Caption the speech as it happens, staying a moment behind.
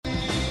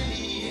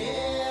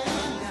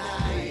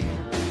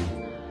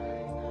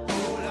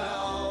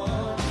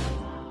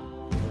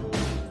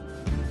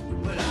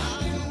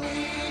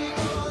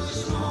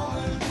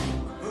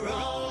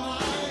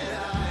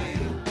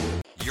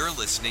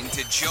listening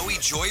to Joey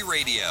Joy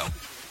Radio.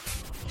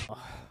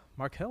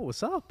 Markell,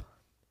 what's up?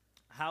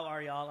 How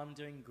are y'all? I'm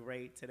doing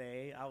great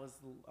today. I was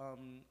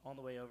on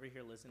the way over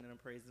here listening to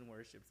praise and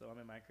worship, so I'm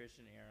in my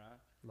Christian era.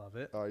 Love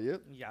it. Are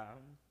you? Yeah,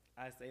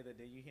 I say that,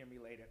 then you hear me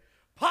later.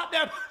 Pop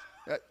that!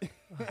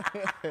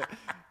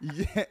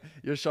 Yeah,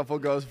 your shuffle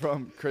goes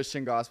from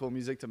Christian gospel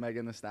music to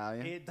Megan Thee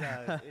Stallion. It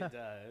does, it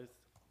does.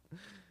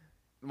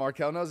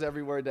 Markell knows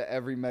every word to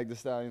every Meg Thee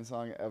Stallion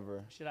song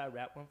ever. Should I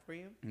rap one for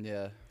you?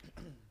 Yeah.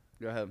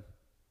 Go ahead.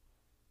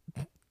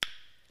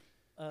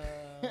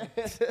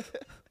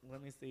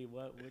 Let me see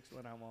which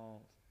one I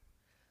want.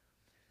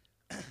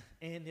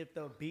 And if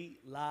the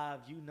beat live,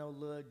 you know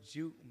Lil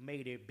Juke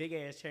made it. Big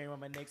ass chain on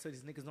my neck, so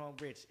these niggas know I'm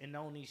rich and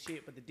don't need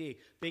shit but the dick.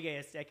 Big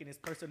ass stack in this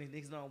purse, so these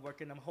niggas know I'm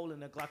working. I'm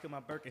holding a Glock in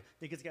my Birkin.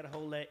 Niggas got a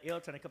whole that L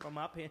trying to come from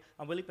my pen.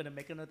 I'm really finna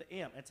make another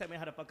M and tell me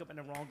how to fuck up in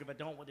the wrong if I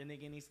don't with the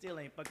nigga and he still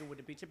ain't fucking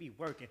with the bitch. I be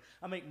working.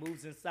 I make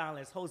moves in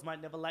silence. Hoes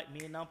might never like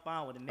me and I'm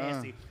fine with it.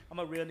 Nasty. I'm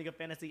a real nigga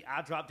fantasy.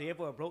 I drop dead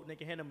for a broke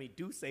nigga handle me.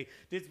 Do say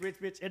this rich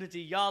bitch energy.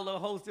 Y'all little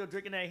hoes still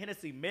drinking that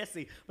Hennessy.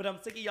 Messy. But I'm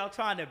sick of y'all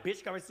trying to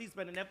bitch got receipts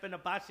but never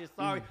finna buy shit.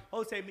 Sorry.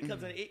 Hoes say me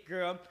comes an it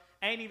girl.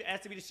 I ain't even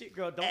asked to be the shit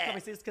girl. Don't call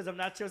me sis because I'm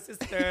not your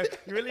sister.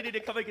 You really need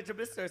to come and get your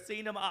mister.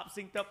 Seeing them op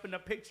synced up in the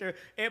picture.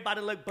 Everybody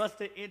look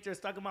busted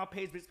interest. Stuck on my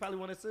page, bitch probably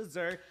want a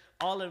scissor.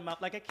 All in the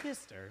mouth like I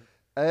kissed her.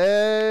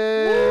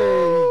 Hey.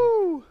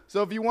 Woo.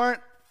 So if you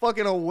weren't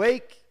fucking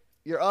awake,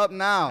 you're up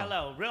now.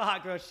 Hello, real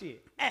hot girl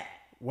shit.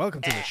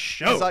 Welcome to the I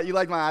show. thought you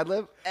like my ad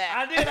lib.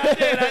 I did.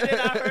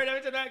 I heard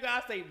every time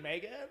I say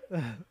Megan.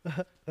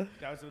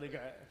 That was really good.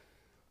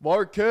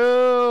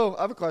 Markell,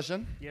 I have a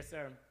question. Yes,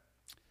 sir.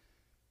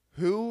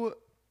 Who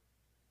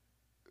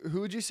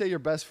would you say your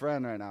best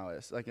friend right now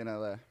is, like in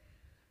LA?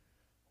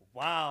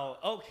 Wow.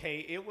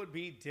 Okay, it would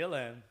be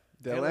Dylan.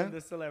 Dylan? The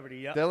celebrity.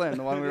 Yep. Dylan,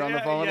 the one we were on the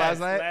phone with Yes, last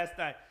night? last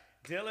night.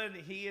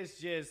 Dylan, he is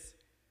just,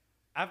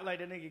 I feel like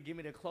that nigga give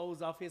me the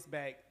clothes off his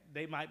back.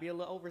 They might be a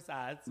little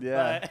oversized.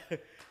 Yeah. But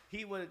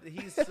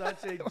he's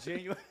such a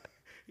genuine,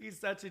 he's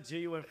such a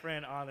genuine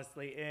friend,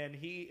 honestly. And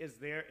he is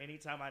there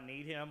anytime I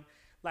need him.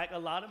 Like a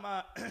lot of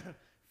my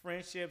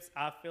friendships,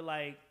 I feel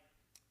like,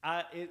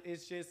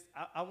 it's just,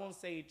 I won't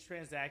say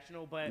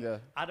transactional, but Yeah.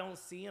 I don't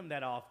see him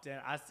that often.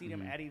 I see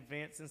them at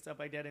events and stuff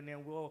like that, and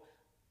then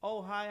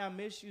oh, hi, I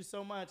miss you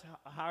so much.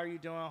 How are you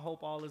doing? I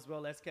hope all is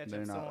well. Let's catch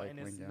They're up not, soon. like, And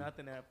it's linking.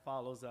 nothing that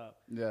follows up.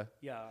 Yeah.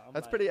 Yeah.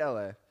 That's pretty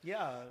LA.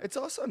 Yeah. It's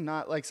also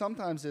not, like,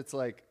 sometimes it's,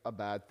 like, a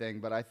bad thing,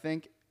 but I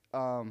think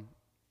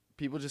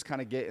people just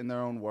kind of get in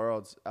their own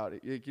worlds out.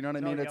 You know what I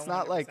No, mean? yeah, It's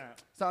not like 100%.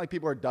 it's not like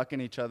people are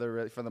ducking each other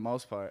really, for the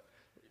most part.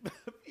 For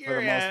the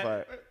most Yeah.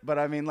 part. But,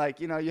 I mean, like,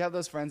 you know, you have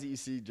those friends that you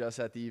see just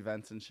at the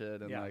events and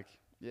shit, and, Yeah. like,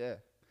 yeah.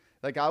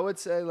 Like, I would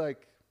say,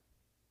 like,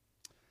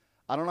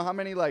 I don't know how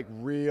many, like,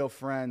 real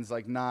friends,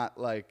 like, not,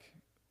 like,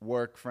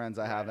 work friends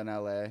I have in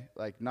LA.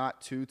 Like,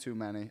 not too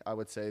many. I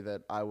would say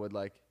that I would,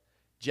 like,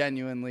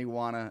 genuinely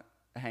want to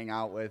hang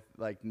out with,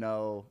 like,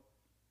 no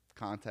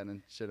content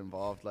and shit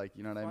involved. Like,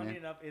 you know what I Funny mean?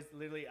 enough, it's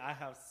literally, I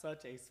have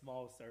such a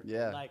small circle.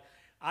 Yeah. Like,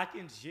 I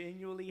can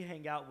genuinely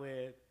hang out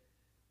with,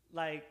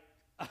 like,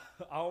 I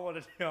don't want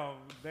to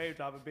name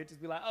drop and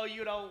bitches be like, oh,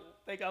 you don't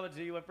think I'm a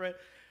genuine friend?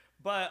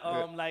 But,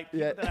 like,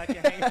 people that I can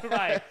hang with,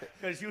 right?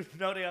 Because you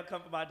know they'll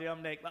come from my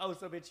damn neck. Like, oh,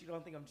 so bitch, you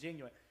don't think I'm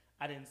genuine.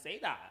 I didn't say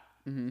that.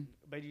 Mm-hmm.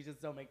 But you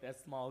just don't make that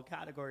small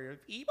category of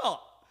evil.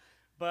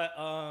 But,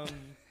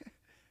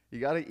 You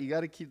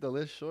gotta keep the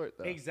list short,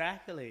 though.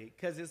 exactly.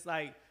 Because it's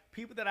like,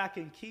 people that I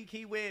can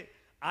kiki with,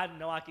 I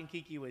know I can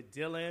kiki with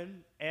Dylan,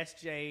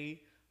 SJ,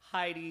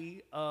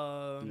 Heidi,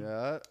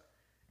 Yeah.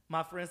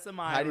 my friend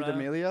Samira. Heidi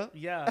D'Amelio?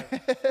 Yeah.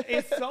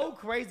 It's so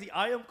crazy.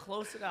 I am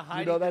closer to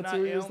Heidi You know than that's I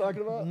who he am. was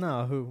talking about?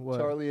 No, who? What?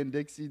 Charlie and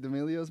Dixie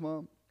D'Amelio's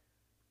mom?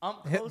 I'm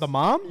Hit close. the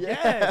mom?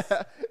 Yes.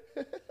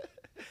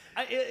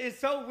 It's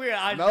so weird.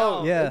 I No,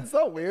 know. Yeah. it's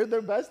so weird.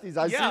 They're besties.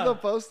 I Yeah. see them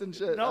post and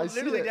shit. No, I see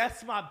literally, it.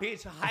 that's my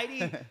bitch.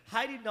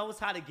 Heidi knows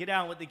how to get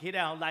down with the get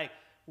down. Like,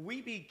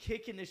 we be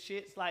kicking the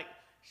shits. Like,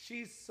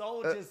 she's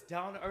so just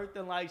down to earth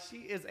and like she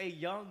is a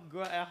young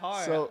girl at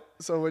heart.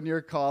 So when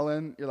you're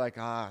calling, you're like,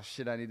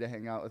 shit, I need to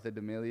hang out with a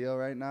D'Amelio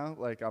right now.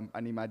 Like,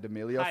 I need my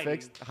D'Amelio Heidi.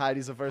 fixed.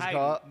 Heidi's the first Heidi,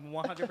 call.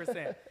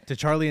 100%. Did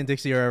Charlie and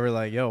Dixie are ever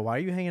like, yo, why are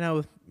you hanging out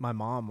with my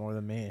mom more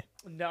than me?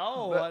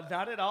 No,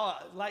 not at all.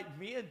 Like,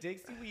 me and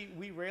Dixie,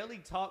 we rarely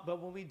talk, but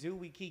when we do,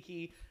 we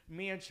kiki.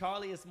 Me and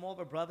Charlie, it's more of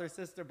a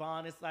brother-sister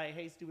bond. It's like,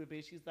 hey, stupid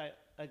bitch. She's like,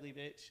 ugly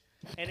bitch.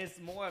 And it's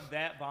more of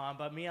that bond.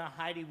 But me and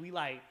Heidi, we,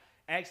 like,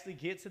 actually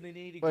get to the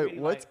nitty-gritty. Wait,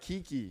 what's like,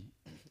 Kiki?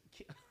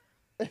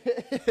 I'm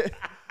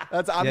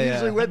Yeah,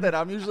 usually yeah. with it.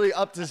 I'm usually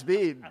up to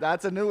speed.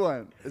 That's a new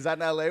one. Is that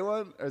an LA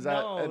one? Or is that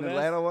No, an that's-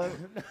 Atlanta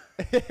one?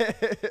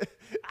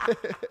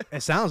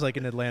 It sounds like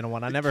an Atlanta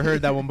one. I never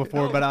heard that one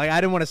before, but I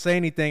didn't want to say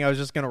anything. I was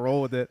just going to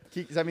roll with it.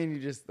 Kiki, I mean,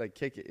 you just like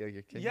kick it. Like,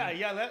 you're kicking Yeah, it.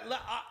 yeah.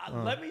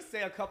 Let me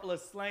say a couple of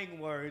slang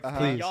words. Uh-huh.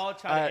 And Please. y'all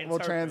try All to right, we'll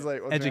interpret.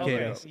 translate. We'll Educate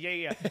translate. us. Yeah,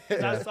 yeah.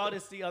 'Cause I saw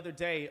this the other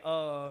day.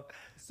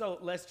 So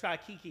let's try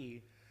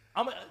Kiki.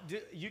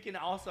 You can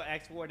also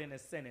ask for it in a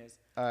sentence.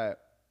 All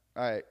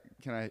right.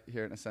 Can I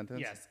hear it in a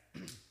sentence? Yes.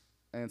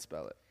 And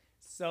spell it.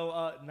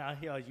 So now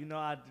here, you know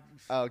I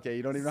Oh, okay,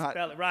 you don't even know how.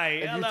 spell it right.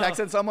 If you Hello.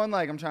 texted someone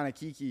like I'm trying to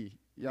kiki,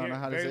 you don't know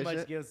how to very say much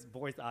shit. gives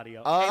voice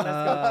audio. Oh. Hey,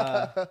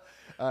 let's go.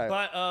 All right.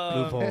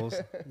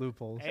 But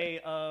Loopholes. hey,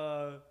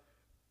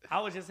 I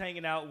was just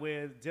hanging out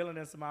with Dylan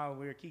and Samara.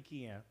 We were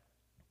kikiing.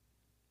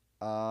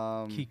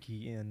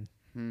 Kiki in.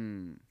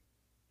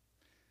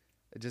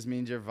 It just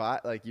means you're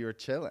like you were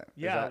chilling.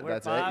 Yeah, Is we're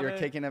that's it. You're vibing,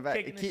 kicking it back.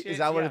 kicking the Is shit,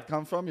 that where yeah. it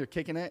come from? You're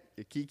kicking it.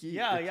 You're kiki.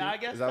 Yeah, You're yeah, I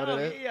kiki? guess Is that so.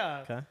 what it is? Yeah.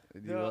 Okay.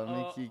 Do you love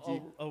me,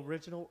 kiki?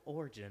 Original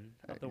origin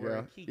of the Yeah.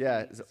 word kiki.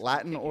 Yeah, is it is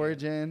Latin kicking.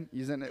 origin?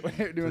 Using it when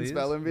you're doing Please?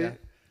 spelling bee. Yeah.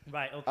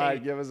 Right. Okay. All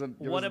right, give us a.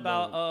 What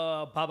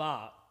about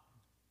baba?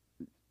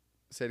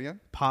 Say it again.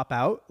 Pop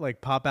out,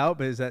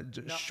 but is that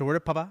No. short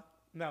of papa?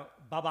 No,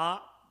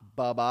 baba.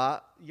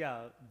 Baba.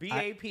 Yeah,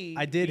 BAP.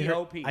 I did hear.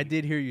 BOP. I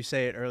did hear you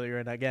say it earlier,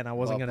 and again, I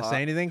wasn't gonna Papa.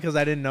 say anything because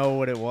I didn't know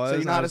what it was. So you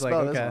and know I how to was like,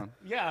 spell this okay. one.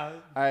 Yeah.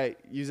 All right,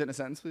 use it in a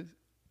sentence, please.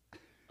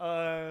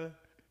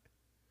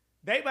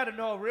 They better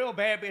know a real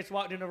bad bitch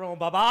walked in the room.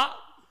 Baba.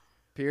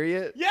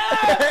 Period.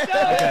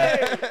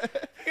 Yes.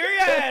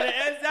 Period.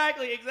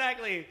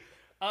 Exactly.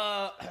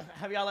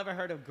 Have y'all ever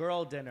heard of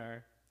girl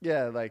dinner?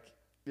 Yeah, like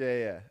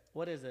yeah.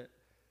 What is it?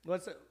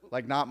 What's it?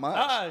 Like not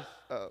much.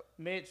 Oh.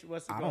 Mitch,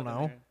 what's the I girl don't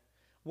know. dinner?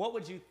 What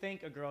would you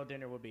think a girl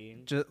dinner would be?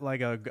 Just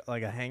like a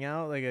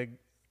hangout,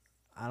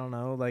 I don't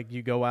know, like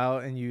you go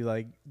out and you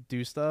like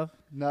do stuff.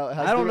 No, it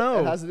has I don't know.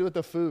 It has to do with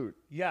the food.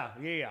 Yeah.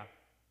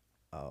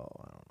 Oh, I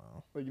don't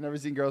know. Like you never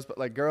seen girls, but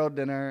like girl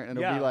dinner, and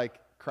it'll Yeah. be like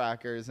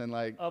crackers and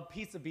like A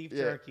piece of beef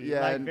Yeah, jerky.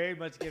 yeah, Like and- very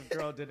much give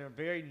girl dinner.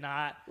 Very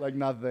not. like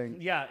nothing.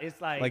 Yeah, it's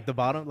like Like a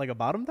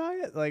bottom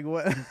diet, like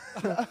what?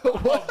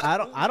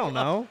 I don't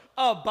know.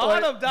 a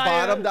bottom Like,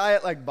 diet. Bottom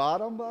diet, like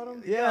bottom.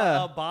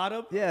 Yeah, A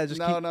bottom. yeah. Just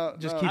No,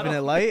 keeping it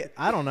light.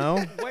 I don't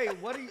know. Wait,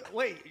 what do you?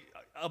 Wait,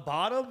 a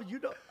bottom? You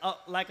know,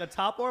 like a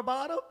top or a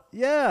bottom?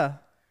 Yeah.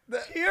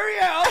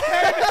 Period.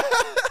 Okay.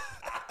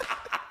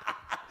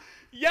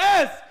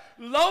 Yes.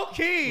 Low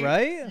key.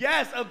 Right?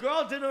 Yes, a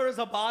girl dinner is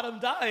a bottom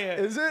diet.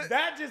 Is it?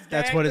 That just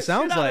That's gagged what it the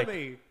sounds shit out like. of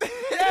me.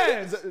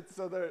 Yes.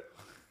 So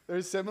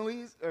they're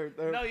similes or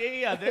they're. No,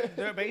 yeah.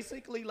 They're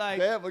basically like.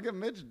 Damn, look at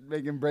Mitch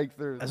making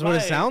breakthroughs. That's what it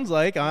Right. sounds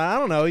like. I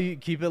don't know. You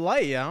keep it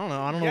light. I don't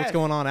know. I don't know what's Yes.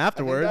 going on I think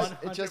afterwards.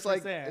 that's- it's just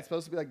like 100%. it's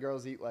supposed to be like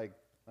girls eat like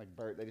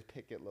Bert. They just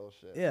pick at little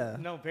shit. Yeah.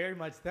 No, very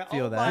much that.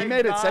 Feel oh that. my He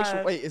made it God.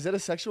 sexual. Wait, is it a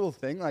sexual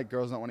thing? Like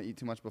girls don't want to eat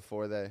too much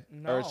before they,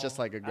 No. or it's just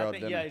like a girl I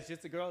think, dinner. Yeah, it's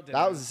just a girl dinner.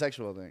 That was a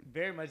sexual thing.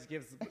 very much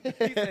gives.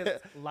 He says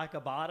like a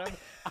bottom.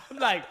 I'm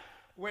like,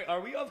 wait, are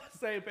we on the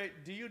same page?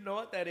 Do you know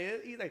what that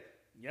is? He's like,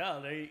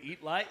 yeah, they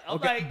eat like. I'm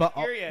like, but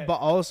period.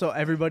 also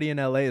everybody in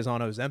LA is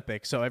on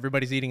Ozempic, so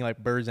everybody's eating like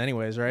birds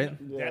anyways, right?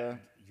 Yeah.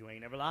 You ain't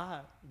never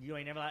lied.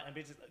 And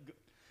bitches.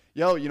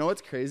 Yo, you know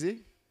what's crazy?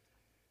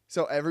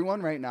 So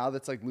everyone right now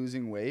that's like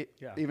losing weight,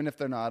 Yeah. even if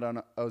they're not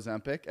on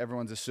Ozempic,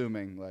 everyone's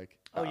assuming like,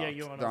 Oh yeah,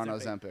 you're on they're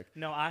Ozempic. on Ozempic.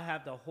 No, I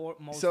have the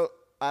most. So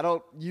I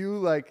don't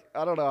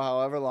know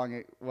however long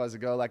it was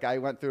ago. Like I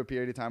went through a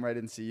period of time where I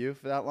didn't see you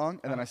for that long,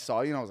 and then I saw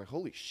you and I was like,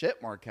 holy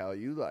shit, Markell,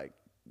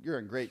 you're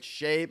in great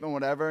shape and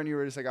whatever, and you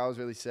were just like, I was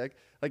really sick.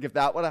 Like if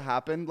that would have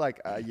happened like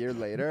a year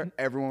later,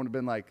 everyone would have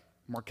been like,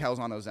 Markell's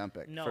on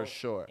Ozempic no, for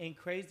sure. And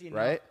crazy enough,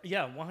 Right?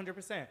 Yeah,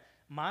 100%.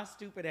 My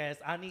stupid ass.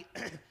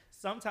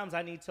 Sometimes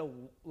I need to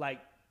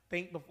like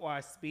think before I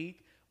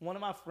speak. One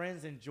of my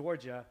friends in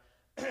Georgia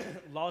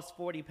lost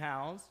 40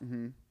 pounds,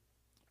 and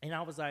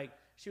I was like,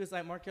 she was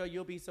like, Markell,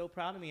 you'll be so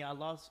proud of me. I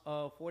lost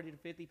 40 to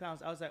 50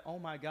 pounds. I was like, oh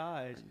my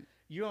gosh,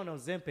 you're on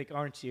Ozempic,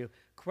 aren't you?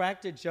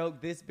 Cracked a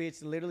joke. This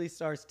bitch literally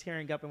starts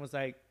tearing up and was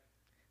like,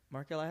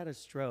 Markell, I had a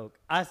stroke.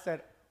 I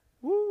said,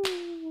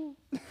 woo.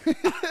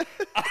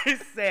 I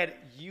said,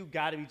 you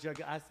got to be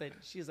joking. I said,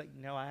 she's like,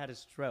 no, I had a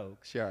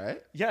stroke. She all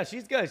right? Yeah,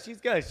 she's good.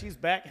 She's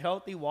back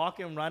healthy,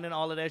 walking, running,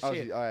 all of that Oh,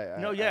 shit. she- all right,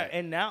 no, all yeah. right.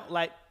 And now,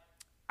 like,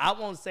 I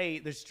won't say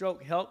the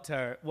stroke helped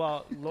her.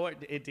 Well,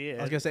 Lord, it did.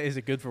 I was gonna say, is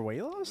it good for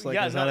weight loss? Like,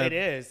 yeah, is no, that it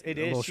is. It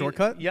a is. little She-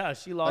 shortcut? Yeah,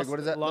 she lost, Like what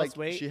is that? lost Like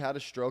weight. she had a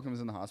stroke and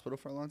was in the hospital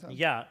for a long time?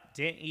 Yeah,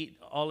 didn't eat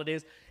all of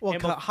this. Well,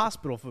 And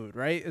hospital food,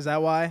 right? Is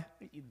that why?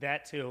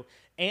 that too.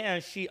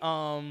 And she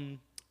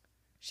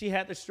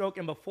had the stroke,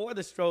 and before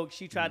the stroke,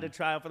 she tried to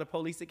try out for the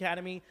police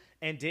academy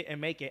and didn't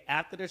make it.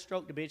 After the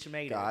stroke, the bitch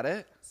made Got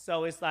it.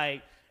 So it's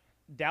like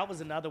that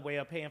was another way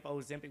of paying for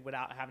Ozempic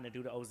without having to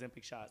do the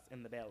Ozempic shots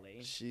in the belly.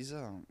 She's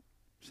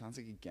sounds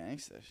like a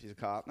gangster. She's a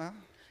cop now?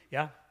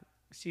 Yeah.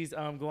 She's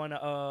going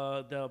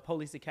to the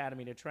police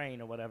academy to train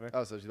or whatever.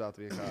 Oh, so she's about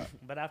to be a cop.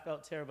 But I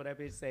felt terrible. That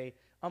bitch say,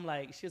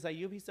 she was like,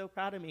 you'll be so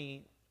proud of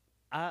me.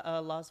 I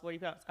lost 40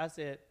 pounds. I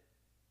said,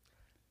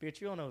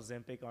 bitch, you're on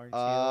Ozempic, aren't you?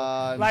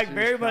 Like she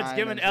was very much crying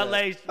giving and LA,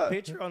 shit.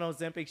 bitch, you're on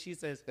Ozempic. She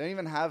says, They don't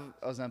even have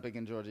Ozempic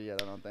in Georgia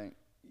yet, I don't think.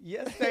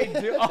 yes, they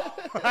do. Oh,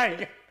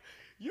 my.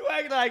 You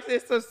act like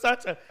this is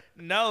such a,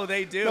 no,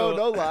 they do.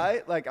 No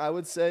lie. Like I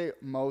would say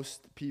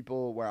most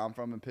people where I'm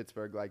from in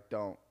Pittsburgh like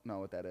don't know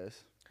what that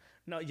is.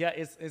 No, yeah,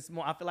 it's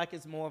more, I feel like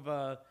it's more of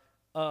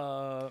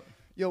a,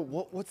 Yo,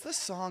 what's the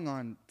song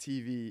on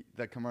TV,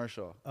 the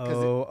commercial? 'Cause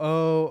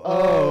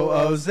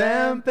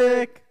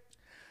Ozempic.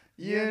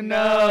 You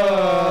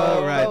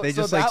know. Right, they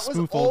just, like, that was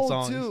spoof old old,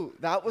 songs. too.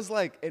 That was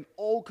like an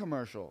old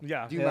commercial.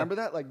 Yeah. Do you Yeah. remember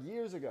that? Like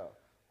years ago.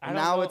 I And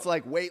don't now know. it's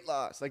like weight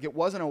loss. Like it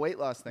wasn't a weight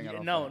loss thing. I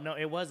don't think. No,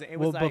 it wasn't. It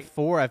Well, was like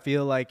before I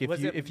feel like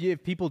Was it-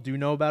 if people do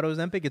know about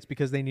Ozempic, it's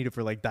because they need it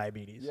for like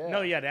diabetes. Yeah.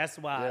 No, yeah, that's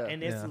why. Yeah.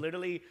 And it's Yeah.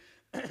 literally,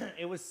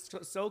 it was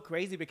so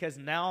crazy because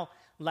now,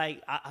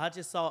 like, I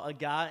just saw a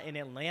guy in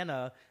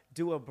Atlanta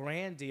do a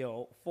brand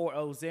deal for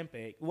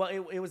Ozempic. Well,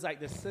 it was like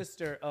the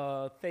sister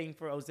thing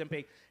for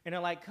Ozempic. And they're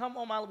like, come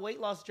on my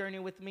weight loss journey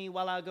with me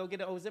while I go get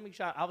an Ozempic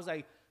shot. I was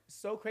like,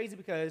 so crazy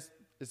because,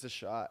 It's a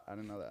shot. I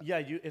didn't know that. yeah,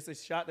 it's a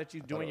shot that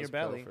you I do thought in it your was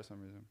pill belly. for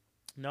some reason.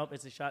 Nope,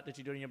 it's a shot that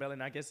you do in your belly.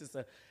 And I guess it's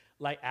a,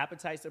 like,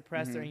 appetite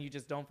suppressor and you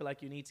just don't feel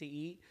like you need to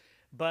eat.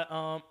 But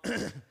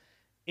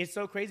it's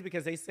so crazy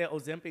because they said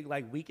Ozempic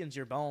like weakens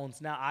your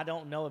bones. Now I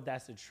don't know if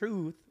that's the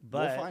truth,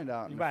 but We'll find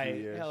out in a few right,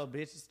 years. hell,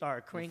 bitch,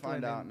 start We'll crinkling.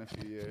 find out in and, a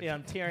few years. yeah,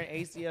 I'm tearing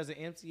ACLs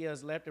and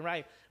MCLs left and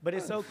right. But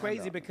it's so Find crazy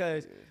out in a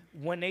because few years.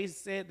 when they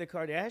said the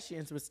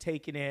Kardashians was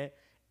taking it,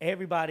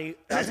 everybody.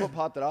 That's what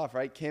popped it off,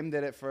 right? Kim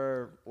did it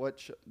for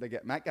they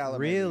get Met Gala.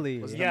 maybe. Really?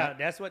 Was it the Yeah, Met-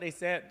 that's what they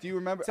said. Do you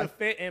remember? To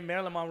fit in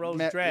Marilyn Monroe's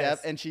dress?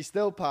 Yep, and she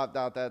still popped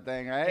out that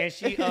thing, right? And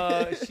she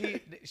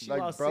Like,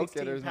 lost broke it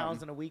 16 or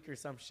pounds something. in a week or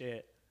some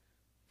shit.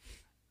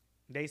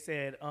 They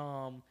said she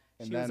And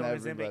was then on Ozempic.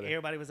 everybody-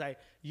 Everybody was like,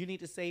 "You need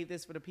to save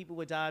this for the people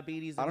with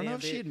diabetes." I and don't know then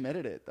if she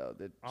admitted it though.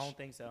 Did I don't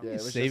think so. Yeah, Yeah,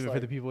 it was Save just it for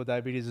like- the people with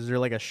diabetes. Is there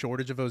like a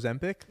shortage of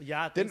Ozempic?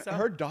 I think Didn't so.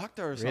 her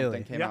doctor or something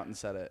Really? came Yeah. out and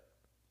said it,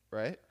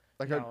 right?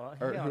 Like No,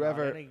 her or hell no.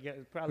 whoever. They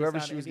probably whoever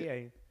signed she was an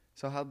NDA.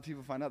 So how did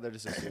people find out? They're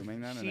just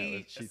assuming then,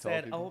 and She told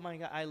said, people. "Oh my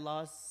god, I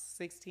lost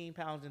 16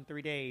 pounds in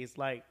 3 days."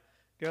 Like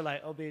they're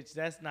like, "Oh bitch,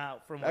 that's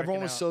not from." Everyone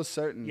working was out." so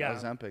certain Yeah.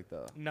 Ozempic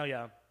though. No,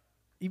 yeah.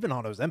 Even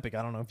on Ozempic,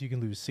 I don't know if you can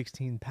lose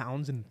 16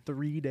 pounds in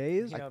 3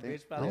 days. You know,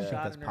 think- bitch probably I don't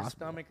shot think in that's her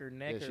possible. stomach or Yeah,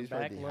 neck or she's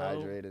back probably low.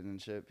 dehydrated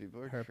and shit.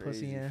 People are Her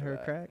crazy pussy and for her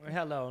that. crack.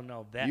 Hello,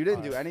 no, that You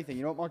didn't part. do anything.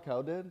 You know what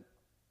Markell did?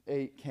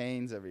 Ate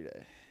canes every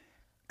day.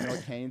 You know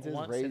what canes is?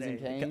 Once a Raisin day.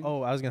 cane?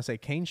 Oh, I was gonna say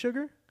cane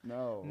sugar.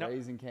 No, No.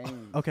 raisin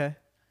canes. Okay.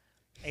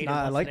 Ate it Nah,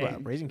 I once a like day.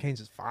 Raisin Canes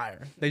is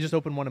fire. They just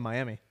opened one in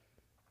Miami.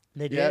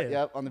 They Yep, did.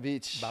 yep, on the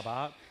beach.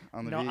 Baba.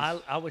 On the No,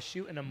 beach. I was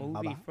shooting a movie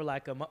Baba. for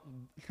like a month.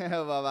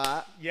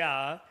 Baba.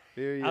 Yeah.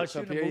 Period. I was So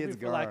shooting a movie period's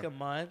for like a gone.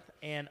 month,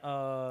 and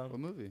What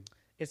movie?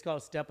 it's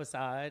called Step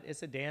Aside.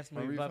 It's a dance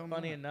Where movie, were you but filming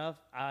funny that? enough,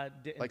 I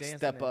didn't Like dance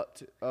step in it. up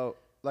to. Oh,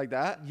 like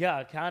that?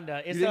 Yeah, kinda.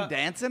 It's You didn't a-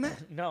 dance in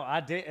it? No, I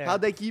didn't. How'd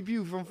they keep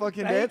you from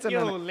fucking Thank dancing? you.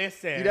 in it?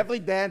 Listen. You definitely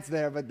danced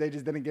there, but they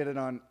just didn't get it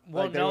on.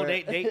 Well, like, no, were-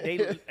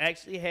 they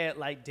actually had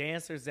like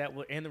dancers that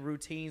were in the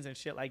routines and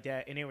shit like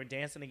that, and they were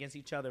dancing against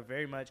each other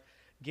very much,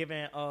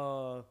 giving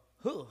you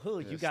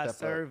Yeah, got step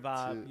served up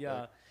vibe, to, yeah.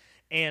 like-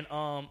 And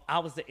I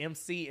was the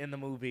MC in the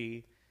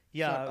movie,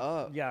 yeah, Shut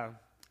up. yeah.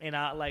 And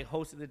I like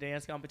hosted the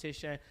dance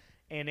competition,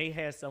 and they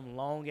had some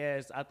long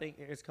ass, I think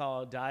it's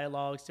called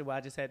dialogues, to where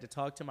I just had to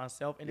talk to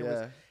myself, and it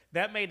was Yeah.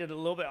 that made it a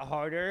little bit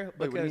harder Wait,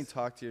 what do you mean because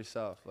talk to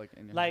yourself? Like,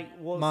 in your like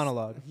well,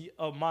 Monologue.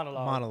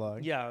 monologue,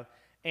 Monologue. yeah.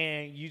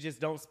 And you just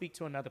don't speak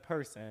to another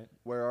person.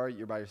 Where are you?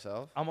 You're by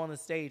yourself? I'm on the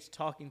stage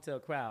talking to a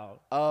crowd.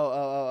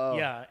 Oh.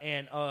 Yeah,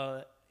 and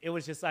it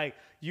was just like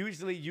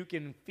usually you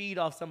can feed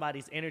off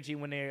somebody's energy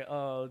when they're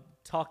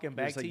talking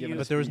back just, like, to giving you. a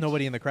But there was speech.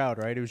 nobody in the crowd,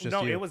 right? It was just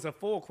No, you. it was a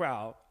full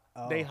crowd.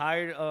 They Oh.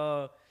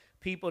 hired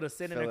people to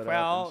sit in Fill the it up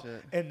crowd,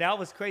 and shit. and that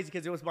was crazy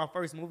because it was my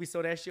first movie,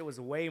 so that shit was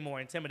way more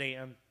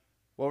intimidating.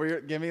 What were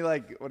your? Give me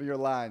like what are your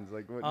lines?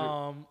 Like what?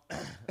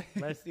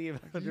 Let's see if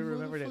I do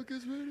remember that.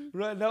 Motherfuckers ready?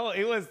 Right, no,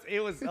 it was.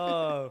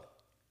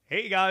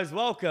 Hey guys,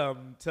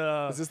 welcome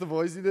to. Is this the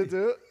voice you did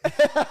too?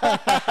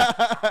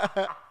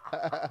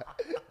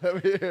 Let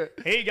me hear it.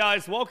 Hey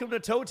guys, welcome to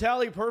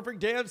Totally Perfect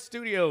Dance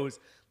Studios.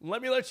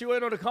 Let me let you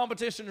in on the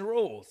competition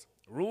rules.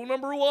 Rule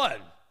number 1.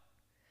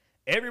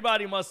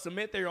 Everybody must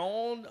submit their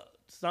own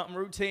something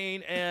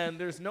routine, and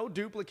there's no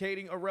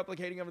duplicating or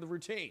replicating of the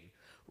routine.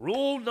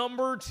 Rule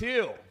number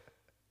 2.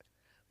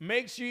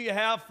 Make sure you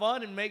have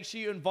fun and make sure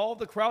you involve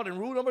the crowd. And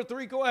rule number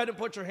 3, go ahead and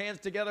put your hands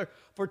together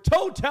for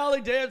Totally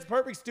Dance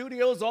Perfect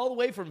Studios all the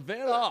way from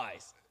Van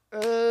Nuys.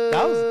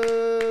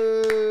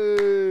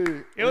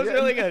 It was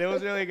really good. It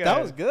was really good.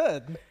 That was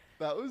good.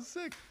 That was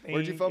sick.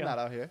 Where'd you film Yeah. that?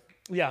 Out here?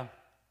 Yeah.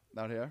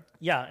 Out here?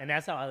 Yeah, and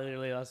that's how I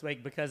literally lost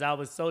weight because I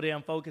was so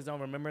damn focused on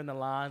remembering the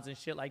lines and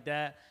shit like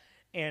that.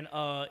 And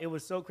it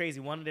was so crazy.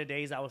 One of the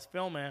days I was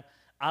filming,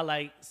 I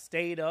like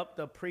stayed up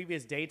the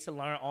previous day to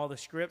learn all the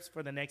scripts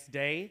for the next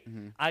day.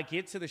 I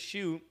get to the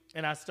shoot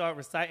and I start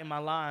reciting my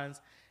lines,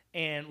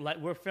 and like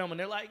we're filming.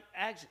 They're like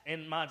action,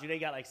 and mind you, they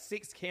got like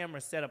 6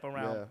 cameras set up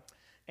around. Yeah.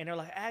 And they're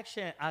like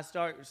action. I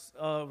start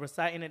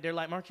reciting it. They're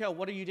like, Markell,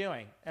 what are you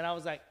doing? And I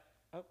was like,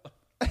 oh.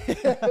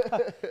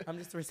 I'm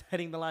just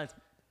reciting the lines.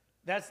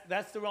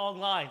 That's the wrong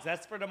lines.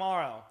 That's for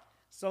tomorrow.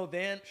 So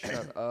then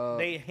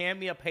they hand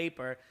me a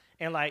paper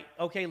and like,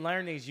 okay,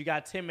 learn these. You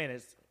got 10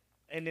 minutes.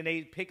 And then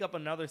they pick up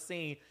another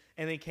scene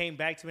and they came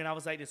back to me and I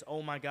was like this,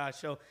 oh my gosh.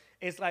 So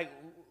it's like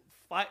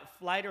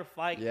flight or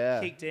fight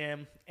kicked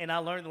in and I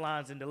learned the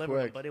lines and delivered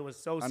them, Quick. but it was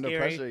so Under scary.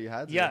 pressure, you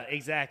had to. Yeah,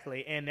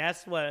 exactly. And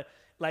that's what,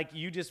 like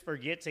you just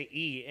forget to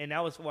eat, and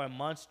that was for a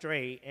month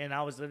straight, and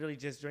I was literally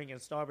just drinking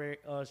strawberry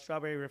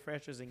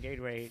refreshers and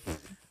Gatorade,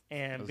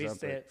 and bitch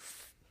said,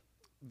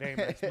 very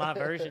much my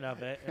version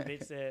of it, and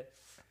bitch said,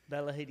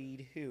 Bella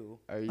Hadid who?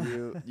 Are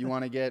you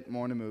want to get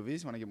more into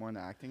movies? Want to get more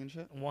into acting and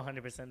shit?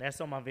 100%.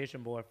 That's on my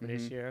vision board for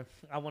this year.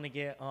 I want to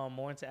get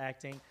more into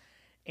acting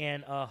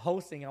and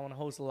hosting. I want to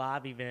host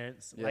live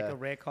events, like a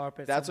red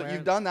carpet. That's somewhere. what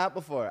you've done that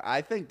before.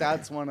 I think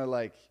that's one of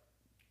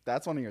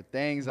your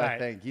things. Right. I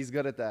think he's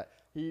good at that.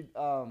 He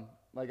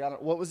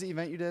what was the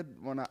event you did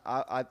when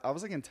I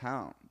was like in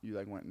town? You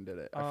like went and did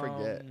it. I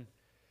forget.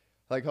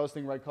 Like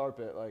hosting red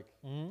carpet, like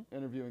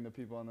interviewing the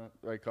people on the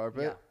red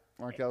carpet. Yeah.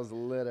 Markell's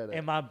lit at it.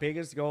 And my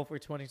biggest goal for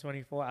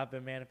 2024, I've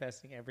been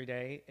manifesting every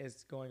day,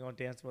 is going on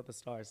Dancing with the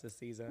Stars this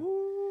season.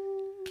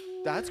 Ooh,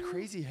 that's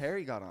crazy.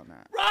 Harry got on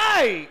that.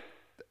 Right.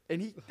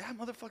 And that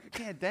motherfucker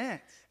can't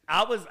dance.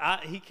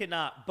 He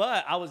cannot.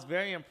 But I was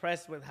very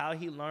impressed with how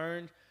he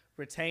learned,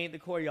 retained the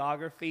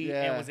choreography,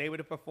 and was able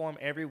to perform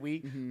every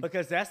week.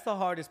 Because that's the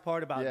hardest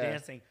part about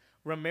dancing.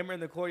 Remembering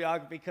the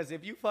choreography. Because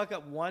if you fuck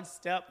up one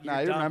step, you're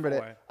done remembered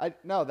for. it.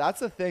 No, that's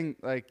the thing.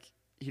 Like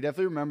he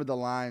definitely remembered the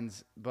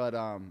lines, but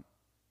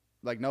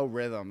like no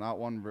rhythm, not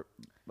one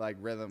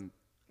rhythm.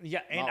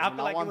 Yeah, and I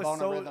feel like it was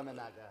so. Rhythm in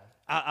that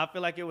guy. I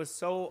feel like it was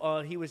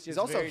so. He was just He's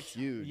also very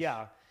huge.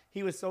 Yeah,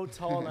 he was so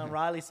tall and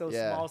Riley so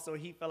small, so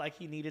he felt like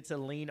he needed to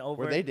lean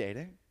over. Were they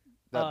dating?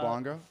 That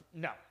blonde girl?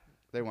 No.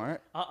 They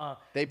weren't? Uh-uh.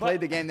 They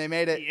played the game. They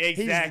made it.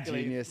 Exactly.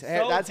 He's a genius. So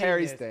That's genius.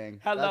 Harry's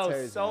thing. Hello, That's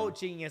Harry's so thing.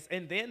 genius.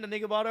 And then the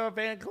nigga bought her a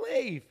Van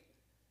Cleef.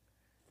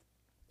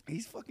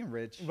 He's fucking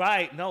rich.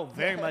 Right. No,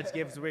 very much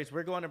gives rich.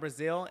 We're going to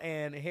Brazil,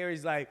 and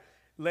Harry's like,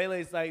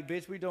 Layla's like,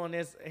 bitch, we doing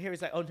this.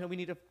 Harry's like, oh, no, we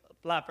need to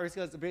fly first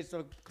because the bitch,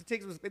 so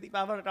tickets was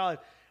 $5,500.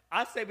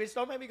 I say, bitch,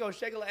 don't make me go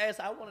shake her ass.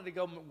 I wanted to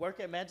go work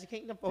at Magic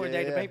Kingdom for a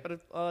day to pay for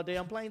the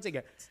damn plane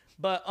ticket.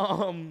 But,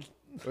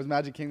 Was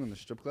Magic Kingdom the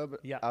strip club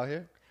out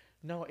here?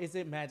 no, is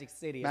it Magic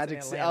City? Magic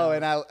it's City.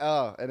 in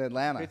Atlanta. In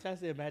Atlanta. Bitch, I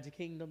said Magic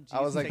Kingdom. I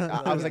was like,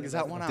 Jesus, is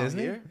that one out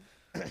Disney? here?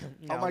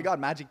 No. Oh my God,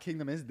 Magic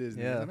Kingdom is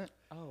Disney, Yeah. isn't it?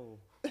 Oh.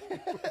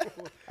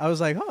 I was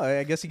like, oh,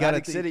 I guess you got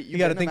Magic to City. you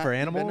got to think for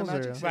You been to animals.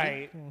 Magic Or? City?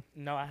 Right.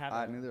 No, I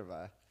haven't. Neither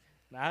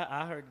have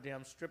I heard the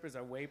damn strippers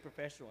are way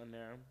professional in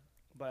there.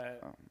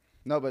 But,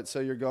 No, but so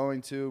you're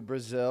going to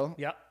Brazil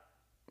yep.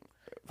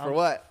 for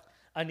what?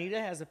 Anita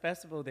has a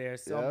festival there,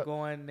 so I'm Yep.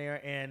 going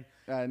there, and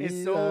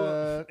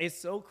Anita. it's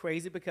so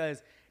crazy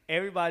because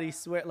everybody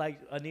swear like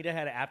Anita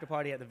had an after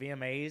party at the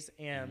VMAs,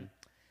 and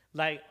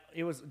like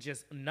it was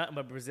just nothing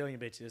but Brazilian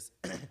bitches,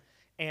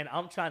 and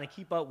I'm trying to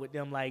keep up with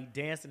them, like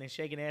dancing and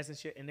shaking ass and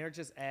shit, and they're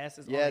just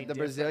asses. Yeah, on a the different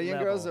Brazilian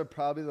level. girls are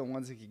probably the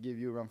ones that could give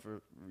you a run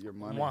for your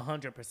money.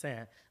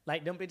 100%.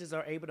 Like them bitches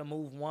are able to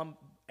move one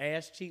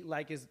ass cheek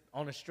like it's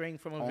on a string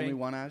from a Only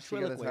one ass cheek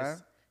at a ventriloquist.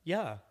 time?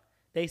 Yeah.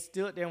 They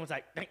stood there and was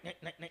like,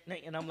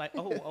 and I'm like,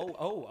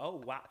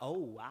 oh,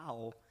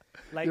 wow.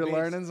 Like You're bitch,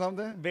 learning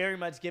something? very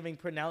much giving,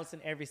 pronouncing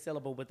every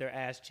syllable with their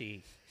ass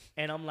cheek.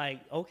 And I'm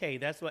like, okay,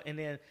 that's what. And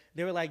then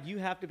they were like, you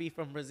have to be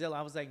from Brazil.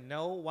 I was like,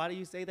 no, why do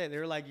you say that? They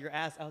were like, your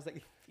ass. I was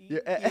like,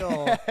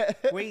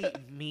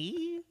 wait,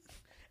 me?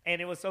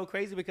 And it was so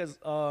crazy because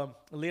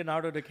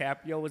Leonardo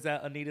DiCaprio was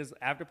at Anita's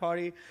after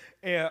party,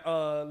 and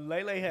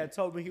Lele had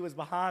told me he was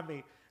behind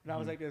me, and I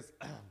was like this,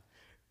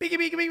 beaky,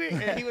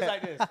 and he was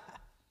like this.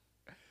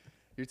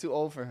 You're too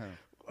old for him.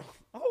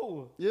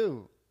 Oh,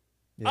 You.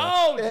 Yeah.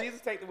 oh,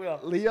 Jesus, take the wheel.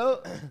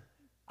 Leo?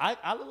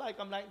 I look like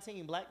I'm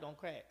 19. Black don't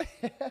crack.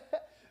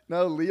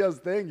 No, Leo's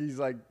thing, he's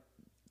like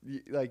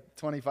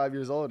 25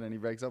 years old and he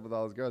breaks up with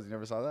all his girls. You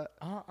never saw that?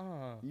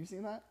 You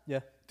seen that?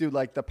 Yeah. Dude,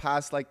 like the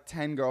past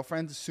 10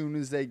 girlfriends, as soon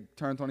as they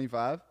turn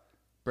 25,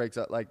 breaks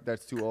up, like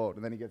that's too old.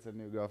 And then he gets a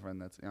new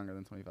girlfriend that's younger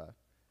than 25.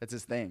 It's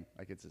his thing.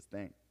 It's his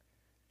thing.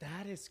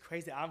 That is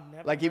crazy. I've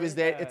never. Like he was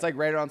there. it's like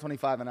right around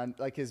 25, and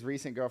his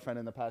recent girlfriend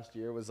in the past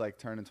year was like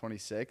turning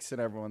 26, and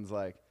everyone's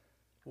like,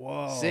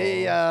 Whoa.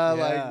 "See ya,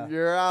 Yeah. like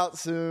you're out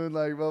soon,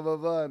 like blah blah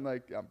blah," and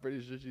like I'm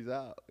pretty sure she's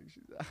out. Like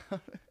she's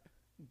out.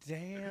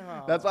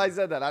 Damn. That's why I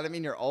said that. I didn't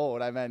mean you're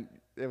old. I meant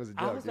it was a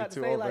joke. I was You're about to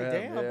too say, old like, for him.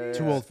 damn, Yeah, bitch.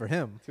 Too old for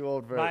him. Too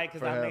old for right,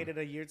 because for I him. made it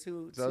a year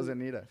too. So was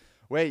Anita.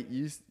 Wait,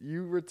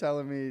 you were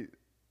telling me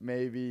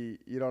maybe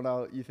you don't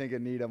know. You think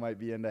Anita might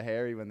be into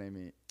Harry when they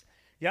meet?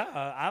 Yeah,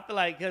 I feel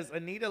like because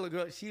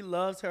Anita, she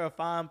loves her a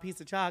fine piece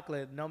of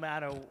chocolate, no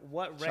matter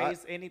what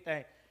race,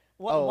 anything.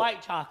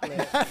 White chocolate?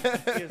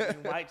 Excuse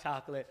me, white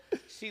chocolate.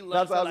 She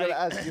loves. That's what I was her,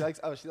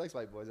 gonna ask. She likes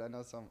white boys. I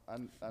know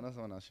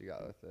someone else she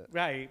got with it.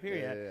 Right.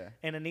 Period. Yeah.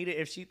 And Anita,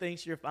 if she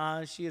thinks you're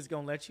fine, she is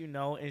gonna let you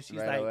know, and she's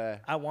Right like, away.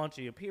 "I want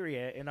you."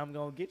 Period. And I'm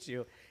gonna get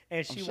you,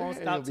 and she sure won't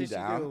Harry stop will be till she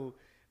down. do.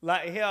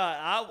 Like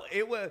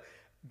it was.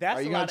 That's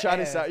Are you a gonna lot try of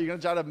to ass. are you gonna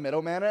try to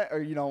middleman it,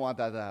 or you don't want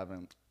that to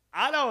happen?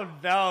 I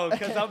don't know,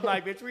 because I'm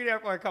like, bitch, we there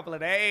for a couple of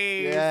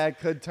days. Yeah, it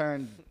could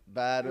turn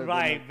bad. Or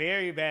Right,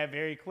 very bad,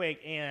 very quick.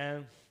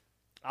 And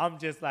I'm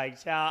just like,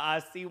 child,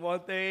 I see one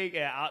thing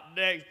and out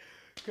next.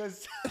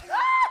 Because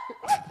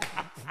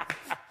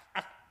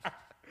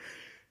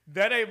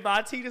that ain't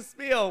my tea to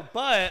spill.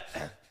 But,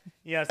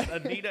 yes,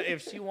 Anita,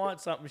 if she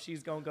wants something,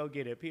 she's going to go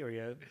get it,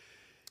 period.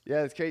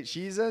 Yeah, it's great.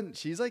 She's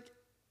like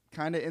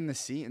kind of in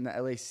the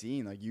LA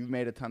scene. Like you've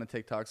made a ton of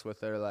TikToks with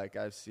her. Like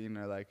I've seen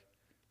her like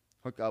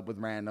hook up with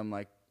random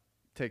like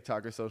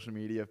TikTok or social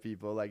media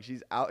people. Like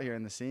she's out here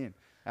in the scene.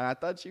 And I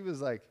thought she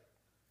was like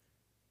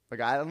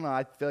I don't know.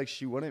 I feel like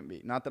she wouldn't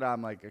be. Not that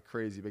I'm like a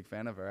crazy big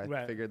fan of her.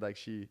 I figured like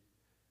she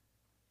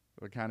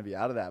would kind of be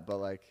out of that. But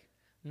like,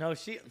 no,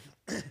 she.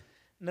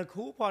 The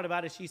cool part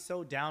about it, she's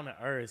so down to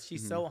earth.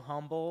 She's so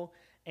humble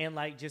and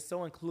like just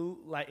so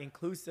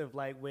inclusive.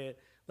 Like with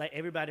like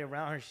everybody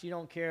around her, she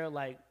don't care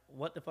like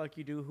what the fuck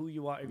you do, who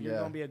you are. If you're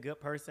gonna be a good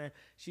person,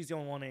 she's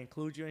gonna want to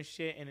include you in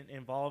shit and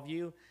involve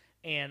you.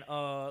 And those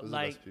are the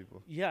best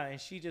people. Yeah,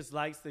 and she just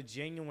likes the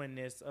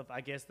genuineness of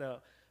I guess the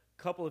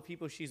couple of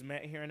people she's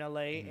met here in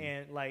LA,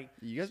 and like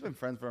you guys been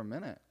friends for a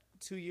minute.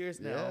 2 years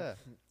now,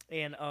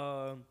 and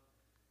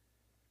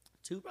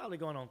 2 probably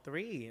going on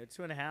 3 or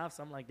 2.5,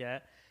 something like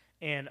that.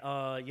 And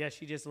yeah,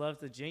 she just loves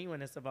the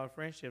genuineness of our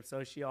friendship.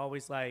 So she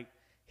always like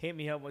hit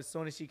me up as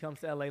soon as she comes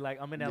to LA. Like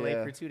I'm in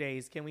LA for 2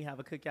 days. Can we have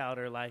a cookout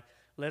or like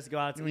let's go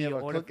out to eat? Have a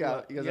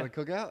cookout. You guys got a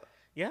cookout?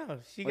 Yeah,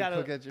 she like got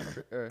cook at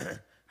your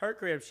her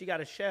crib. She got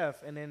a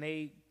chef, and then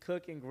they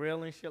cook and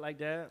grill and shit like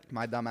that.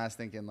 My dumb ass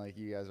thinking like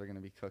you guys are gonna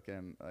be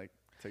cooking like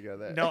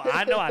together. No,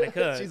 I know how to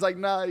cook. She's like,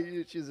 nah,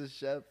 she's a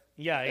chef.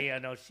 Yeah,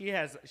 no, she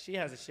has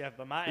a chef,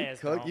 but my ass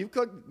cook. don't. You've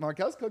cooked.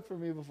 Markell's cooked for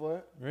me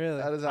before. Really?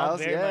 At his I house.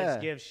 very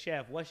much give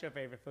chef. What's your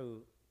favorite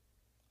food?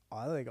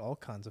 I like all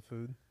kinds of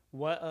food.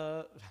 What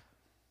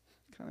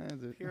Kind of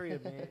answered.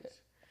 period, bitch.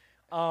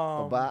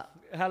 Baba.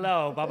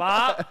 Hello,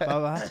 Baba.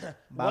 Baba.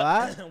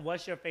 Baba.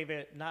 What's your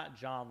favorite? Not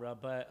genre,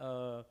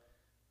 but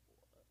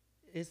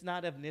it's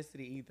not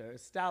ethnicity either.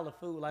 It's style of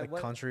food, like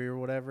what country or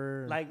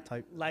whatever. like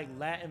type. like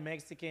Latin,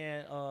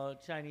 Mexican,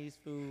 Chinese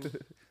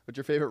food. What's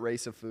your favorite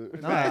race of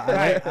food? No,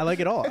 I like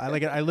it all. I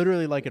like it. I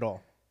literally like it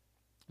all.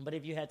 But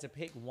if you had to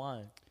pick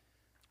one,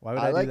 Why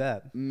would I like, do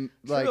that?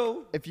 Like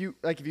True. if you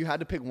had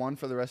to pick one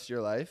for the rest of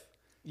your life,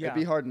 it'd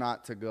be hard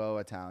not to go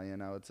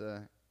Italian. I would say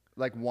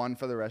like one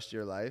for the rest of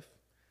your life.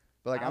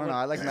 But like I don't know.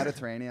 I like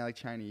Mediterranean. I like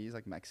Chinese.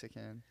 Like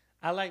Mexican.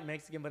 I like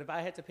Mexican, but if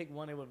I had to pick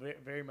one, it would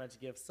very much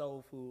give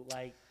soul food,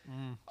 like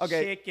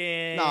Okay.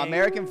 chicken. No,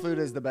 American food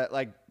is the best.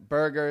 Like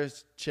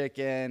burgers,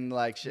 chicken,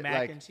 like shit, Mac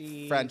like and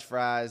cheese. French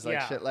fries, like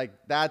Yeah. shit. Like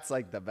that's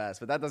like the best.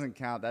 But that doesn't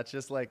count. That's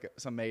just like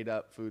some made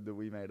up food that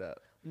we made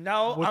up.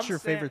 No, What's I'm your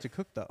saying- favorite to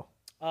cook though?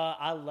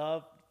 I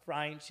love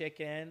frying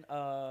chicken.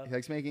 He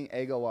likes making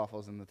Eggo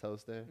waffles in the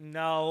toaster.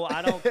 No,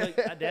 I don't cook.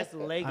 That's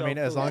Lego. I mean,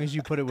 as food. long as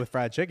you put it with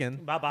fried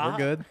chicken, Bye-bye. we're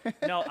good.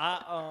 No,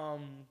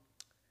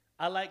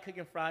 I like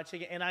cooking fried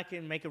chicken, and I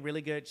can make a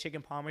really good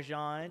chicken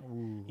parmesan.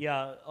 Ooh.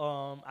 Yeah,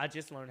 I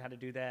just learned how to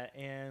do that,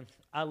 and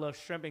I love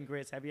shrimp and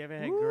grits. Have you ever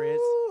had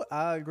grits?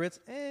 Grits.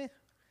 I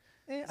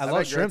I love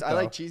like shrimp. grits. I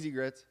like cheesy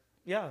grits.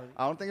 Yeah,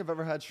 I don't think I've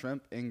ever had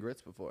shrimp in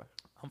grits before.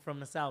 I'm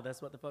from the South.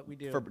 That's what the fuck we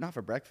do. Not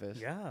for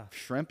breakfast. Yeah.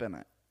 Shrimp in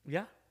it.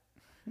 Yeah.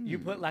 You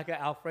put like an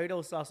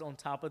Alfredo sauce on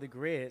top of the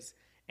grits,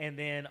 and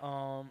then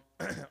on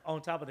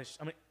top of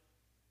the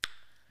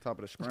Top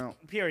of the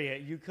shrimp.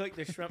 period. You cook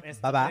the shrimp and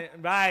Bye-bye.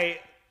 right.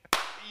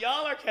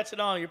 Y'all are catching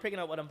on. You're picking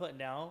up what I'm putting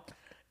down.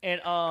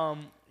 And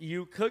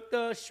you cook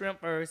the shrimp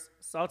first,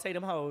 saute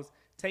them hoes,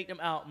 take them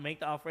out, make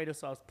the Alfredo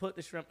sauce, put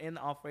the shrimp in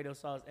the Alfredo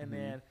sauce, and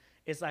then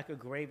it's like a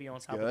gravy on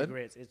top of the good.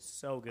 grits. It's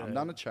so good. I'm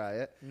down to try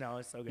it. No,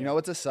 it's so good. You know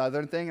what's a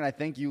southern thing, and I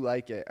think you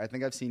like it. I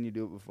think I've seen you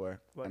do it before,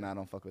 What? and I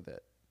don't fuck with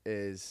it.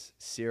 Is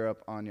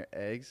syrup on your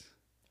eggs?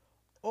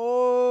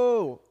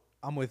 Oh,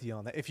 I'm with you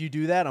on that. If you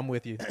do that, I'm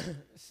with you.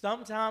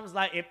 Sometimes,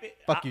 like, if it...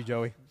 Fuck you,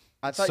 Joey.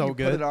 I thought So you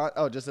good. put it on.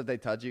 Oh, just that they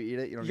touch you, eat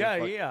it. You don't. Yeah,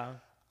 give a fuck? yeah.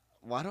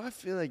 Why do I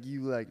feel like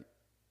you like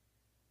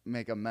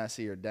make a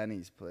messy or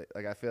Denny's plate?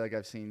 Like I feel like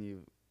I've seen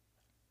you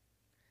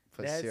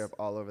put That's- syrup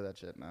all over that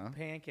shit. No,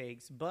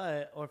 Pancakes,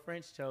 or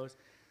French toast.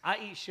 I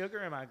eat sugar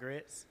in my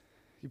grits.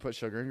 you put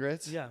sugar in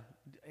grits. Yeah,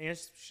 and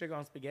sugar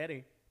on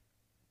spaghetti.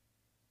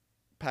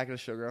 Packet of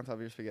sugar on top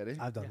of your spaghetti.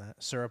 I've done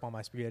that. Syrup on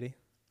my spaghetti.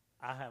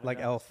 I haven't Like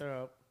done Elf.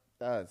 syrup.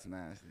 That's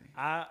nasty.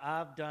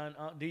 I've done.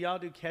 Do y'all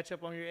do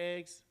ketchup on your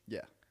eggs?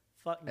 Yeah,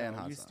 Fuck no, And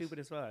hot you sauce. stupid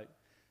as fuck.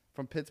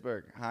 from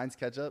Pittsburgh. Heinz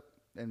ketchup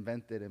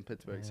invented in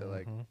Pittsburgh. So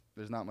like, Mm-hmm.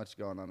 there's not much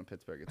going on in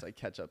Pittsburgh. It's like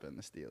ketchup and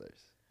the Steelers.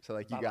 So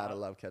like, you gotta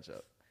love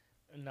ketchup.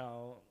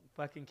 No,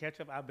 fucking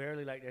ketchup. I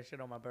barely like that shit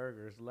on my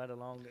burgers, let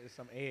alone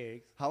some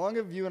eggs. How long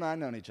have you and I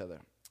known each other?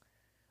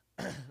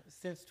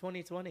 Since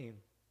 2020.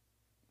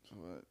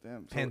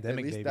 Damn. So Pandemic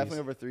at least babies. definitely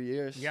over 3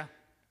 years. Yeah,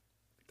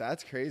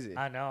 That's crazy.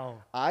 I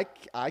know. I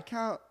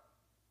count,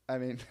 I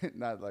mean,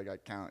 not like I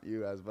count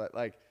you as, but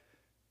like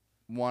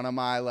one of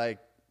my like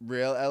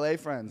real LA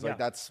friends, like Yeah.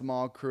 that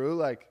small crew,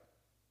 like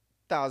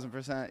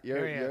 1,000%.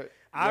 You're in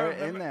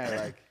there.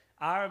 Like,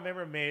 I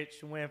remember Mitch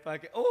when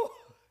fucking. Oh,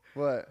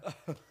 what?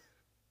 What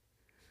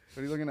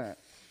are you looking at?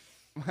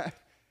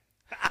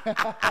 What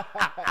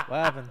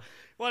happened?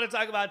 want to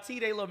talk about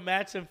T-Day little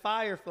matching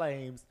fire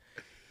flames.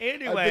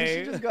 Anyway, I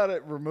think she just got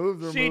it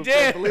removed. She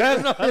did.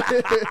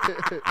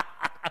 completely.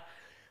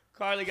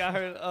 Carly got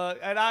her,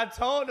 and I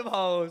told them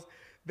hoes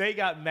they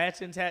got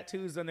matching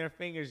tattoos on their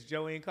fingers.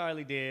 Joey and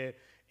Carly did,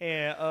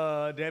 And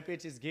that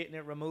bitch is getting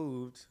it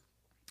removed.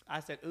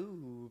 I said,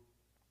 ooh,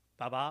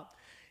 bye-bye.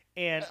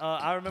 And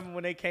I remember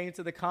when they came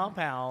to the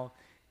compound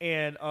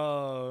and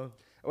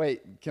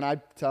Wait, can I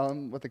tell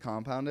him what the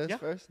compound is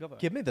first? Go for it.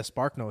 Give me the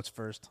spark notes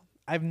first.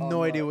 I have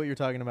no idea what you're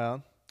talking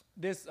about.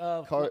 This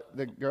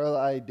The girl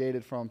I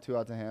dated from Two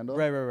Out to Handle.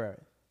 Right.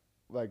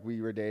 Like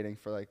we were dating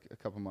for like a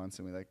couple months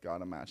and we like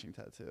got a matching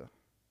tattoo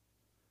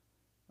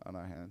on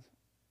our hands.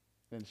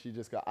 And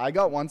I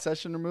got one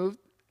session removed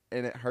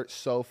and it hurt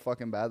so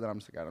fucking bad that I'm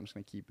just like, I'm just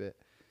gonna keep it.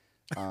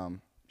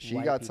 She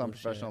White got some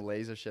people professional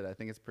laser shit. I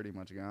think it's pretty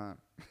much gone.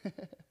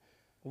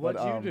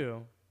 What'd you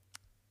do?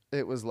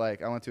 It was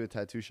like I went to a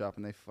tattoo shop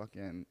and they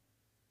fucking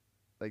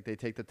like they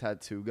take the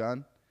tattoo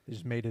gun They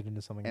just made it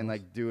into something and else.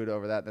 like do it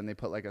over that. Then they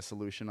put like a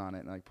solution on it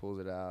and like pulls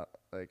it out.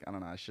 Like I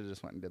don't know. I should have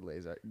just went and did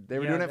laser. They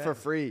were Yeah, doing it for that-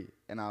 free,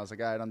 and I was like,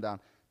 all right, I'm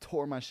down.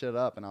 Tore my shit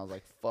up, and I was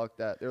like, fuck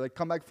that. They're like,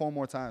 come back 4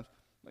 more times.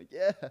 I'm like,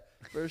 yeah,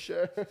 for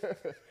sure.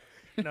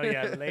 No,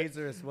 yeah,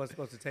 laser is what's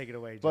supposed to take it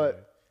away. Joey.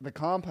 But the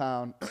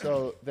compound.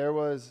 So there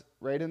was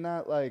right in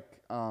that like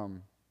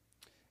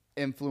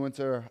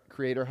influencer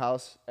creator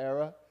house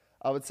era.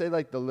 I would say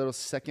like the little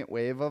second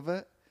wave of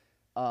it.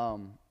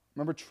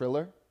 Remember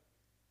Triller?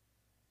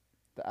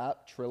 The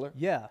app Triller?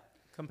 Yeah.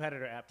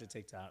 competitor app to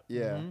TikTok.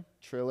 Yeah,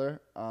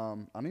 Triller. I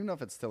don't even know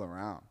if it's still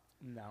around.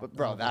 No. But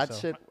bro, don't think that so.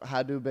 shit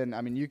had to have been.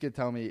 I mean, you could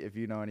tell me if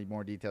you know any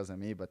more details than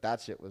me, but that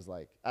shit was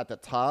like at the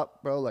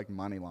top, bro, like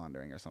money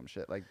laundering or some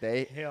shit. Like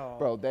they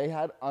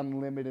had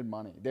unlimited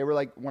money. They were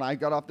like, when I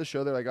got off the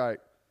show, they're like, all right,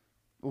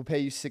 we'll pay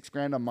you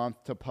 $6,000 a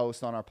month to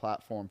post on our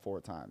platform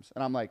 4 times,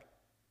 and I'm like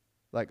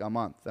a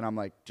month, and I'm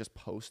like, just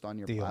post on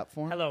your Deal.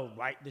 platform. Hello,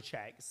 write the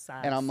check.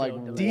 Sign, And I'm like, seal,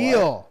 what? deliver.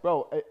 Deal.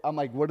 Bro, I'm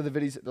like, what are the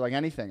videos? They're like,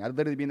 anything. I'd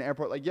literally be in the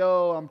airport like,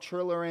 yo, I'm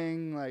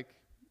trillering, like,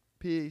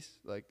 peace,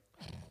 like,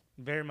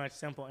 Very much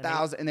simple. And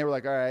 1,000. And they were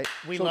like, all right.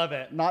 We love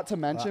it. Not to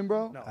mention,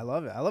 bro. No. I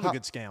love it. I love a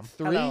good scam.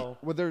 Hello.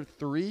 Were there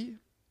 3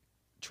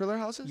 Triller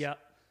houses? Yep.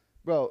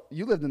 Bro,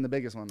 you lived in the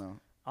biggest one,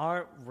 though.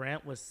 Our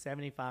rent was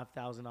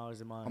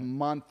 $75,000 a month. A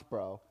month,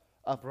 bro.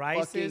 A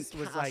Bryce's fucking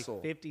was like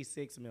castle.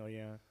 $56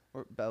 million.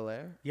 Or Bel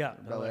Air? Yeah,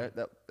 Bel Air.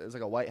 That it was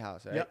like a White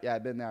House, right? Yep. Yeah,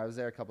 I've been there. I was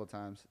there a couple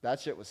times. That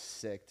shit was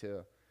sick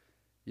too.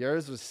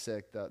 Yours was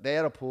sick though. They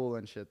had a pool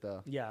and shit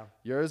though. Yeah.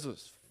 Yours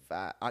was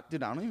fat.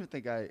 Dude, I don't even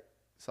think I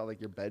saw like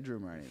your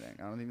bedroom or anything.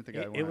 I don't even think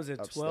I went It was a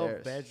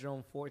upstairs.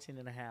 12-bedroom,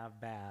 14.5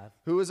 bath.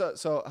 Who was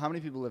so how many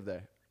people lived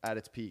there at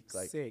its peak?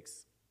 Like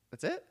 6.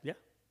 that's it? Yeah.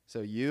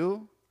 So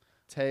you,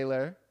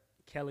 Taylor.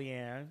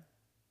 Kellyanne.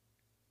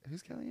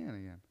 Who's Kellyanne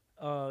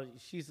again?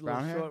 She's a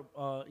Brown little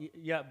short.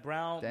 Yeah,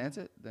 brown.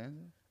 Dancer?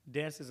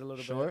 Dances a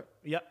little Short?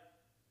 bit. Yep.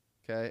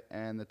 Okay.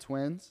 And the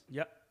twins?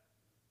 Yep.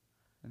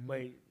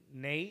 Wait,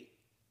 Nate?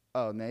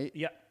 Oh, Nate?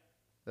 Yep.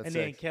 That's And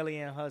sick. then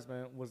Kellyanne's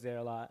husband was there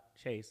a lot,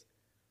 Chase.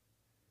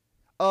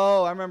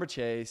 Oh, I remember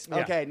Chase. Yeah.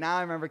 Okay, now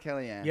I remember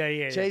Kellyanne.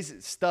 Yeah. Chase,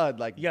 stud,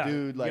 like Yeah,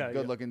 dude, like yeah,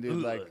 good yeah. looking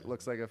dude, like Ugh.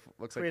 looks like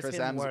Chris Chris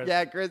Hemsworth. Hemsworth.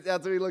 Yeah, Chris,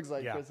 that's what he looks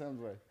like, Yeah. Chris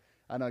Hemsworth.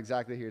 I know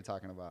exactly who you're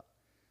talking about.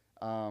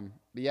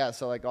 But yeah,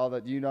 so like all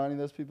that. Do you know any of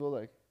those people?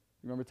 Like,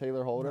 you remember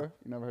Taylor Holder? No.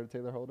 You never heard of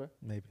Taylor Holder?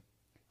 Maybe.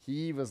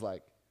 He was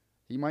like,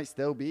 he might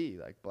still be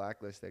like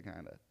blacklisted,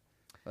 kind of.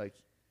 Like,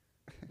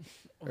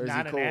 or is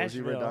Not he in cool? Is he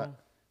Nashville. redone?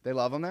 They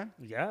love him there.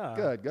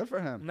 Yeah. Good for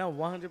him. No,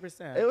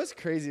 100%. It was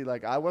crazy.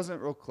 Like, I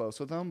wasn't real close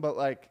with him, but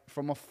like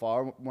from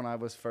afar, when I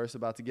was first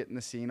about to get in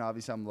the scene,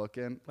 obviously I'm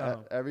looking at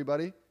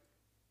everybody.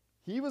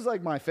 He was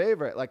like my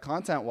favorite, like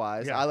content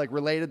wise. Yeah. I like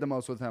related the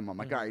most with him. I'm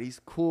like, all right,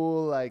 he's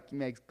cool. Like, he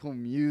makes cool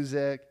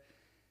music.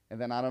 And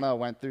then I don't know,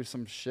 went through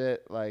some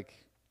shit, like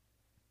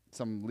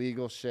some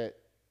legal shit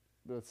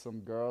with some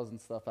girls and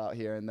stuff out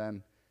here, and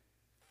then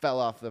fell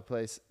off the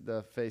face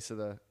of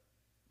the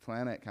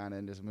planet, kind of,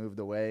 and just moved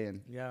away.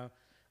 And Yeah.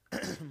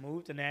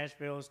 Moved to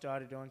Nashville,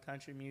 started doing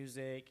country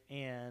music,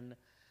 and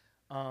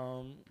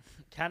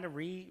kind of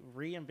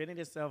reinvented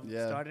itself.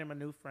 Yeah. Started in a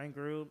new friend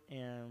group,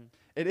 and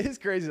it is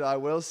crazy, though, I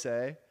will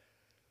say.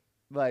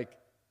 Like,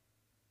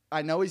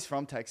 I know he's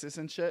from Texas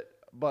and shit,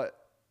 but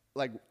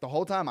like the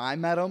whole time I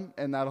met him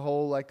and that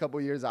whole like couple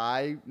years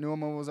I knew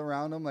him and was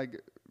around him, like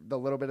the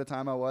little bit of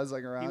time I was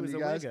like around he was you a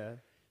guys, wigger.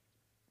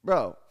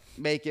 bro,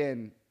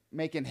 making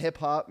hip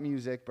hop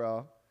music,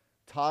 bro,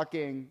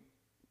 talking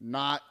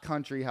not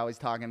country how he's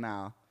talking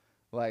now,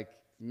 like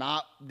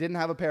didn't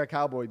have a pair of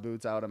cowboy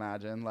boots, I would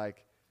imagine,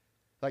 like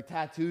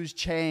tattoos,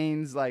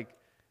 chains, like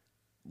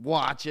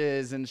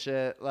watches and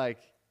shit, like.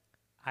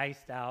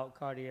 Iced out,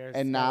 Cartier.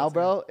 And now,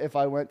 bro, if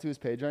I went to his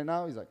page right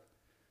now, he's like,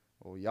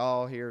 well,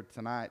 y'all here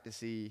tonight to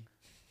see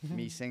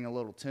me sing a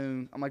little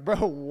tune. I'm like, bro,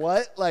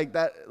 what? Like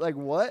that, like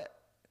what?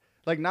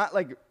 Like not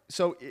like,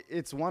 so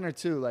it's one or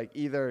two, like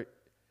either,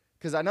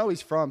 because I know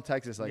he's from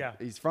Texas,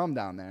 like he's from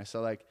down there.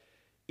 So like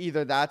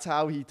either that's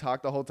how he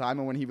talked the whole time,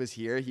 and when he was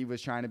here, he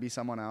was trying to be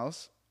someone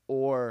else,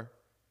 or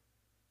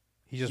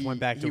He just went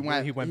back to he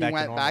went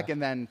back back to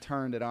and then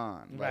turned it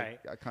on. Right.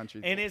 Like a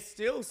country. And it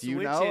still switches. Do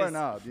you know or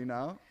no? Do you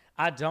know?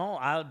 I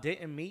don't. I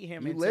didn't meet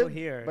him You until lived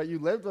here. But you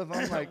lived with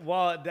him, like.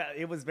 Well,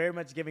 it was very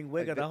much giving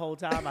Wigger the whole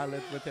time I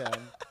lived with him.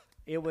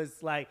 It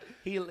was like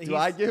Do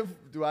I give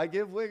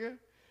Wigger?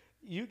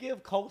 You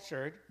give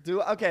cultured.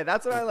 Okay,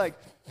 that's what I like.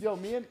 Yo,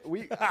 me and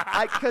we, Do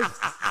I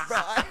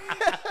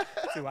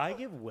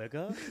give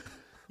Wigger?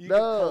 You No.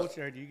 give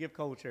cultured. You give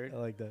cultured. I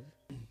like that.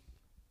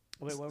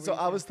 Wait, what were So you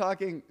I saying? was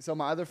talking. So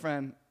my other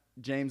friend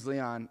James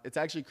Leon. It's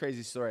actually a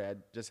crazy story. I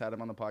just had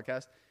him on the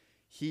podcast.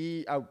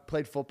 I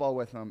played football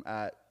with him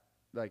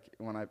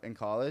in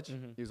college.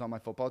 Mm-hmm. He was on my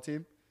football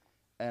team,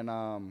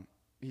 and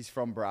he's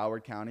from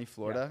Broward County,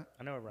 Florida. Yeah,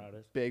 I know where Broward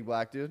is. Big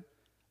black dude.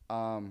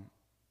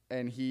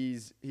 And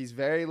he's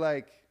very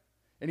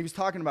and he was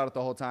talking about it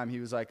the whole time. He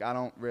was like, I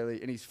don't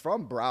really, and he's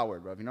from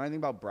Broward, bro. If you know anything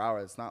about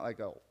Broward, it's not like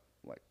a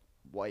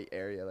white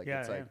area.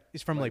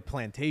 He's from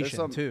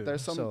Plantation too.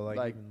 There's some so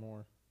even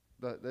more.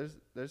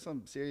 There's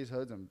some serious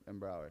hoods in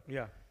Broward.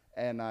 Yeah.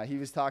 And he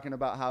was talking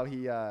about how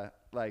he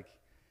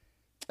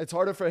it's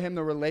harder for him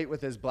to relate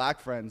with his black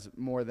friends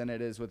more than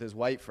it is with his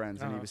white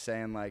friends. And he was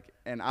saying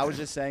and I was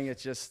just saying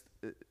it's just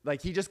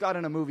he just got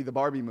in a movie, the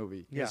Barbie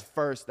movie. Yeah.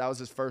 That was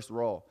his first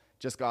role.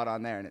 Just got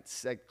on there, and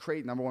it's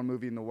great, #1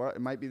 movie in the world. It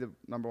might be the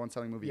 #1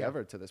 selling movie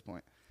ever to this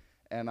point.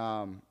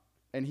 And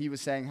he was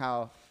saying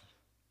how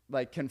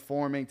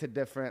conforming to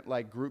different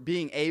group,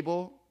 being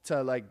able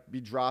to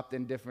be dropped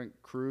in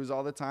different crews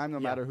all the time, no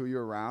matter who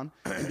you're around,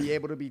 and be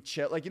able to be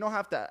chill. You don't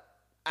have to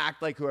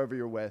act like whoever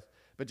you're with,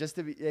 but just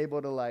to be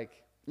able to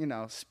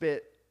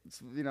spit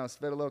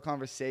a little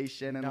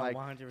conversation and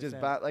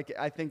 100%.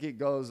 I think it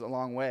goes a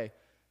long way,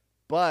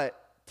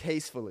 but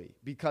tastefully,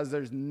 because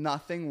there's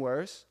nothing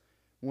worse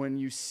when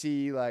you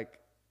see a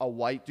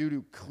white dude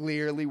who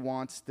clearly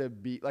wants to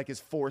be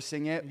is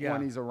forcing it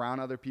when he's around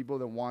other people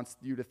that wants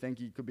you to think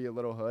he could be a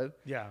little hood.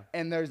 Yeah.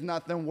 And there's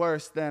nothing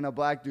worse than a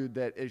black dude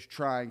that is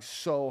trying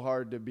so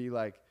hard to be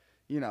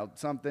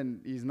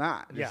something he's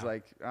not. Just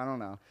I don't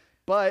know.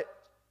 But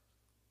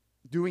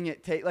doing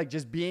it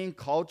just being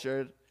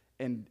cultured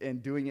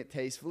and doing it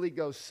tastefully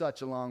goes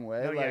such a long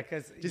way. No,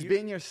 'cause just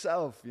being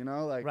yourself,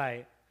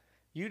 right.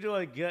 You do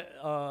a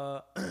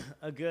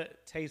good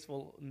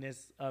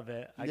tastefulness of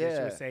it, I guess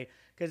you would say,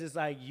 because it's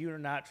you're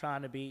not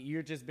trying to be,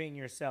 you're just being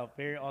yourself,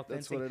 very authentic.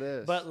 That's what it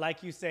is. But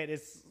like you said,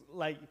 it's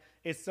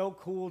so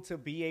cool to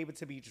be able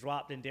to be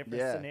dropped in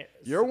different scenarios.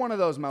 You're one of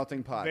those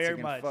melting pots. Very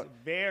much.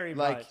 Very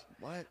much.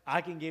 What?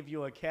 I can give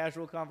you a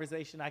casual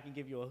conversation. I can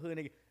give you a hood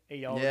nigga. Hey,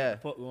 y'all, Yeah. what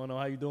the fuck going on?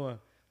 How you doing?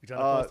 You trying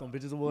to fuck some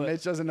bitches or what?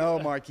 Mitch doesn't know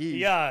Marquise.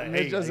 Yeah,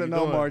 Mitch hey, doesn't how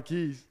you know doing?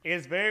 Marquise.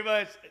 It's very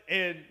much,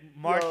 and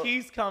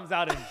Marquise comes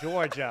out in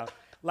Georgia.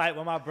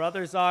 When my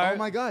brothers are. Oh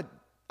my God.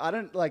 I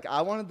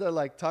wanted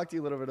to talk to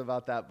you a little bit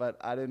about that, but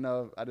I didn't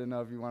know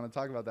if you want to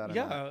talk about that or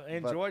not. Yeah,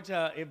 in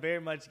Georgia, it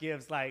very much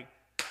gives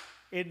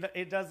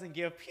it doesn't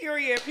give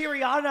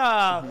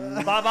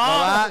periana,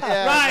 baba,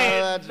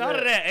 right? None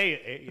of that.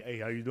 Hey,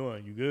 how you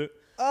doing? You good?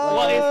 Oh,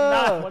 well, it's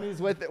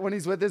not when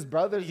he's with his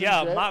brothers.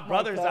 Yeah, and shit. my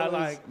brothers are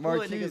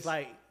Marquise.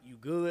 niggas you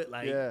good?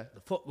 The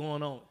fuck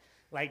going on?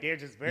 They're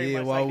just very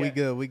much we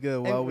good. We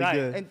good.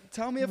 And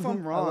tell me if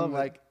I'm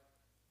wrong.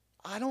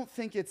 I don't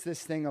think it's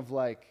this thing of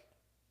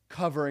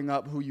covering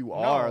up who you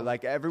are. No.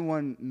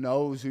 Everyone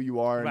knows who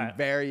you are and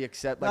very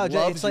accept. No,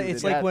 loves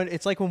it's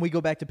like when we go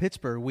back to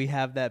Pittsburgh, we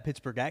have that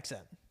Pittsburgh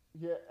accent.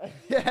 Yeah.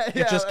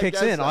 It just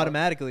kicks in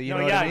automatically. You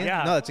know what I mean?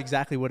 Yeah. No, it's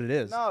exactly what it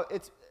is. No,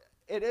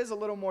 it is a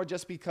little more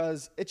just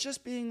because it's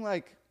just being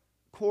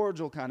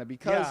cordial kind of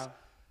because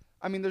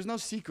there's no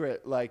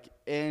secret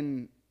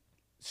in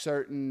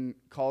certain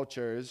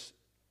cultures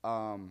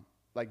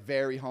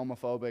very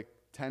homophobic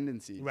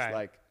tendencies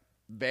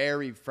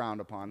very frowned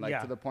upon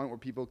to the point where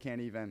people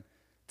can't even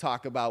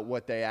talk about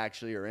what they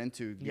actually are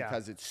into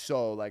because it's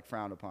so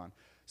frowned upon.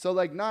 So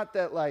not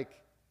that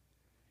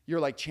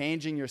you're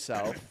changing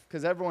yourself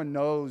because everyone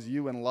knows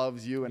you and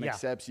loves you and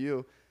accepts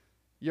you.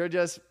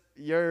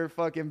 You're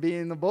fucking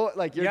being the boy.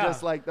 You're just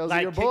those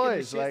are your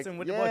boys. The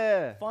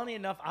boys. Funny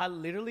enough, I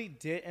literally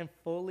didn't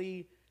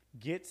fully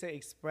get to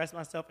express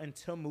myself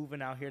until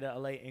moving out here to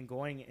LA and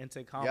going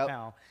into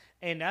compound.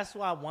 And that's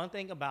why one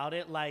thing about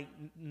it,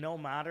 no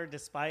matter,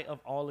 despite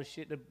of all the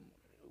shit,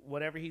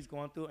 whatever he's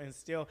going through, and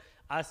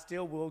I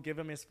still will give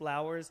him his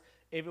flowers.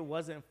 If it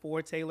wasn't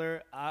for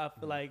Taylor, I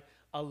feel like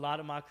a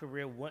lot of my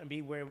career wouldn't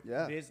be where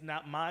it is.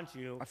 Not, mind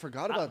you. I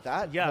forgot about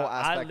that whole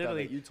aspect of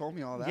it. You told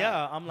me all that.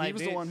 Yeah, I'm he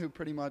was the one who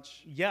pretty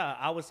much. Yeah,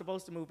 I was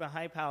supposed to move in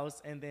Hype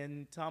House, and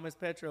then Thomas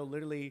Petro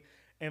literally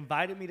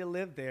invited me to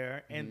live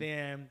there, and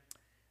then.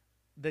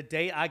 The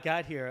day I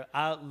got here,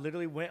 I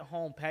literally went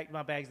home, packed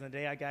my bags, and the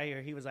day I got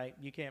here, he was like,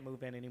 you can't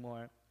move in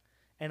anymore.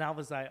 And I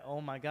was like,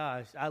 oh my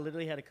gosh. I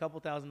literally had a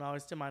couple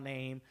 $1,000s to my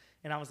name,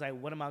 and I was like,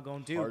 what am I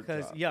going to do?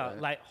 Because,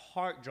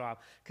 heart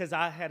drop. Because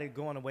I had a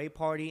going away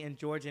party in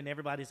Georgia, and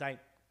everybody's like,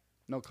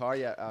 no car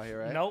yet out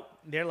here, right? Nope.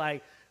 They're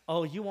like,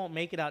 oh, you won't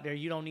make it out there.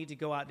 You don't need to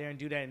go out there and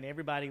do that. And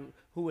everybody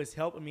who was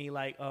helping me,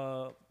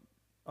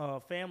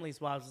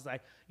 families wise was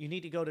like, you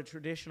need to go the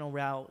traditional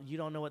route. You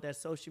don't know what that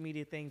social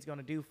media thing's going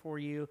to do for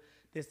you,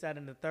 this, that,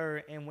 and the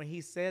third. And when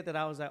he said that,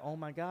 I was like, oh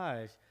my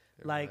gosh,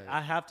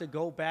 I have to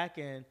go back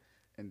and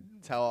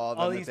tell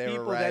all these that they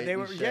people were right that they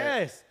were,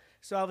 yes.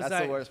 So I was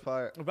that's the worst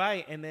part.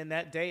 Right. And then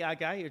that day I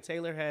got here,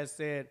 Taylor has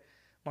said,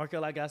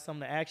 Markell, I got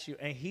something to ask you.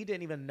 And he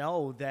didn't even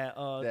know that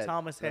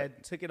Thomas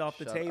had took it off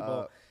the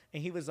table. Up.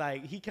 And he was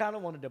like, he kind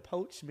of wanted to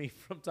poach me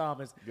from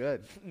Thomas.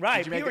 Good.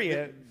 Right,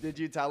 Did did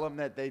you tell him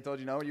that they told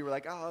you no? You were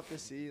like, oh, I'll have to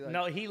see. Like,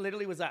 no, he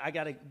literally was like, I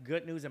got a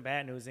good news and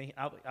bad news. And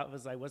I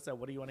was like, what's up?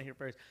 What do you want to hear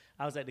first?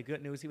 I was like, the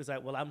good news. He was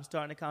like, well, I'm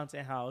starting a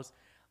content house.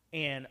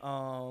 And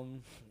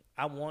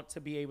I want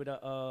to be able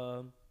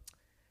to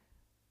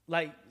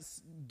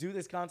do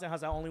this content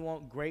house. I only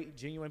want great,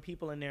 genuine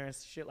people in there and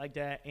shit like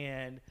that.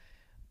 And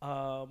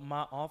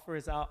my offer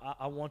is out.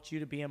 I want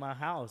you to be in my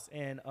house.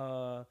 And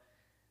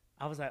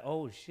I was like,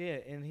 oh,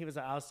 shit. And he was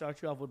like, I'll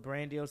start you off with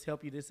brand deals,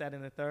 help you this, that,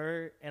 and the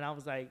third. And I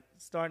was like,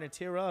 starting to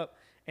tear up.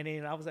 And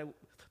then I was like,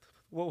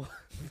 well,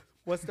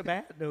 what's the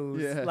bad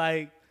news? Yeah.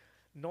 Like,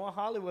 knowing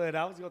Hollywood,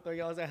 I was going to throw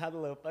y'all how the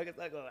little fuckers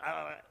like,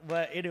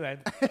 but anyway.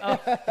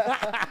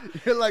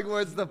 You're like,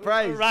 what's the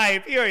price?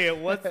 Right, period.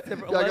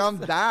 I'm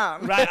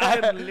down. Right,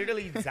 I'm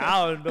literally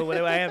down, but what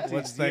do I have to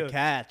What's do? the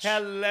catch?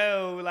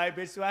 Hello, like,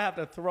 bitch, do I have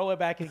to throw it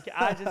back?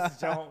 I just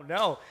don't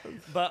know.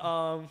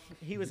 But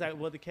he was like,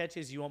 well, the catch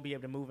is you won't be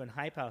able to move in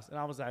Hype House. And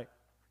I was like,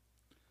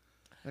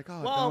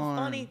 oh, well, darn.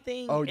 funny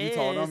thing Oh, is. you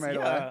told him right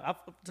away? I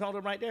told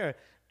him right there.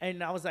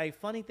 And I was like,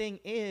 funny thing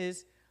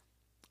is,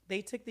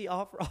 they took the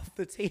offer off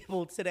the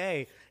table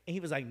today. And he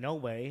was like, no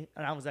way.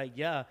 And I was like,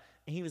 yeah.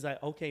 And he was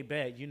like, okay,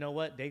 bet. You know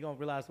what? They going to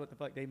realize what the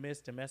fuck they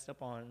missed and messed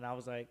up on. And I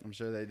was like, I'm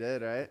sure they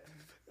did, right?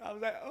 I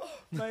was like, oh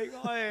my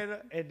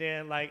God. And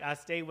then like I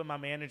stayed with my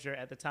manager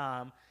at the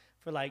time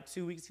for like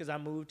 2 weeks because I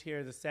moved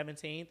here the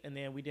 17th. And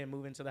then we didn't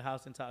move into the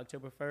house until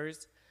October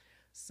 1st.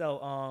 So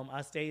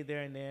I stayed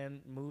there and then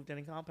moved in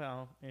a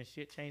compound and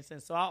shit changed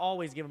since. So I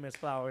always give him his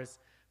flowers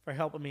for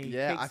helping me.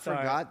 Yeah, I kickstart.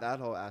 forgot that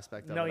whole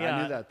aspect of it. Yeah.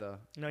 I knew that though.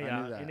 No, I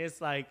yeah. knew that. And it's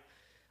like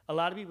a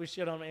lot of people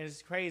shit on me, and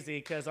it's crazy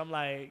because I'm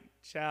like,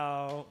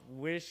 child,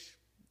 wish.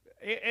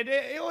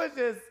 It was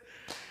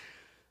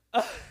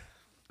just.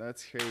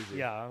 That's crazy.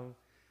 Yeah.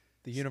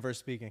 The universe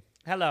speaking.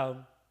 Hello.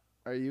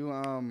 Are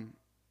you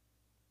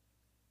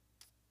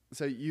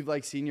so you've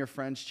like seen your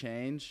friends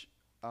change,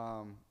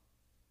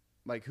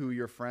 like who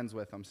you're friends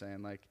with? I'm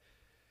saying like.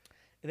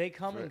 They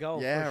come and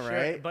go. Yeah, for sure.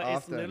 right? But Often.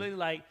 it's literally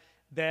like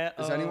that.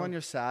 Is anyone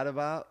you're sad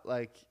about,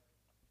 like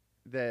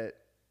that?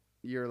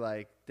 You're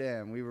like,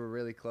 damn, we were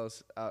really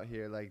close out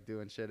here, like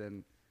doing shit,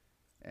 and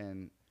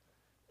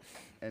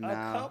now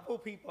a couple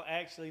people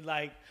actually,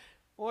 like,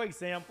 for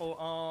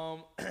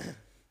example,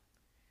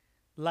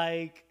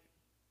 like,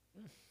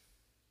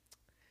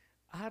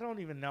 I don't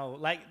even know,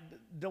 like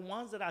the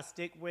ones that I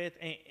stick with,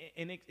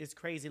 and it's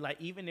crazy. Like,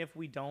 even if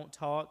we don't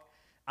talk,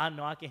 I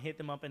know I can hit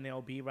them up and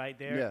they'll be right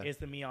there. Yeah. It's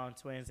the Meon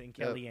twins and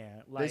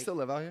Kellyanne. Like, they still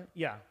live out here.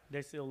 Yeah,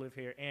 they still live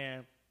here,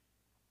 and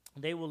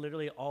they will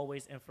literally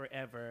always and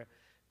forever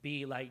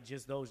be like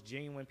just those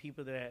genuine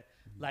people that,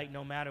 like,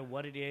 no matter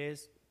what it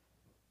is,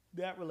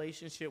 that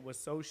relationship was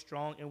so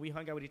strong, and we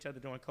hung out with each other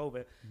during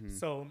COVID.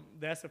 So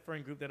that's a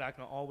friend group that I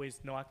can always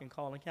know I can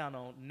call and count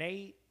on.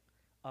 Nate,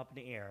 up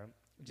in the air.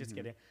 Just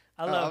kidding.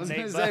 I love I was Nate.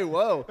 gonna say,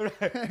 whoa.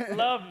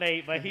 Love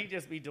Nate, but he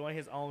just be doing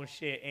his own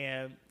shit,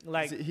 and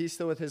like, He's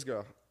still with his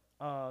girl.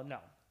 no,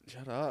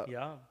 Shut up.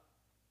 yeah.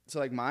 So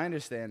like my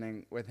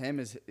understanding with him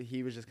is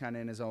he was just kind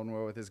of in his own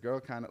world with his girl,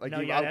 kind of like No,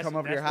 I yeah, would come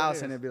over to your that's what it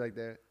house and is. it'd be like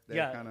they're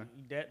Yeah, kind of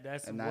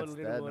that's and what that's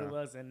literally dead what it now.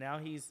 was. And now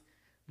he's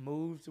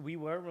moved. We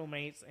were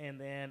roommates,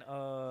 and then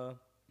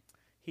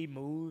he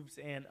moves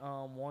and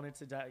wanted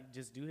to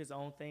just do his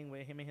own thing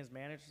with him and his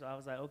manager. So I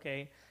was like,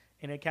 okay.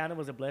 And it kind of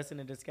was a blessing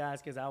in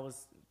disguise because I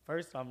was,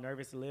 first off,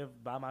 nervous to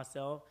live by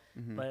myself,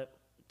 but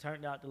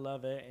turned out to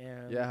love it.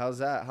 And Yeah, how's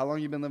that? How long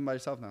you been living by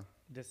yourself now?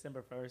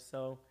 December 1st,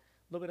 so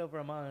a little bit over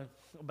a month.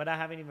 But I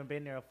haven't even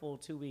been there a full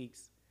 2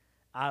 weeks.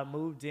 I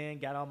moved in,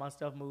 got all my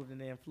stuff moved,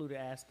 and then flew to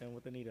Aspen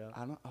with Anita.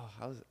 I don't. Oh,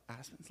 how's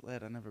Aspen's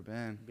lit? I've never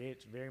been.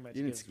 Bitch, very much.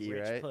 You didn't gives ski,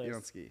 rich right? puss. You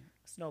don't ski.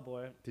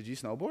 Snowboard. Did you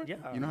snowboard?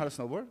 Yeah. You know how to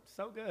snowboard?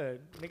 So good.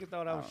 Nigga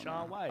thought I was don't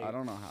Shaun know. White. I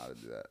don't know how to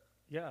do that.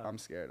 Yeah. I'm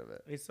scared of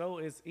it.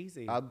 It's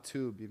easy. I'll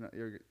tube. You know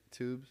your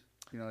tubes.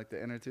 You know, like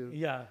the inner tube.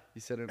 Yeah.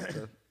 You sit in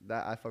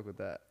that. I fuck with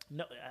that.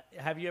 No,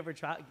 have you ever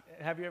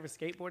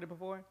skateboarded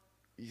before?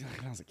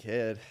 When I was a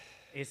kid.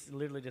 It's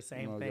literally the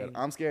same Oh, thing. God.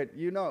 I'm scared.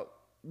 You know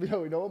when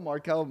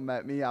Markell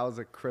met me, I was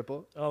a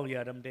cripple. Oh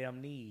yeah, them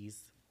damn knees.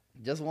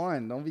 Just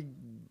one. Don't be.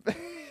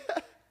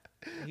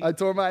 I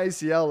tore my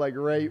ACL like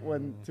right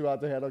when Two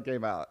Out the Handle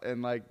came out,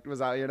 and like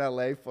was out here in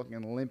LA,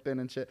 fucking limping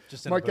and shit.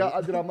 Just in a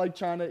Markell, I'm like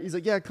trying to. He's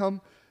like, yeah,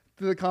 come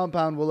to the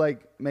compound. We'll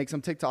like make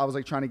some TikTok. I was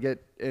like trying to get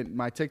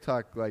my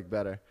TikTok like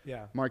better.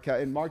 Yeah.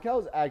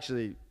 Markell's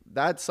actually,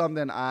 that's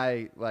something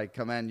I like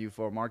commend you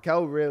for.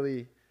 Markell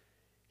really.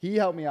 He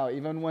helped me out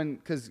even when,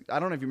 because I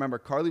don't know if you remember,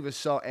 Carly was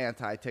so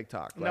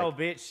anti-TikTok. Like, No,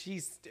 bitch,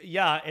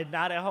 and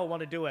now that hoe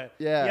want to do it.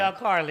 Yeah. Yeah,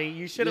 Carly,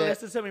 you should have Yeah.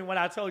 listened to me when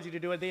I told you to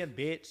do it then,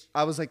 bitch.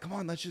 I was like, come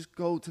on, let's just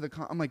go to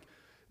the I'm like,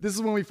 this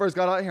is when we first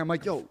got out here. I'm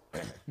like, yo,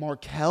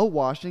 Markell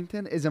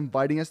Washington is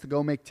inviting us to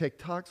go make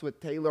TikToks with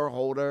Taylor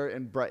Holder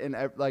and Brett, and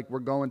like we're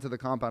going to the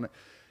compound.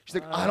 She's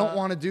like, I don't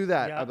want to do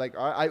that. yeah. I'm like,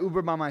 I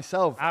Ubered by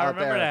myself I out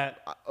remember there.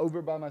 that. I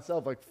Ubered by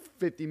myself, like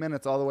 50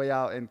 minutes all the way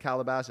out in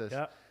Calabasas.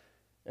 Yep.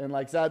 and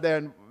like sat there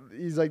and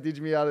he's like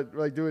teaching me how to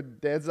like do a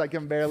dance. I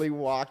can barely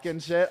walk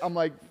and shit. I'm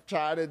like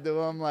trying to do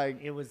them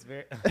like. It was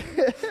very.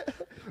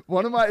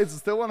 It's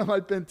still one of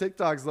my pinned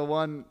TikToks. The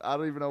one I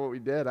don't even know what we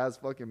did. I was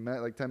fucking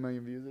like 10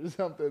 million views or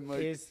something. Like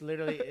It's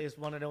literally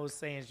one of those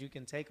sayings. You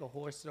can take a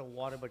horse to the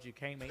water, but you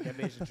can't make that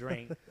bitch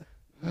drink.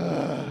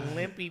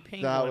 Limpy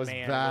penguin that was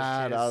man.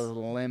 bad. I Was was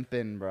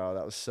limping, bro.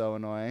 That was so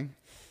annoying.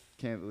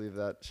 Can't believe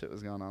that shit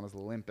was going on. I was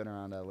limping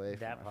around LA.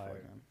 That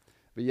part.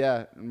 But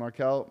yeah,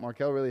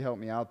 Markell really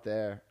helped me out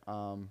there.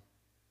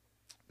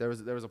 There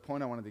was a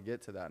point I wanted to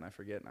get to that, and I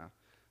forget now.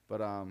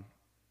 But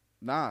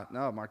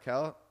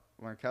Markell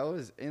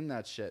is in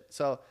that shit.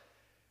 So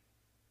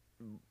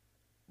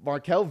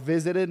Markell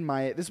visited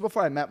this is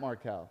before I met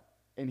Markell,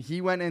 and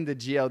he went into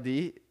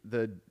GLD,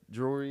 the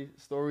jewelry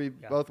store we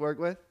both work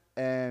with,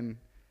 and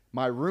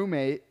my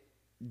roommate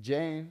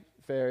Jane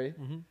Ferry,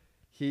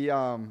 he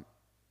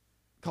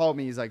called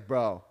me. He's like,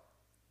 bro,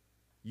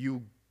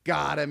 you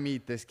gotta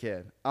meet this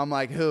kid. I'm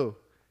like, who?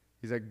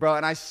 He's like, bro,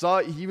 and I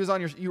saw he was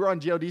you were on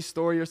GLD's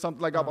story or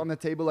something, like up on the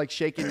table, like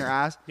shaking your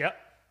ass. Yep.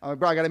 I'm like,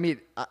 bro, I gotta meet.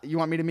 You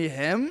want me to meet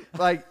him?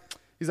 Like,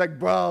 he's like,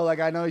 bro,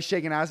 like I know he's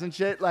shaking ass and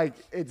shit. Like,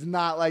 it's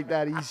not like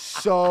that. He's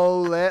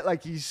so lit.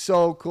 Like, he's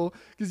so cool.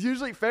 Because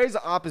usually Ferry's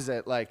the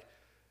opposite. Like,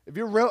 if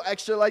you're real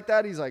extra like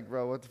that, he's like,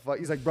 bro, what the fuck?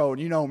 He's like, bro,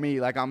 you know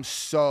me. Like, I'm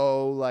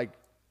so like,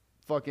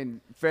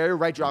 fucking Ferry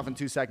write you off in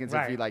 2 seconds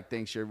if he like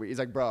thinks you're. He's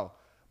like, bro,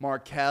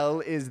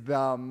 Markell is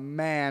the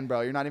man,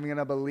 bro. You're not even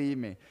gonna believe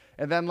me.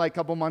 And then like a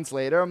couple months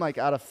later, I'm like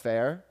at a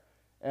fair,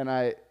 and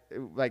I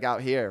like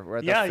out here, we're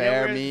at the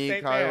fair,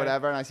 me, car,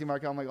 whatever, and I see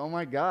Markell. I'm like, oh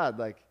my god,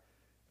 like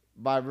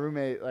my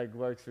roommate like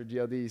works for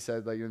GLD. He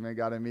said like, I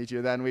gotta meet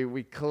you. Then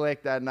we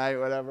clicked that night,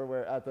 whatever.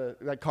 We're at the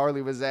like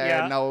Carly was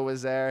there, Noah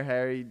was there,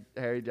 Harry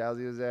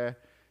Jowsey was there, and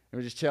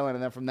we're just chilling.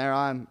 And then from there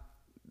on,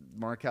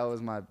 Markell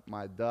was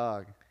my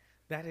dog.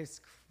 That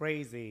is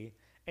crazy.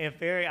 And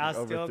Ferry, I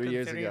still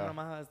consider him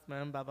my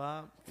husband.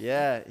 Bye.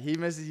 Yeah, he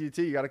misses you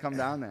too. You got to come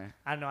down there.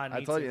 I know.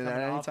 I told you, and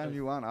anytime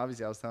you want.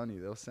 Obviously, I was telling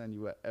you, they'll send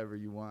you whatever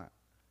you want.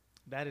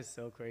 That is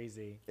so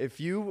crazy. If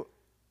you,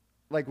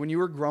 like, when you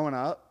were growing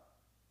up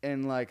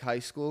in like high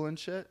school and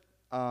shit,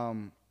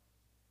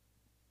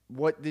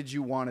 what did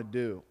you want to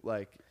do?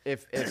 Like,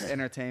 if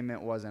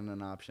entertainment wasn't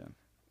an option,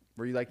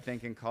 were you like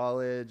thinking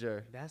college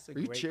or? That's a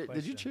great question.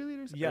 Did you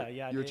cheerleaders?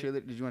 Yeah. You were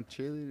cheerleader. Did you want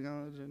cheerleading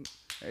college?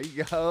 There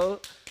you go.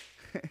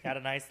 Got a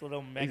nice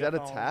little megaphone. You got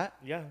a tat?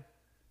 Yeah.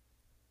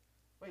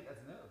 Wait,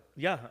 that's new.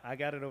 Yeah, I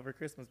got it over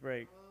Christmas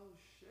break. Oh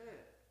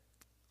shit.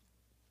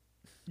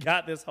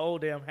 Got this whole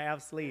damn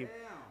half sleeve.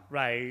 Damn.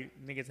 Right.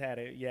 Niggas had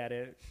it. You had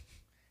it.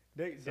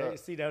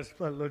 See, that was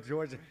my little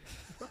Georgia.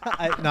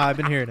 No, I've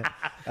been hearing it.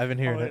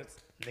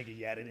 Nigga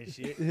yadded and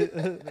shit. You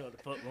know what the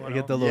fuck going You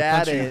get the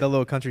on.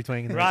 little country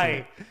twang in there.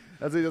 Right.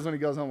 That's when he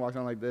goes home, walks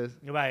on like this.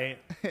 Right.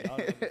 I don't know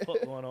what the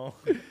fuck going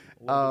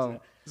on.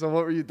 So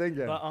what were you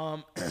thinking?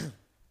 But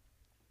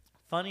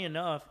funny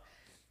enough,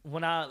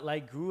 when I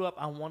like grew up,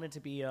 I wanted to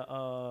be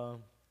not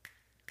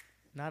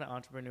an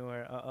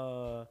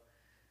entrepreneur.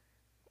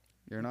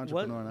 You're an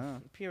entrepreneur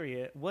now.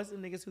 Period. What's the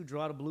niggas who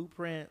draw the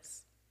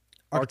blueprints?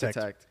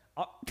 Architect.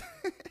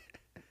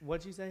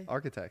 What'd you say?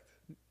 Architect.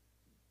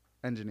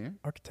 Engineer.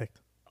 Architect.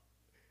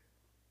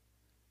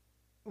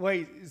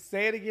 Wait,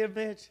 say it again,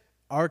 bitch.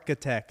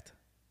 Architect.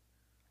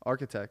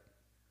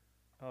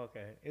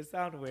 Okay, it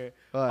sounded weird.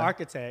 What?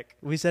 Architect.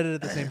 We said it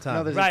at the same time.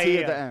 No, there's Right, a T yeah.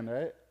 at the end,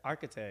 right?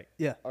 Architect.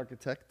 Yeah.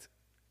 Architect.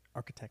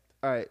 Architect.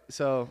 All right,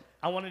 so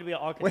I wanted to be an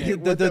architect.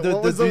 Wait, The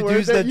what was the word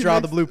dudes that you draw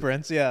mixed? the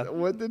blueprints. Yeah.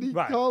 what did he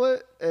Right. call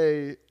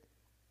it?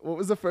 What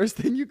was the first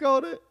thing you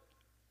called it?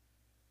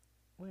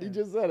 Where? He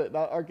just said it,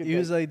 not architect. He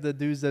was like the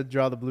dudes that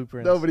draw the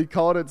blueprints. No, but he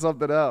called it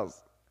something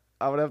else.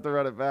 I would have to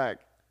run it back.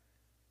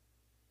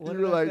 What You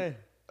did were I like, say?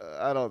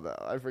 I don't know.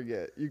 I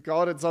forget. You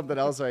called it something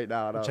else right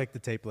now. We'll check the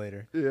tape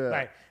later. Yeah.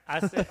 Right.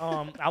 I said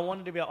I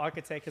wanted to be an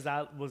architect because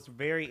I was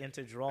very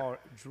into drawing.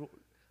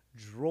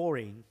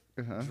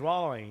 Uh-huh.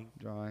 Drawing.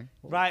 Drawing.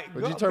 Right.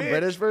 Would you turn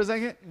British for a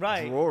second?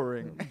 Right.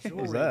 Drawing.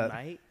 Drawing, that?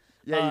 mate.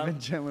 Yeah, you've been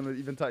chilling.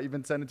 You've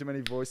been sending too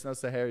many voice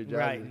notes to Harry Jowsey.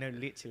 Right. No,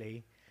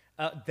 literally.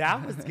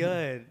 That was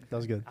good. That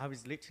was good. I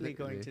was literally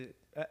going to.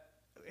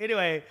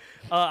 Anyway,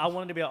 I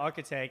wanted to be an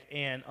architect,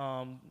 and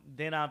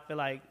then I feel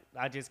like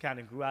I just kind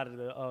of grew out of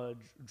the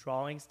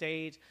drawing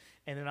stage,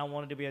 and then I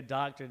wanted to be a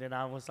doctor. Then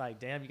I was like,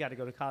 damn, you got to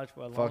go to college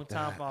for a long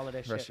time for all of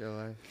that Rest shit. of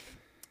your life.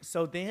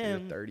 So You're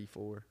then,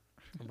 34.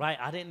 right,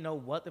 I didn't know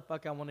what the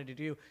fuck I wanted to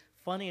do.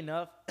 Funny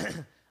enough,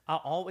 I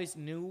always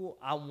knew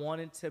I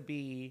wanted to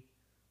be,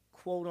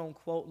 quote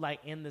unquote,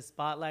 like in the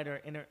spotlight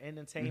or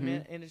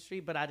entertainment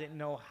industry, but I didn't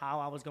know how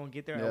I was going to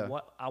get there or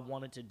what I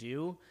wanted to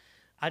do.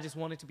 I just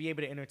wanted to be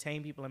able to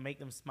entertain people and make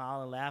them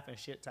smile and laugh and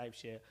shit type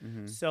shit.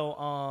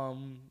 So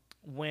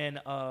when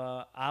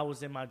I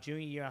was in my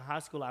junior year in high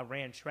school, I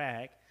ran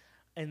track.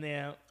 And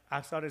then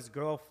I saw this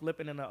girl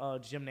flipping in a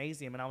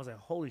gymnasium. And I was like,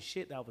 holy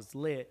shit, that was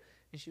lit.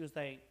 And she was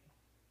like,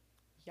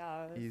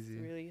 yeah, it's Easy.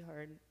 really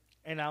hard.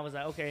 And I was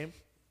like, okay.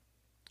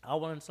 I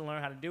wanted to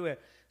learn how to do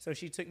it. So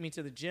she took me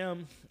to the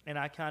gym. And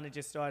I kind of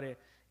just started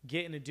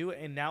getting to do it.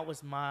 And that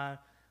was my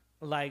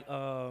like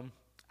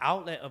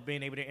outlet of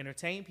being able to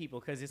entertain people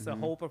because it's a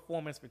whole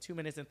performance for 2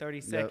 minutes and 30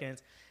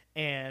 seconds,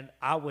 and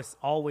I was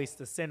always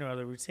the center of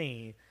the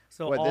routine.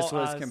 So What, this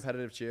was eyes,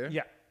 competitive cheer?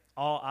 Yeah,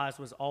 all eyes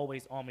was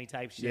always on me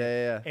type shit.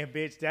 Yeah. And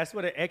bitch, that's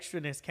where the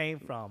extraness came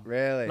from.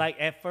 Really? Like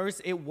at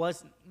first, it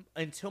wasn't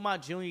until my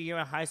junior year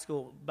in high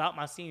school, about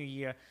my senior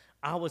year,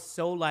 I was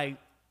so like,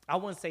 I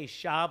wouldn't say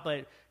shy,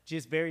 but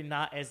just very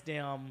not as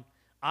damn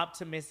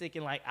optimistic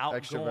and like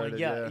outgoing.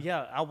 Extroverted,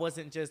 Yeah. I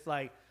wasn't just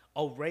like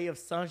a ray of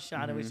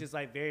sunshine. It was just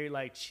like very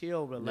like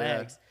chill,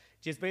 relaxed,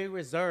 just very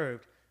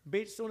reserved.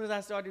 Bitch, soon as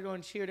I started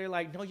doing cheer, they're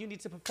like, no, you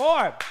need to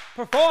perform.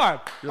 You're I'm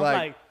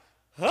like,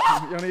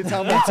 huh? you don't need to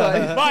tell me to tell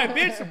you. My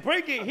bitch,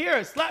 bring it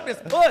here, slap this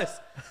puss.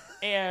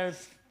 And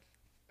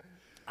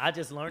I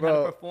just learned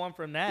how to perform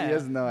from that. He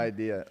has no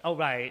idea. Oh,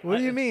 right. What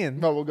do you mean?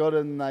 Bro, we'll go to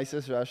the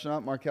nicest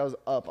restaurant. Markell's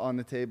up on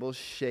the table,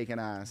 shaking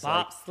ass.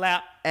 Bop,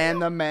 slap.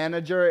 And the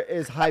manager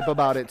is hype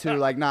about it too,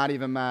 like not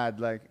even mad.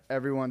 Like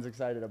everyone's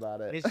excited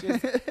about it. It's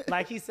just,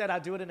 like he said, I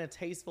do it in a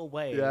tasteful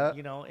way. Yeah.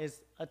 You know,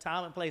 it's a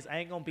time and place. I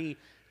ain't going to be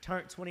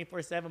turned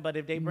 24/7, but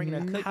if they bring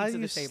a cookie How to do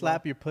the you table.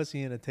 slap your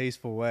pussy in a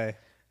tasteful way?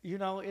 You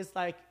know, it's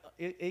like,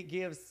 it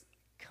gives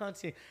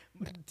content.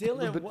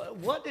 Dylan,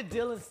 what did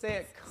Dylan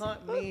say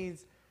cunt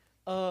means?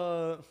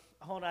 Hold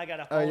on, I got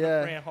to phone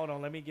a friend. Hold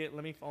on, let me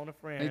phone a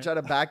friend. And he tried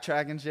to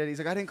backtrack and shit. He's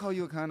like, I didn't call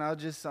you a cunt. I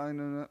was just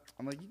signing it up.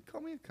 I'm like, you can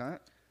call me a cunt.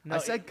 No, I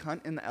said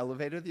cunt in the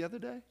elevator the other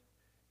day.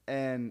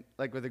 And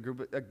like with a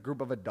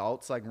group of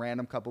adults, like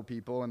random couple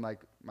people and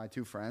like my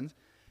two friends.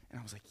 And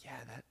I was like, yeah,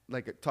 that,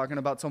 like talking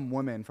about some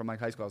woman from like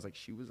high school. I was like,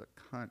 she was a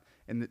cunt.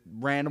 And the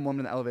random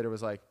woman in the elevator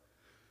was like,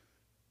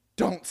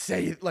 don't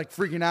say it, like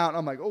freaking out. And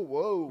I'm like, oh,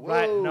 whoa.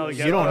 Right, no,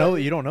 You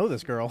don't know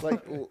this girl.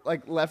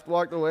 like left,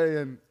 walked away.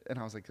 And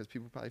I was like, because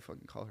people probably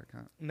fucking call her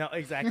cunt. No,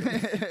 exactly.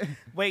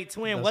 Wait,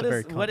 twin, That's a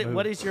very cunt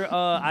what move. is your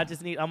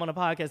I'm on a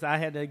podcast. I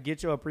had to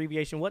get your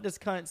abbreviation. What does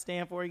cunt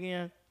stand for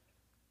again?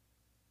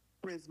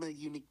 Charisma,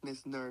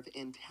 uniqueness, nerve,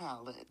 and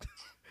talent.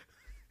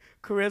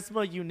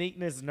 Charisma,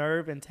 uniqueness,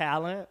 nerve, and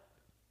talent.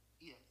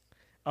 Yes.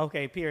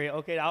 Okay, period.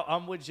 Okay,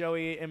 I'm with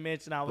Joey and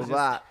Mitch, and I was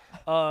Blah.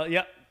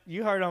 yep.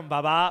 You heard him,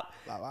 baba.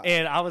 Blah.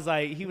 And I was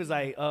like, he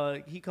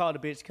called a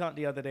bitch cunt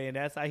the other day, and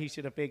that's how he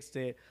should have fixed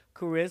it.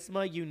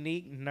 Charisma,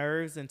 unique,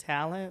 nerves, and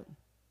talent.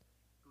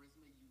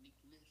 Charisma,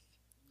 uniqueness,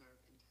 nerve,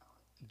 and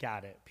talent.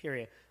 Got it.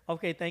 Period.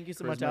 Okay, thank you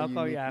so much. Charisma, I'll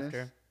call you uniqueness,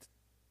 after.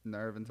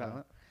 Nerve and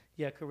talent.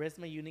 Yeah,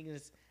 charisma,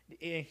 uniqueness.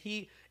 And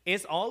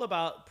it's all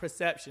about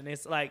perception.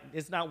 It's like,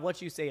 it's not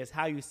what you say, it's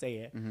how you say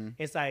it.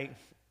 It's like,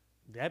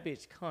 that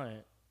bitch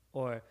cunt,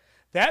 or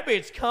that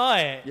bitch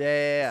cunt.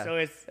 Yeah. So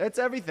it's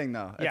everything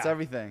though. It's Yeah.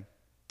 everything.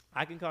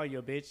 I can call you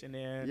a bitch, and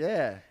then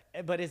Yeah.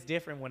 but it's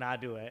different when I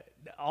do it.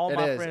 All It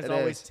my is, friends it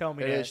always is. tell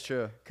me It that. is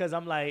true. Cause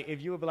I'm like,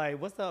 if you would be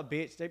like, "What's up,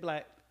 bitch?" They'd be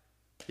like,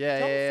 Yeah.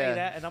 "Don't yeah. say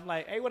that," and I'm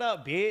like, "Hey, what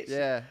up, bitch?"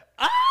 Yeah.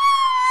 Ah!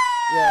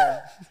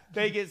 Yeah.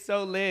 They get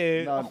so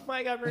lit. No. Oh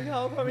my god, bring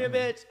home from me,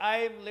 bitch! I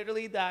am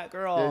literally that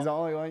girl. He's the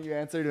only one you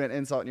answer to an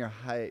insult in your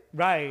height.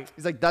 Right.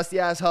 He's like, dusty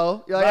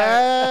asshole. You're like,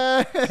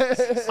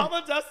 Right. I'm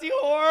a dusty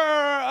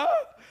whore.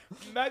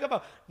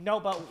 Megaphone.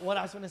 No, but what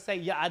I was going to say,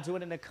 yeah, I do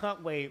it in a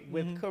cunt way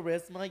with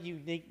charisma,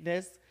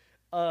 uniqueness.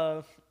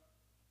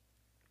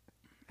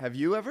 Have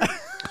you ever?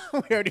 We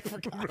already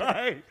forgot.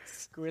 Right.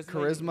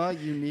 Charisma,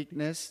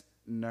 uniqueness,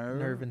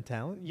 Nerve and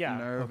talent? Yeah.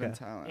 nerve, and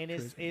Okay. talent. And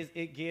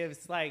it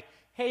gives like,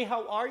 hey,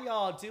 how are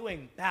y'all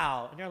doing?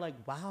 Wow. And they're like,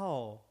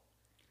 wow.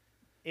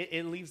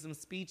 It leaves them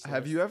speechless.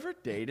 Have you ever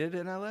dated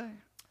in LA?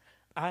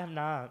 I am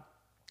not.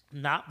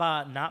 Not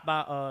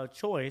by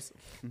choice,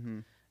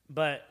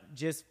 but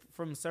just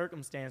from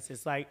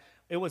circumstances. Like,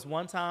 it was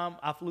one time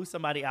I flew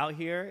somebody out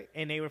here,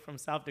 and they were from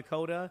South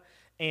Dakota,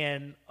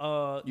 and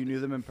You knew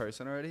them in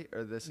person already,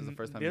 or this is the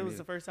first time? It you was knew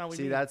the them? first time we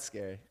See, knew. that's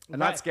scary. And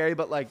Right. not scary,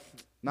 but like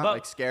not But-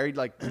 like scary,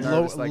 like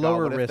nervous. Like,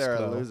 lower what if risk, they're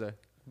though. a loser?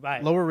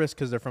 right, Lower risk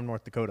because they're from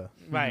North Dakota.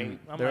 right.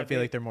 I'm I like, feel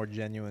like they're more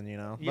genuine, you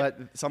know? Yeah.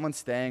 But someone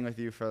staying with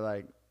you for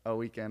like a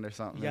weekend or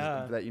something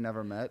Yeah. that you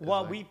never met. is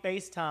well, like, we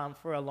FaceTimed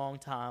for a long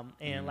time,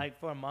 and like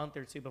for a month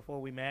or two before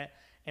we met.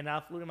 And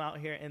I flew them out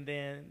here, and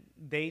then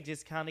they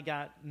just kind of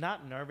got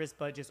not nervous,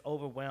 but just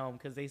overwhelmed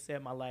because they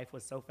said my life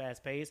was so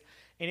fast paced,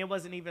 and it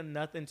wasn't even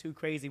nothing too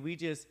crazy. We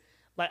just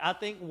like, I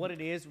think what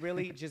it is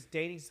really just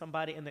dating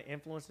somebody in the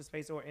influencer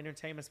space or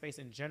entertainment space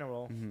in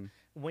general.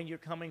 When you're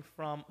coming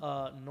from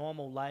a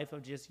normal life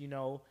of just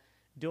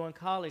doing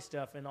college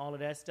stuff and all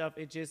of that stuff,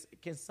 it just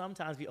can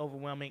sometimes be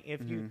overwhelming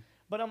if you.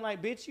 But I'm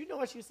like, bitch, you know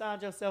what you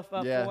signed yourself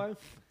up Yeah. for.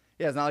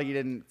 Yeah, it's not like you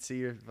didn't see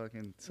your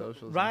fucking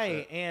socials.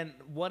 Right. And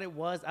what it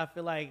was, I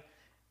feel like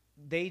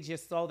they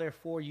just saw their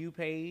For You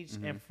page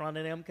in front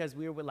of them because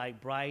we were with like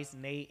Bryce,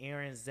 Nate,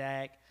 Aaron,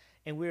 Zach,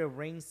 and we were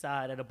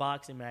ringside at a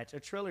boxing match, a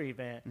Triller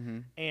event.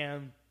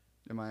 And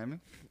In Miami?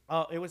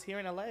 it was here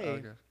in LA.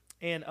 Okay.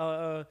 And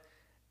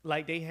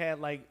like they had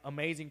like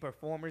amazing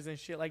performers and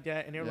shit like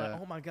that. And they were Yeah.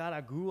 like, oh my God,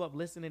 I grew up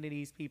listening to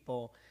these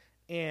people.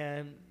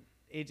 And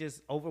it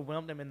just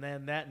overwhelmed them. And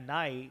then that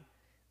night,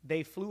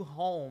 they flew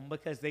home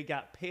because they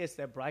got pissed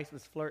that Bryce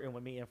was flirting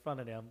with me in front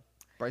of them.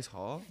 Bryce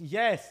Hall?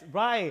 Yes,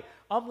 right.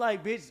 I'm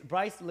like, bitch,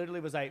 Bryce literally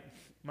was like,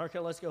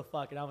 Markell, let's go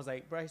fuck. And I was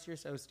like, Bryce, you're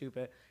so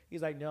stupid.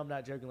 He's like, no, I'm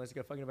not joking. Let's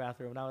go fuck in the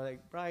bathroom. And I was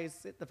like, Bryce,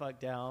 sit the fuck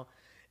down.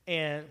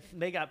 And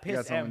they got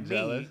pissed at me.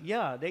 Jealous?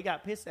 Yeah, they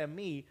got pissed at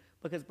me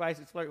because Bryce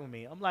was flirting with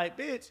me. I'm like,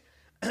 bitch.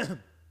 This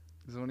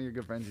is one of your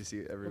good friends you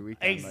see every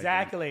weekend.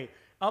 Exactly.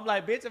 I'm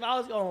like, bitch, if I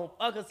was going to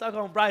fucking suck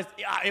on Bryce,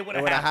 yeah, it would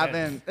have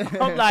happened.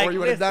 I'm like, or you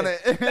would have done it.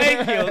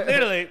 Thank you,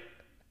 literally.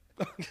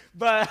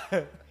 But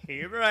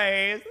he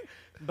raised.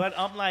 But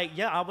I'm like,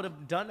 yeah, I would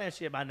have done that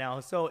shit by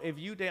now. So if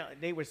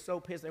they were so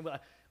pissed. They were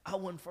like, I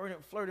wouldn't flirt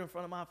in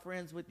front of my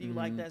friends with you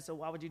like that. So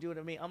why would you do it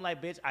to me? I'm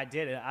like, bitch, I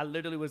did it. I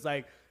literally was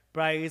like,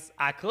 Bryce,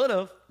 I could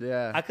have.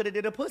 Yeah. I could have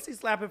did a pussy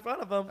slap in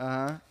front of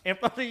him. In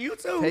front of you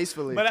too.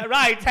 Tastefully. But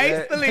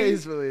tastefully. Yeah,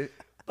 tastefully.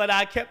 But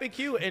I kept it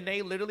cute, and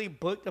they literally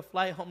booked a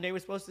flight home. They were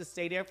supposed to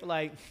stay there for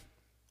like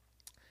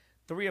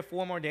 3 or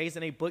 4 more days,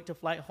 and they booked a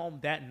flight home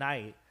that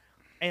night.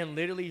 And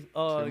literally,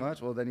 too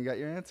much. Well, then you got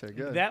your answer.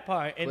 Good. That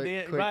part, and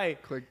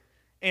quick.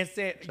 And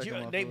said,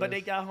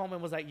 they got home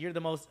and was like, "You're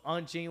the most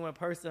ungenuine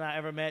person I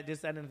ever met." This,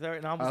 that, and the third.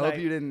 And I was I like,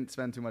 hope you didn't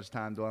spend too much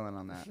time dwelling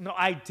on that. No,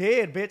 I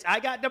did, bitch. I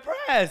got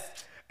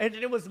depressed, and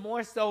then it was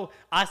more so.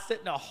 I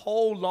sent a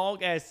whole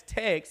long ass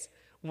text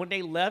when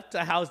they left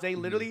the house. They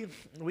literally,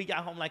 we got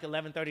home like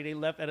 11:30. They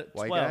left at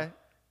 12. White guy?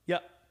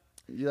 Yep.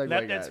 You like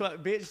Left white at guys.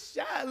 12. Bitch,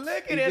 shut.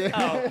 Look at this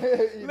hoe.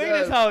 Look at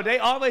this hoe. They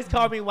always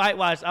call me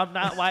whitewashed. I'm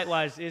not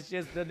whitewashed. It's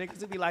just the niggas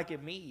who be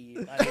liking me.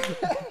 Like,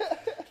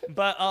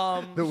 but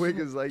The wig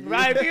is like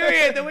right,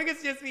 period. The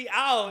niggas just be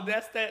out.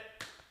 That's that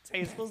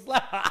tasteful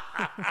slap.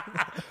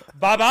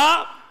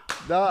 Baba.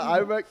 No,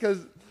 I meant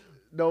because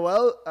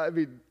Noel. I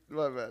mean,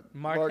 my man.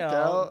 Markell.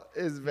 Markell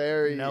is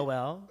very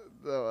Noel.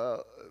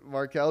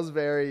 Markell's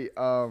very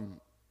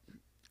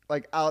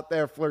like out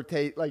there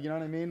like, you know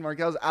what I mean?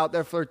 Markell's out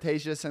there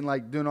flirtatious and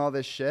like doing all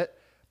this shit,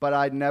 but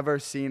I'd never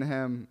seen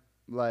him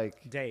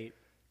like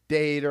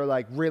date or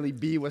like really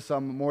be with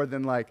someone more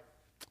than like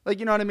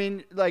you know what I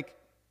mean? Like,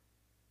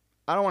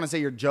 I don't want to say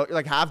you're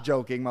like half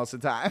joking most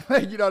of the time.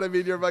 Like, you know what I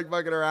mean? You're like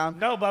fucking around.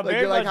 No, but like,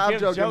 very you're like much half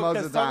joking most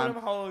of the some time. of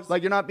them hoes,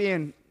 like, you're not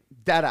being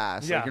dead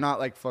ass. Yeah. Like, you're not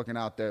like fucking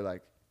out there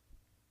like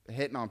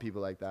hitting on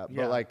people like that.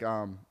 Yeah. But like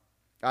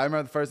I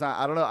remember the first time,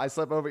 I don't know, I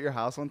slept over at your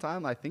house one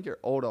time. I think your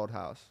old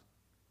house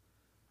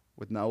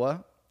with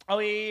Noah. Oh,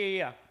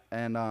 yeah.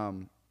 And I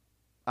don't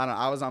know,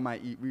 I was on my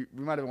we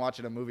might have been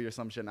watching a movie or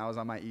some shit, and I was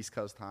on my East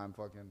Coast time,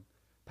 fucking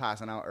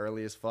passing out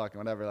early as fuck and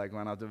whatever, like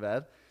went out to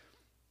bed.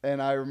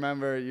 And I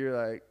remember you're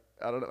like,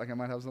 I don't know, like I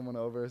might have someone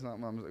over or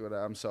something.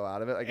 I'm so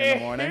out of it. Like in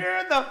the morning.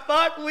 Here the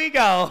fuck we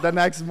go. The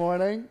next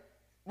morning,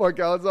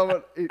 Markell,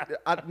 someone,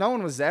 no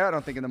one was there, I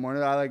don't think, in the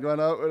morning. I like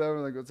went up, whatever,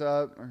 like, what's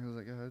up? Markell was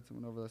like, I had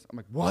someone over this. I'm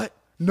like, what?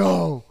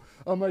 No.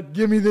 I'm like,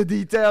 give me the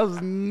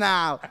details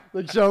now.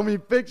 Like, show me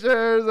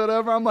pictures,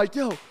 whatever. I'm like,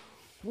 yo,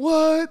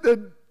 what?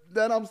 And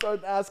then I'm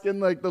starting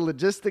asking like the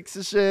logistics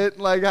of shit,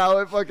 like how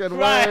it fucking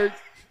works.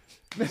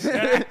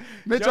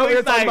 Mitch over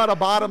here talking about a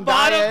bottom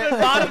diet.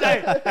 Bottom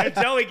diet. And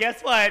Joey,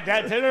 guess what?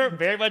 That dinner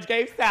very much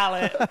gave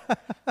salad.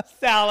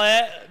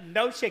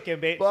 No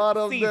chicken, bitch.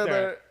 Bottom Caesar.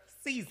 dinner.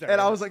 Caesar. And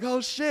I was like, oh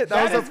shit,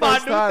 that was is the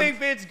first my time. new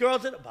thing, bitch.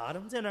 Girls in the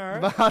bottom dinner.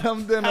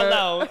 Bottom dinner.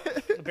 Hello.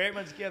 Very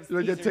much gives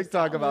You'll get Caesar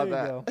TikTok salad.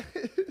 about that.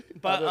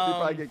 But you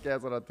probably get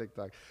canceled on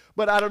TikTok.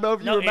 But I don't know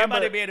if you remember.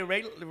 Everybody be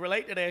able to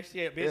relate to that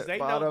shit, bitch. Yeah, They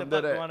know what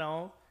the fuck going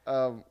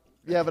on.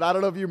 Yeah, but I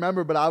don't know if you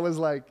remember, but I was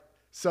like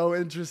so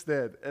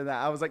interested in that.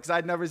 I was like, because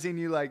I'd never seen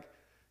you like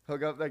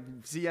hook up, like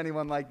see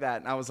anyone like that.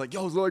 And I was like,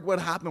 yo, Zoe, what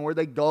happened? Where'd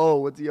they go?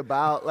 What's he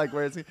about? Like,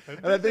 where is he?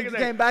 And I think he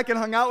came back and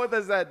hung out with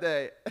us that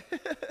day.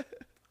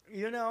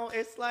 You know,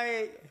 it's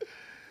like.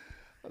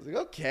 I was like,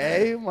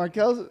 okay,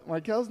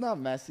 Markell's not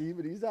messy,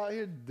 but he's out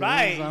here doing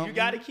Right. something. You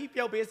got to keep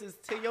your business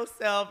to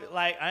yourself.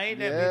 Like, I ain't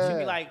that bitch. You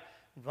be like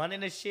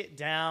running the shit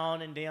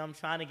down and then I'm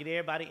trying to get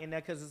everybody in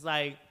there because it's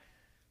like.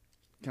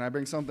 Can I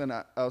bring something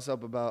else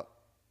up about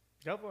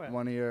Go for it.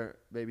 one of your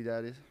baby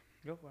daddies?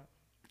 Go for it.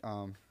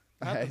 Not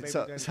the baby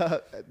daddy.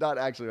 so not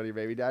actually one of your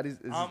baby daddies.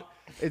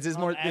 It's just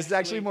more. This is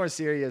actually more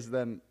serious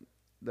than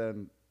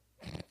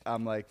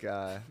I'm like.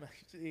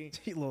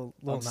 little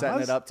I'm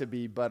setting Nas? it up to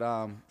be,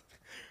 but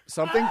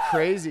something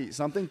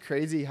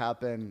crazy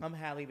happened. I'm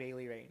Halle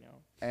Bailey right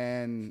now.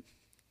 And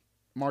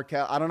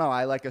Markell, I don't know.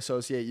 I like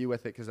associate you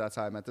with it because that's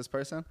how I met this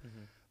person.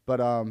 Mm-hmm.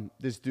 But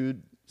this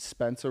dude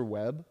Spencer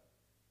Webb,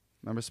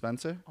 remember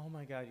Spencer? Oh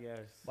my God,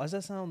 yes. Why does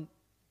that sound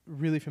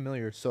really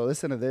familiar? So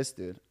listen to this,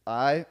 dude.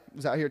 I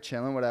was out here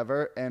chilling,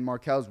 whatever, and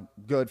Markell's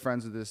good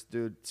friends with this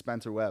dude,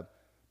 Spencer Webb.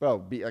 Bro,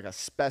 be like a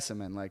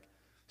specimen, like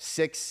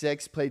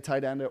 6'6", played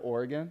tight end at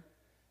Oregon,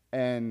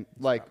 and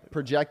like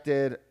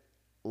projected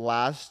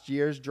last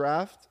year's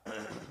draft,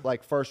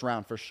 like first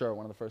round for sure,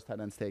 one of the first tight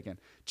ends taken.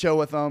 Chill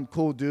with him,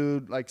 cool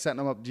dude, like setting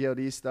him up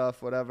GOD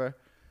stuff, whatever.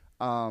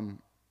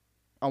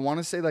 I want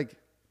to say like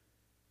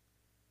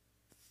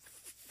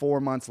 4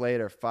 months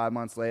later, 5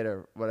 months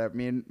later, whatever.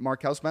 Me and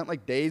Markell spent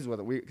like days with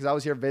it. Because I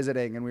was here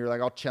visiting and we were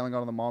like all chilling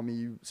on the mall. Me,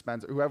 you,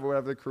 Spencer,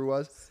 whatever the crew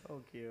was.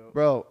 So cute.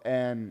 Bro,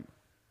 and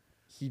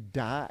he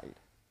died.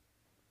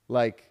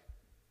 Like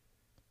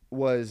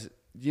was,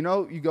 you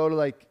know, you go to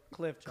like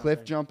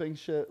Cliff jumping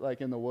shit,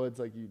 like in the woods,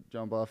 like you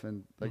jump off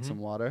in like some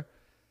water.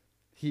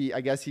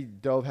 I guess he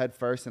dove head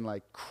first and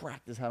like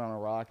cracked his head on a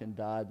rock and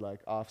died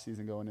like off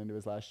season going into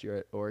his last year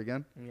at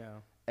Oregon. Yeah.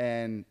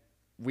 And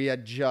we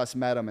had just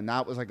met him, and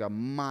that was like a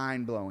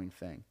mind blowing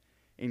thing.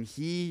 And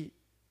he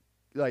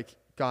like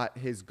got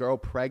his girl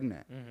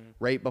pregnant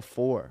right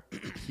before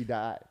he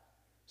died.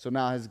 So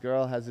now his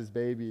girl has his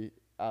baby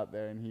out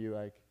there, and he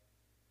like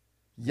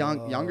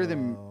younger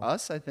than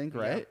us, I think,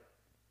 right? Yep.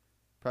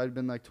 Probably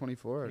been like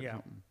 24 or Yeah.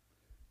 something.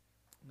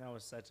 That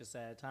was such a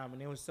sad time,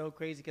 and it was so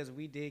crazy because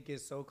we did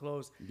get so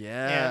close.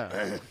 Yeah.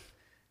 And,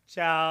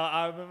 child,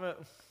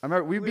 I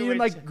remember we'd be were in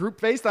like group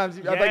FaceTimes. I was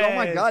like, oh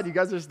my Yes. God, you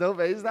guys are still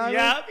FaceTiming?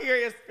 Yeah, I'm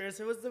here.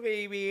 Spencer was the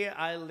baby.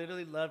 I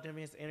literally loved him.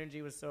 His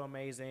energy was so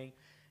amazing.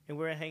 And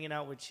we were hanging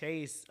out with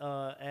Chase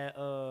at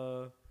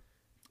Oh,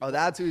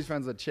 that's who he's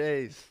friends with,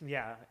 Chase.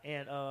 yeah,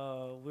 and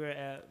we were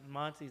at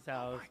Monty's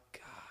house. Oh my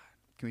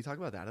God. Can we talk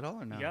about that at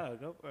all or no? Yeah,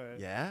 go for it.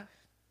 Yeah?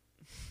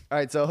 All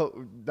right,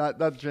 so not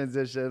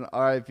transition.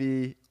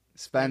 R.I.P.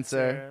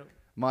 Spencer.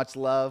 Much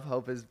love.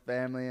 Hope his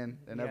family and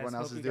Yes, everyone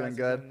else hope is you doing guys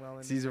are good. doing well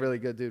and He's a really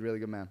good dude, really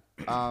good man.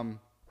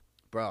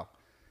 Bro,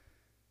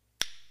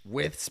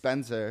 with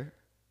Spencer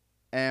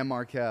and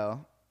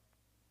Markell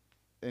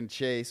and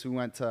Chase, we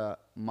went to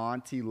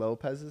Monty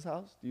Lopez's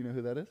house. Do you know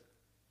who that is?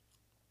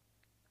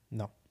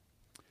 No.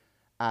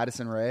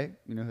 Addison Rae.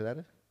 You know who that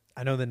is?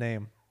 I know the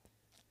name.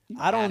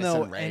 I don't know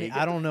Addison Rae, any, get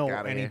I don't the know fuck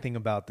outta here. anything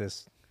about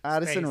this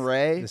Addison Space.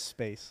 Rae.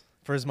 space.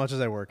 For as much as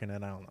I work in it,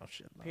 I don't know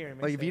shit about it. Here,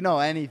 Like, if you know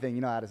anything,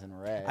 you know Addison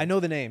Rae. I know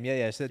the name.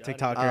 Yeah, she's a Got it.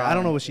 TikToker. I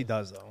don't know what she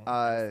does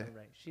though.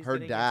 She's her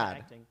getting into dad.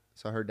 acting.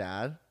 So her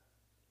dad.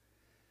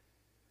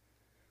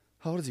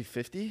 How old is he?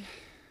 50?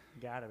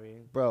 Gotta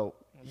be. Bro,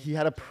 he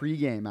had a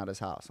pregame at his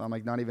house. So I'm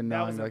like not even That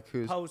knowing was like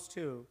who's post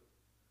too.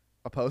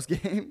 a post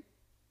game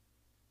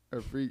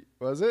or free.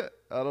 Was it?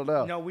 I don't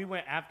know. No, we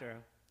went after.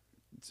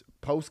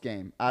 Post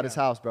game at his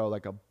house, bro.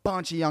 Like a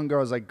bunch of young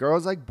girls. Like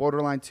girls like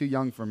borderline too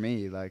young for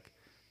me. Like,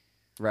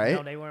 right?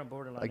 No, they weren't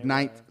borderline. like they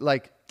nine. were-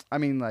 Like I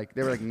mean, like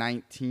they were like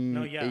 19,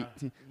 No, yeah.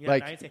 18. Yeah,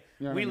 like 19.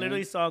 you know what We I mean?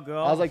 literally saw a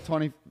girl. I was like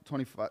 20,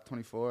 25,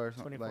 24 or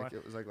something. 24. Like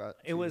it was like that.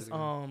 It was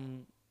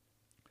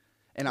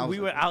And I was we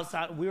were like,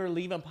 outside. We were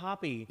leaving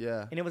Poppy.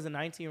 Yeah. And it was a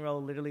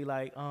 19-year-old literally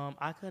like,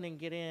 I couldn't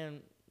get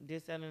in.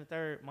 This, that, and the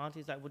third.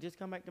 Monty's like, well, just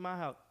come back to my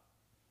house.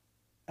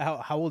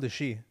 How old is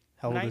she?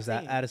 How old was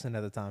that 19. Addison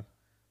at the time?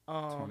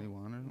 21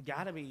 or something.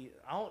 Gotta be.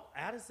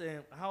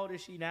 Addison, how old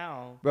is she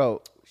now?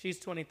 Bro, She's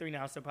 23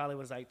 now, so probably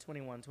was like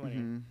 21,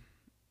 20.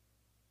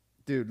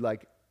 dude,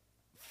 like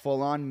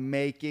full on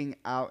making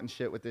out and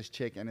shit with this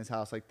chick in his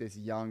house, like this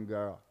young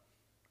girl.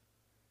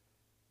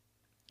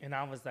 And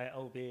I was like,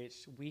 oh,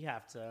 bitch, we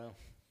have to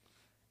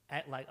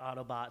act like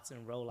Autobots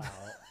and roll out.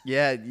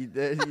 Yeah, you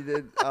did. You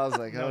did. I was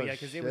like, No, oh, yeah,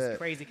 because shit. it was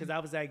crazy. Because I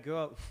was like,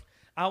 girl,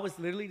 I was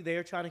literally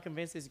there trying to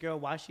convince this girl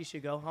why she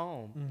should go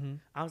home.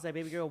 I was like,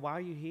 baby girl, why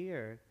are you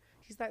here?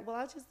 She's like, well,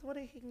 I just want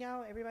to hang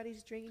out.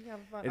 Everybody's drinking,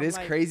 having fun. It I'm is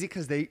like, crazy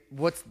because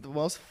what's the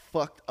most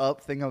fucked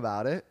up thing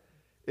about it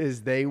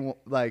is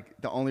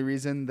like the only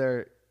reason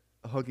they're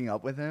hooking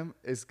up with him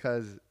is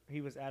because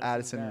He was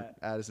Addison's dad.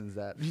 Addison's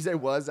dad. Did you say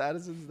was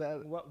Addison's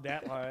dad? What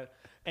that part?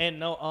 And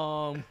no,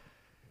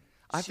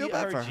 I feel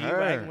bad for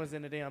G-Wagon her. was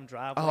in the damn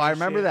driveway. Oh, I and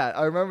remember shit. that.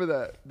 I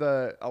remember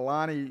the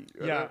Alani.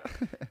 Yeah,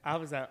 I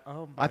was like,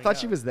 oh my I thought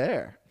she God. was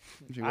there.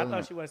 She I wasn't.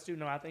 thought she was too.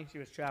 No, I think she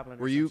was traveling.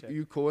 Were or you some shit.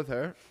 you cool with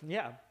her?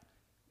 Yeah.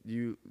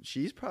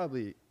 She's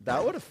probably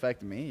that would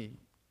affect me.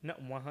 No,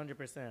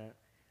 100%.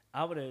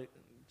 I would have,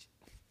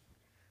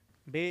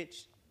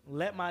 bitch,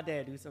 let my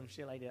dad do some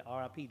shit like that.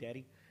 R.I.P.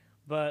 Daddy.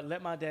 But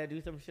let my dad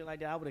do some shit like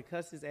that. I would have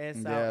cussed his ass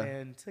out Yeah.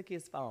 and took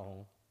his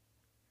phone.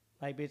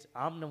 Like, bitch,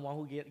 I'm the one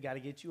who got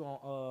to get you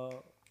on,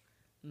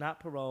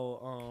 not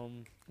parole,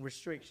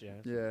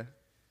 restriction. Yeah.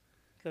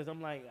 Because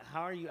I'm like,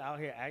 how are you out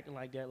here acting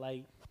like that?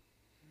 Like,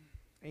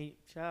 hey,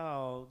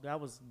 child, that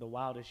was the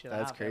wildest shit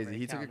That's I've ever crazy.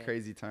 He took a encountered.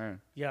 crazy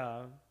turn.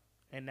 Yeah.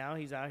 And now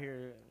he's out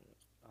here,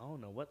 I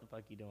don't know what the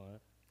fuck he doing.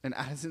 And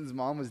Addison's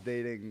mom was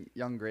dating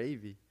Young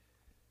Gravy.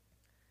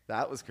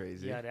 That was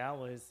crazy. Yeah, that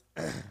was.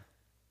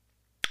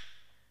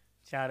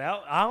 Shout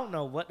out. I don't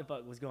know what the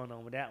fuck was going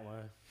on with that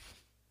one.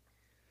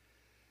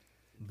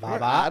 Poor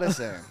Bye-bye.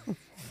 Addison.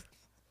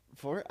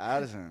 Poor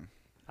Addison.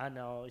 I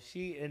know.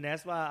 And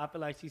that's why I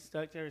feel like she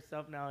stuck to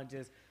herself now and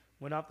just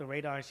went off the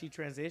radar, and she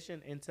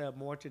transitioned into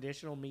more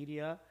traditional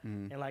media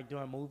and like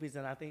doing movies.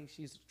 And I think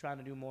she's trying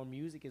to do more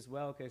music as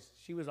well because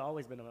she was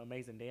always been an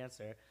amazing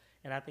dancer.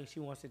 And I think she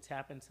wants to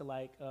tap into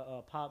like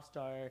a pop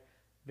star,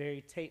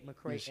 very Tate Yeah,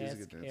 she's a McRae-esque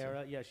good dancer.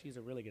 era. Yeah, she's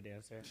a really good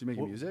dancer. She's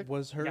making music?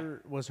 Was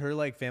her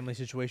like family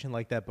situation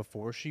like that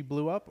before she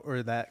blew up,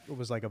 or that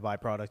was like a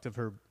byproduct of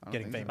her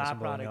getting think so. famous and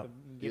blowing Byproduct up?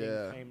 of getting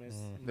Yeah. famous.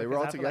 They were Because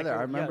all I feel like together. I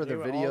they- remember they the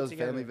were all videos,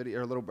 together. family video,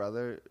 her little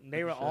brother.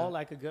 They were all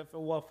like a good,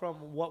 well, from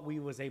what we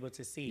was able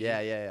to see.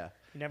 Yeah, yeah, yeah.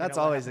 You never That's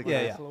know what always the happened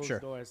behind case. closed Sure.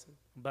 doors.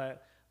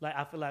 But like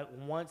I feel like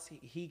once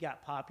he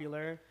got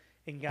popular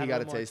and got He a got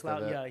little a more taste of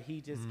clout, it. yeah, he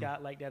just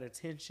got like that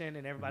attention,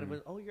 and everybody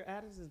was, oh, you're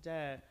Addison's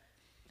dad.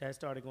 That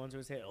started going to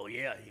his head. Oh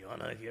yeah, you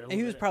wanna get And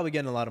he was probably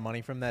getting a lot of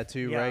money from that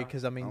too, Yeah. right?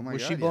 Because I mean, Oh my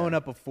was she God, blowing yeah.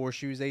 up before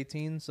she was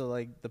 18? So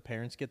like the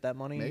parents get that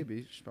money?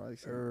 Maybe. She's probably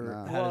Or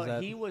nah. how Well, does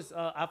that- he was.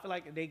 I feel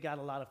like they got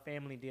a lot of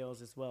family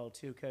deals as well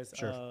too, because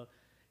Sure.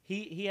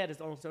 he had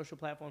his own social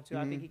platform too.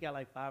 I think he got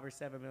like 5 or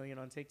 7 million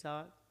on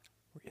TikTok.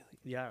 Really?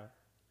 Yeah,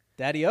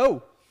 Daddy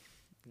O.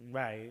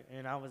 right.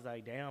 And I was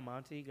like, damn,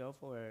 Monty, go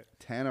for it.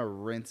 Tana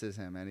rinses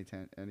him any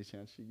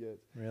chance she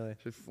gets. Really?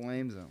 She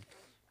flames him.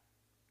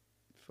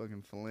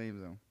 Fucking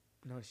flames him.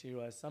 No, she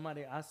was.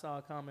 Somebody, I saw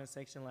a comment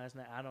section last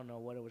night. I don't know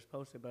what it was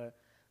posted, but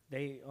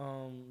they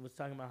was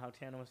talking about how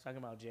Tana was talking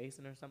about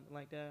Jason or something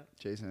like that.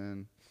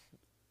 Jason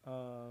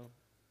Uh,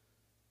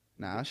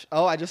 Nash.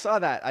 Oh, I just saw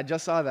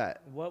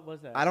that. what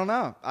was that? I don't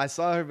know. I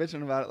saw her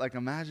bitching about it. Like,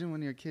 imagine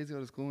when your kids go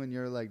to school and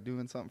you're like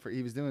doing something for.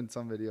 He was doing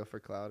some video for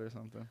Cloud or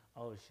something.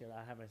 Oh shit,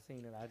 I haven't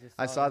seen it.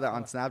 I saw that on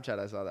on. Snapchat.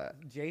 I saw that.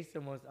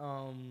 Jason was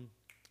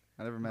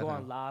I never met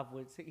going him. live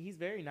with. He's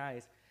very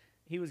nice.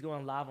 He was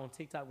going live on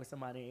TikTok with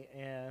somebody,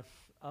 and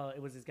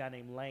it was this guy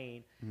named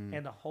Lane, Mm-hmm.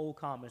 and the whole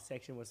comment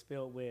section was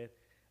filled with,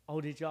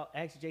 "Oh, did y'all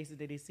ask Jason?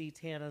 Did he see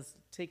Tana's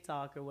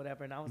TikTok or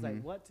whatever?" And I was Mm-hmm.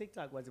 like, "What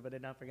TikTok was it?" But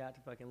then I forgot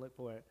to fucking look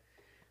for it.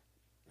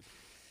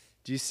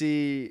 Do you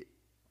see?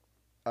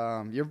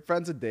 You're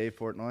friends with Dave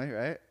Portnoy,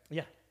 right?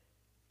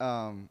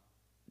 Yeah,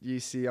 You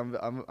see, I'm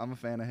a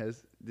fan of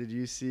his. Did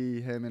you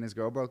see him and his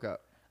girl broke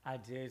up? I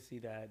did see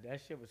that.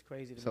 That shit was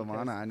crazy to So me. 'cause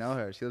Mana, I know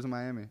her. She lives in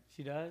Miami.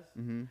 She does?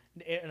 Mm-hmm.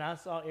 And I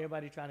saw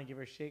everybody trying to give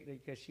her shit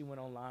because she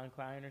went online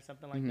crying or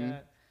something like Mm-hmm.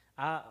 that.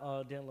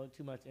 I didn't look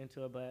too much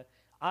into it, but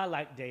I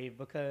like Dave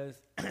because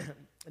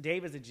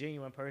Dave is a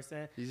genuine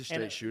person. He's a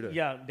straight And, shooter.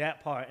 Yeah,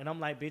 that part. And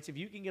I'm like, bitch, if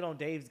you can get on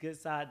Dave's good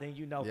side, then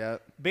you know.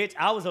 Yep. Bitch,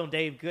 I was on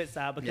Dave's good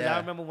side because Yeah. I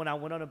remember when I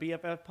went on a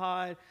BFF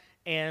pod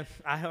and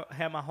I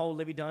had my whole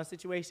Livvy Dunne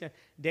situation.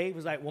 Dave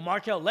was like, well,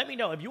 Markell, let me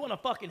know. If you want to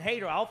fucking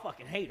hate her, I'll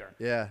fucking hate her.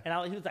 Yeah.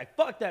 And he was like,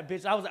 fuck that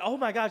bitch. I was like, oh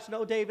my gosh,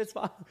 no, Dave, it's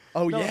fine.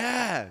 Oh No.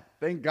 yeah.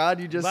 Thank God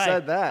you just Right.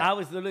 said that. I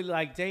was literally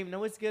like, Dave,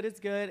 no, it's good,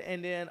 it's good.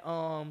 And then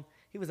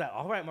he was like,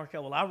 all right,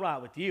 Markell, well, I'll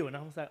ride with you. And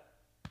I was like,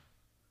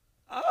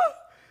 oh.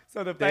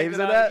 So the fact Dave said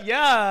that, that?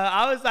 yeah,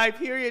 I was like,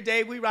 period,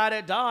 Dave, we ride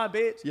at dawn,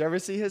 bitch. You ever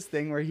see his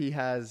thing where he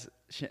has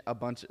a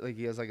bunch, like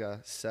he has like a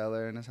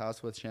cellar in his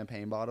house with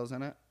champagne bottles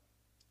in it,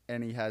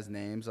 and he has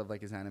names of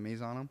like his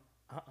enemies on them,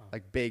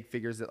 like big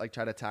figures that like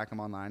try to attack him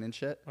online and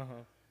shit.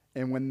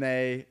 And when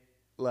they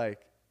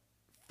like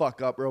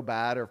fuck up real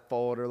bad or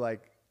fold or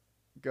like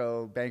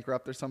go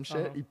bankrupt or some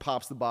shit, he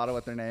pops the bottle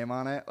with their name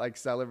on it, like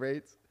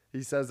celebrates.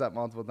 He says that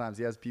multiple times.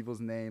 He has people's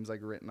names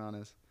like written on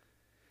his.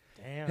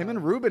 Damn. Him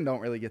and Ruben don't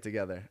really get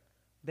together.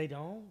 They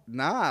don't?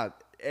 Nah,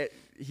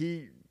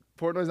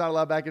 Portnoy's not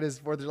allowed back at his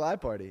 4th of July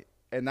party,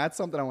 and that's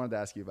something I wanted to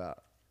ask you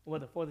about.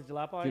 What, the 4th of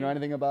July Do party? you know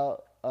anything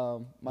about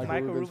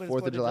Michael Rubin's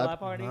 4th of July?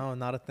 party? No,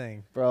 not a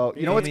thing. Bro,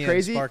 you know Fill what's me in,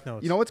 crazy? Spark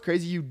Notes. You know what's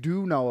crazy? You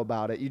do know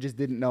about it. You just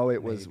didn't know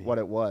it was Maybe. what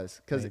it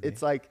was, because Maybe.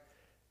 it's like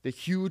the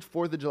huge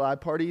 4th of July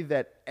party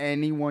that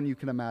anyone you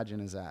can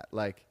imagine is at.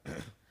 Like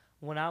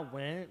When I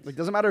went.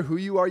 doesn't matter who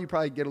you are, you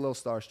probably get a little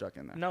starstruck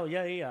in there. No,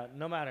 yeah,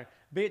 no matter.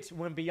 Bitch,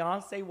 when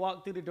Beyonce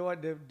walked through the door,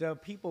 the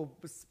people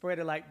spread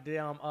it like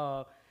damn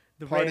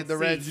the Parted Red the Sea.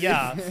 Red Sea.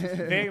 Yeah,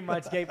 very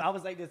much gave. I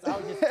was like this. I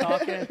was just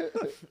talking,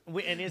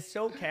 and it's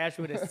so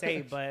casual to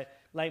say, but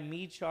like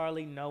me,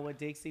 Charlie, Noah,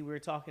 Dixie, we were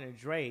talking to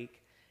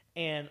Drake,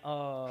 and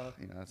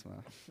That's my.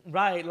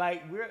 right,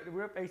 like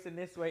we're facing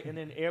this way, and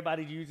then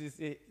everybody uses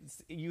it.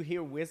 You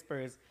hear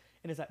whispers,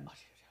 and it's like, oh,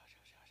 shit.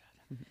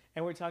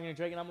 And we're talking to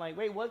Drake, and I'm like,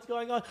 wait, what's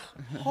going on?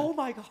 Oh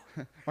my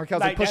god! Markell's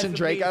like pushing that's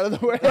Drake the out of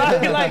the way.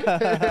 Right, like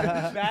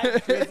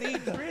back,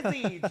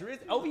 Drizzy,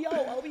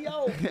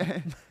 OVO.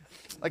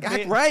 Like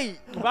act right.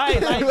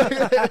 Right, like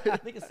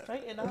nigga,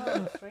 straighten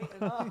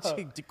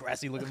up.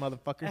 Grassy looking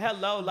motherfucker.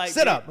 Hello, like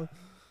Sit up.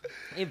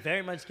 It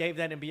very much gave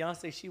that. And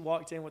Beyonce, she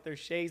walked in with her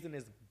shades and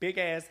this big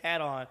ass hat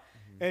on,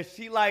 and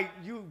she like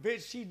you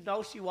bitch. She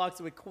knows she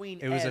walks with Queen.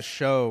 It was a S.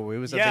 show. It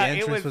was the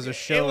entrance was a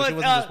show. She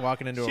wasn't just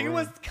walking into a room. She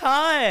was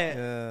kind,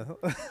 Yeah.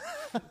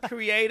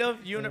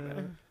 creative, Unique,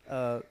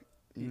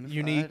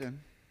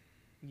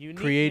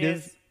 uniqueness,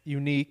 creative,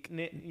 unique,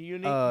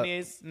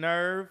 uniqueness,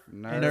 nerve,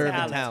 Nerve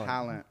and talent.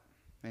 talent.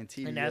 And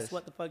tedious. And that's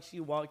what the fuck she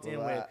walked in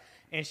with. Right.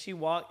 And she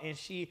walked, and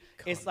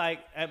it's like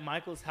at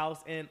Michael's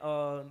house in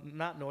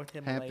not North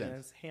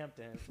Himalayas,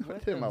 Hamptons.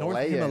 What the-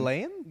 North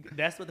Himalayan?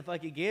 That's what the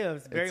fuck it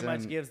gives. Very It's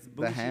much in gives the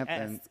bougie-esque.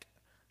 Hamptons.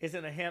 It's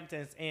in the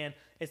Hamptons, and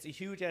it's a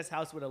huge ass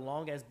house with a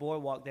long ass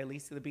boardwalk that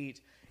leads to the beach.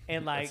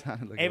 And like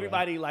sounded like a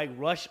everybody like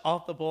rushed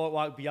off the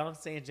boardwalk.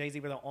 Beyonce and Jay-Z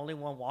were the only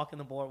one walking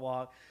the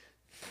boardwalk,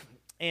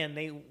 and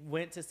they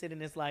went to sit in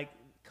this like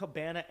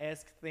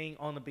cabana-esque thing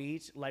on the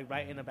beach, like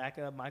right in the back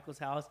of Michael's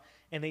house,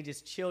 and they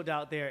just chilled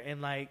out there,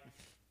 and like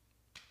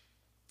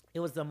it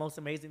was the most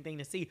amazing thing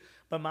to see.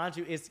 But mind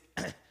you, it's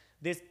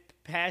this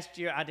past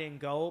year I didn't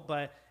go,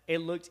 but it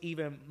looked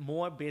even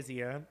more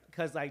busier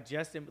because like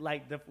Justin,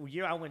 like the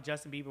year I went,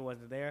 Justin Bieber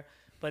wasn't there,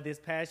 but this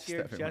past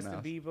year, everyone Justin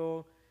else.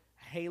 Bieber,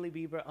 Hailey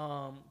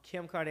Bieber,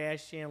 Kim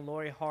Kardashian,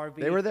 Lori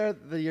Harvey, They were there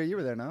the year you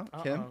were there, no?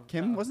 Kim?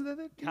 Kim wasn't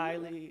there?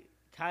 Kylie.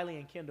 Kylie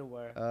and Kendall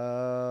were.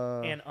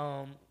 And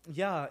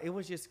yeah, it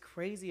was just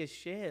crazy as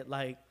shit.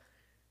 Like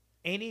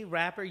any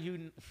rapper,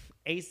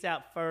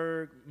 ASAP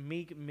Ferg,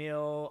 Meek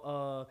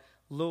Mill,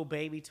 Lil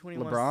Baby,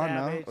 21 LeBron,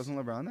 Savage. no? Wasn't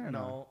LeBron there?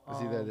 No.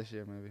 Was he there this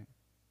year, maybe?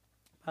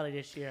 Probably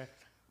this year.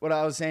 What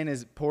I was saying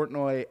is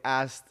Portnoy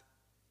asked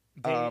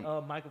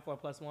Michael for a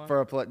 +1.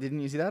 for didn't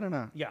you see that or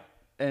not? Yeah.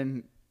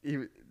 And he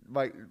was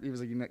like,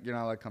 you're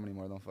not allowed to come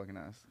anymore. Don't fucking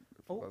ask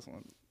for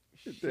 +1.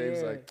 Shit.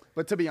 Dave's like,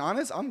 but to be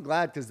honest, I'm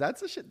glad because that's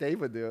the shit Dave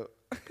would do.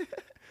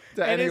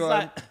 To And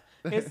anyone.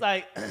 it's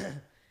like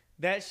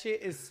that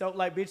shit is so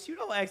like, bitch, you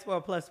don't ask for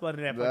a +1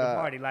 in that fucking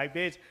party. Like,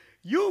 bitch,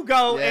 you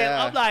go and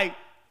I'm like,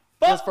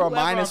 fuck just for a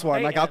whoever I'm -1.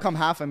 Like, paying. I'll come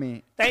half of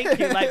me. Thank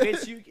you. Like,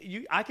 bitch,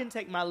 you I can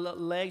take my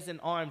legs and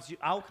arms.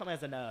 I'll come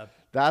as a nub.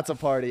 That's a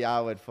party I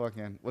would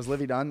fucking. Was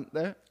Livvy Dunne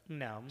there?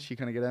 No. She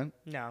couldn't get in?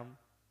 No.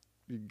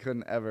 You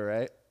couldn't ever,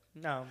 right?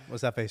 No.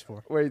 What's that face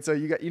for? Wait, so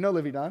you know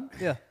Livvy Dunne?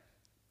 Yeah.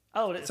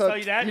 Oh, So so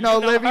that you know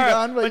Livvy her,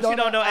 Dunne, but you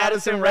don't know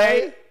Addison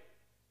Rae?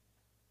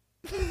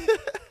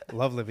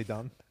 Love Livvy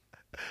Dunne.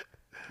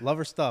 Love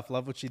her stuff.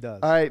 Love what she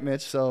does. All right,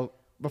 Mitch. So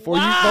before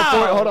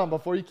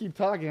you keep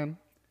talking,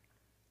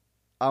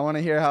 I want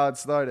to hear how it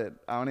started.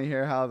 I want to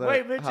hear how the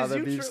Wait, Mitch, how is the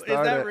you beef true?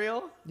 started. Is that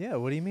real? Yeah,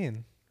 what do you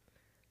mean?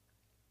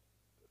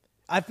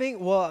 I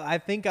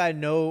think I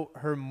know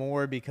her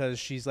more because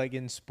she's like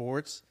in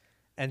sports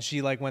and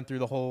she like went through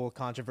the whole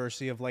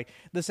controversy of like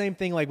the same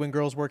thing like when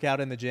girls work out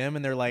in the gym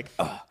and they're like,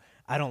 ugh,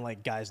 I don't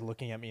like guys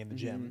looking at me in the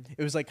gym.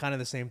 It was like kind of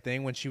the same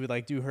thing when she would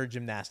like do her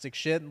gymnastic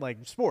shit, like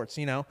sports,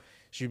 you know?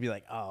 She'd be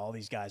like, oh, all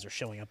these guys are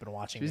showing up and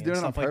watching She's me doing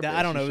and it on stuff like that. purpose.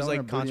 I don't know. She's It was showing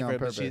like her booty on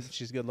controversial, but purpose.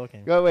 she's good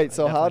looking. Go wait. I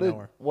So definitely know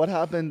her. what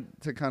happened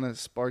to kind of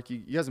spark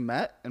you? You guys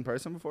met in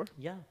person before,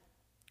 Yeah.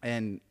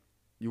 and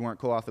you weren't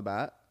cool off the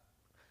bat.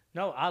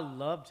 No, I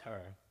loved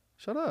her.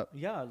 Shut up.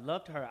 Yeah, I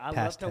loved her. I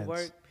Past loved her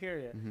tense. work,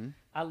 period. Mm-hmm.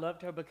 I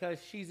loved her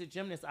because she's a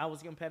gymnast. I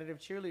was a competitive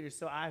cheerleader,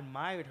 so I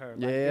admired her.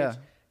 Like, Yeah. bitch,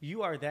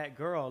 you are that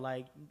girl.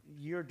 Like,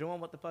 you're doing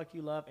what the fuck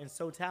you love and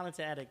so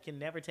talented at it. Can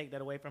never take that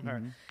away from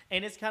her.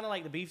 And it's kind of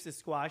like the beefs is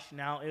squashed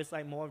now. It's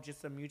like more of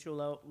just a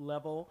mutual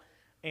level,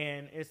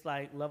 and it's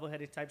like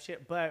level-headed type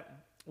shit. But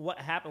what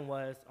happened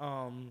was,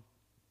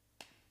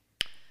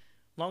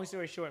 long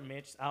story short,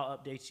 Mitch, I'll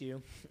update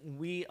you.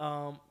 We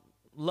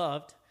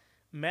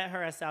met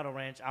her at Saddle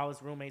Ranch. I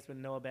was roommates with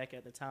Noah Beck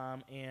at the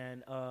time,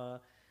 and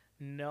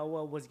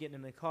Noah was getting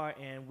in the car,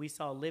 and we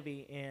saw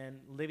Livvy, and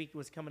Livvy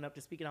was coming up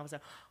to speak, and I was like,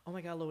 oh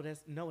my God, Lord,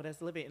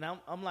 that's Livvy. And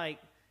I'm like,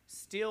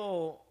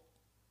 still,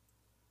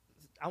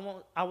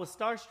 I was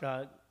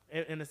starstruck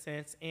in a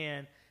sense,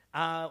 and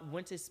I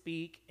went to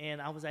speak,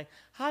 and I was like,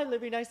 hi,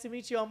 Livvy, nice to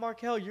meet you. I'm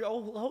Markell.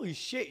 Holy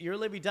shit, you're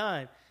Livvy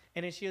Dunne.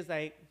 And then she was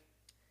like,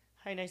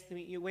 hi, nice to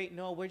meet you. Wait,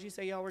 no, where'd you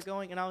say y'all were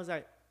going? And I was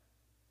like,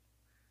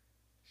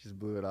 She just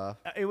blew it off.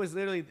 it was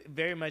literally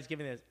very much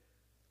giving this.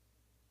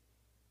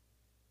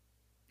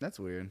 That's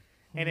weird.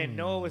 And then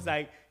Noah was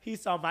like, he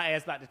saw my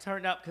ass about to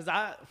turn up because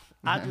I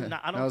do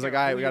not. I don't. I was care like,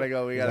 all right, who we you- gotta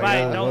go. We gotta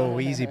Right, go. no. Whoa,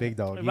 easy, big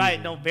dog. Right,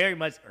 easy. no, very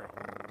much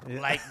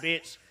like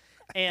bitch.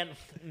 And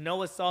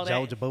Noah saw that.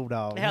 Georgia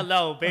Bulldog.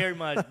 Hello, very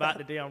much about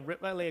to damn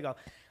rip my leg off.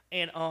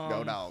 And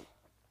Go dog.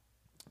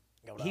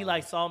 he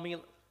like saw me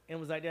and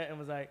was like that and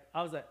was like,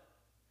 I was like,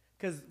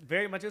 because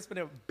very much it's for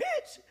them,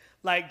 bitch.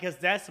 Like, because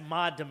that's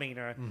my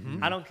demeanor.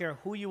 I don't care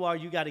who you are.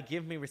 You got to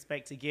give me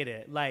respect to get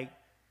it. Like,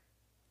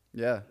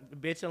 Yeah.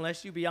 bitch,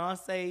 unless you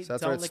Beyonce, So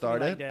that's don't where it look at me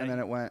started, like that. and then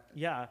it went.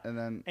 Yeah. And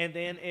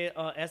then it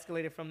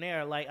escalated from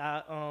there. Like,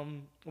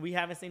 we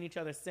haven't seen each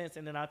other since.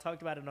 And then I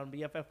talked about it on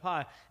BFF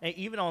Pod. And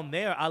even on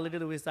there, I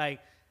literally was like,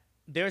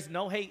 there's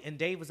no hate. And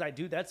Dave was like,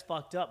 dude, that's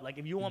fucked up. Like,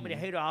 if you want me to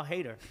hate her, I'll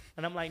hate her.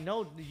 And I'm like,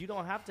 no, you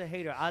don't have to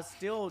hate her. I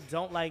still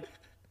don't, like,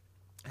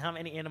 have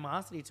any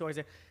animosity towards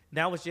her.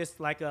 That was just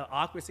like a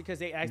awkward, because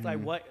they asked like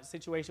what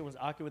situation was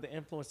awkward with the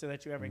influencer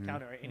that you ever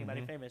encountered or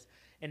anybody famous,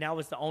 and that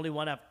was the only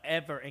one I've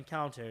ever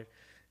encountered.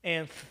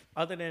 And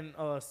other than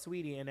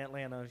Sweetie in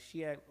Atlanta,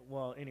 she had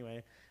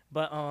anyway,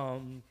 but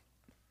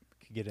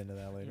Could get into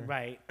that later.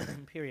 right,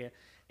 period.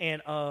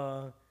 And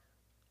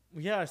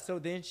yeah, so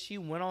then she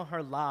went on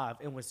her live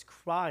and was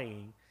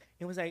crying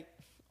and was like,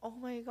 oh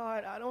my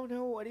God, I don't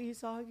know what he's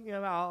talking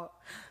about.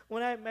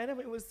 When I met him,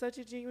 it was such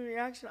a genuine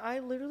reaction. I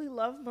literally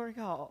love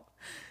Markell.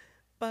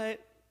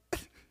 But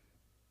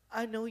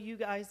I know you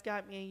guys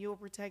got me and you'll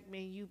protect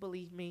me and you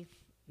believe me.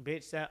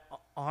 Bitch, that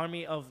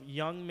army of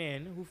young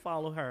men who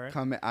follow her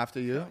come after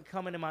you.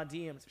 coming in my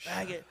DMs.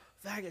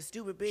 Faggot,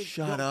 stupid bitch.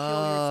 Shut Don't kill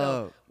up.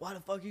 yourself. Why the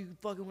fuck you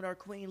fucking with our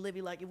queen,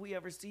 Livvy? Like, if we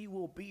ever see you,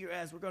 we'll beat your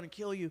ass. We're going to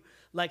kill you.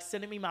 Like,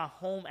 sending me my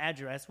home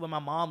address where my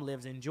mom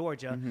lives in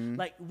Georgia.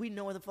 Like, we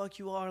know where the fuck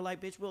you are.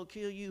 Like, bitch, we'll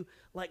kill you.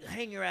 Like,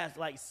 hang your ass.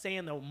 Like,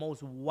 saying the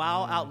most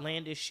wild,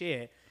 outlandish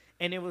shit.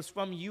 And it was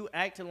from you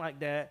acting like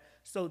that.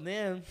 So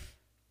then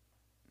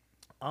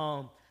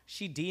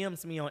she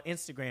DMs me on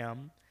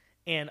Instagram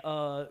and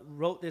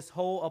wrote this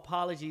whole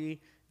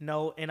apology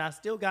note, and I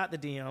still got the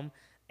DM.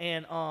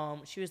 And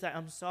she was like,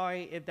 I'm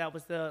sorry if that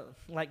was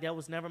that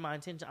was never my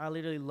intention. I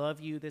literally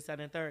love you, this, that,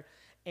 and third.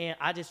 And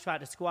I just tried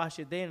to squash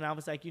it then. And I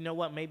was like, you know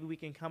what? Maybe we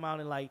can come out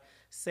and like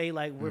say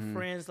like we're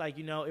friends. Like,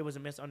 you know, it was a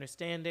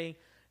misunderstanding.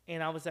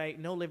 And I was like,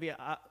 no, Livvy,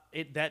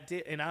 that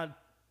did. And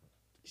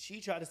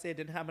she tried to say it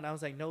didn't happen. I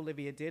was like, no,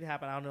 Livvy, it did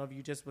happen. I don't know if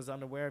you just was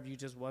unaware, if you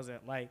just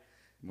wasn't like,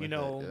 you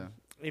know,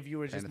 if you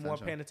were just more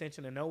paying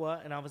attention to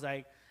Noah. And I was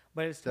like,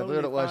 but it's totally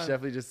definitely what it was. fine. She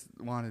definitely just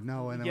wanted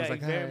Noah, and then was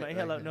like, very hey, much. like,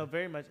 Hello, no,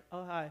 very much.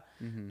 Oh, hi.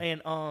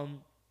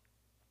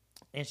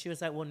 And she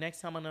was like, well,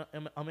 next time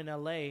I'm in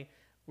LA,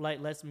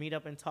 like, let's meet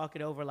up and talk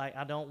it over. Like,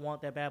 I don't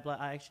want that bad blood.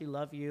 I actually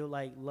love you.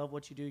 Like, love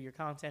what you do, your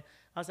content.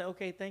 I was like,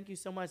 okay, thank you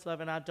so much,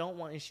 love. And I don't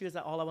want, and she was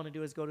like, all I want to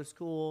do is go to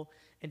school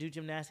and do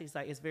gymnastics.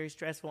 Like, it's very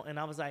stressful. And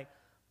I was like,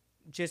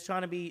 just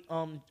trying to be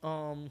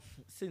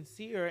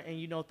sincere and,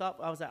 you know,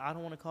 I was like, I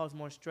don't want to cause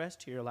more stress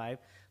to your life.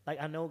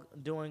 Like, I know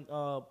doing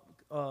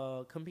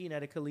competing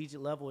at a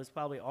collegiate level is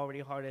probably already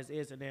hard as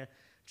is, and then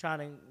trying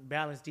to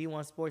balance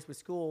D1 sports with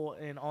school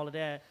and all of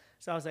that.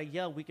 So I was like,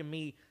 yeah, we can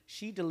meet.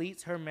 She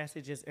deletes her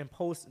messages and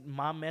posts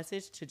my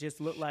message to just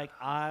look like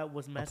I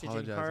was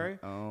messaging her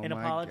and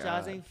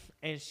apologizing. God.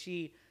 And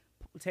she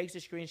takes a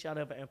screenshot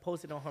of it and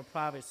posts it on her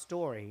private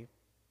story,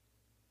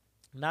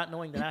 not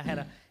knowing that I had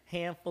a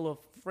handful of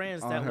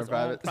friends that was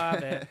on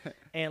private,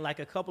 and like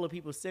a couple of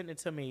people sent it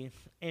to me.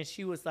 And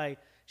she was like,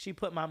 she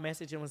put my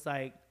message and was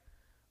like,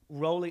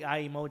 rolling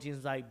eye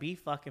emojis, like, be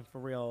fucking for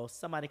real.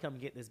 Somebody come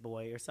get this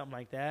boy or something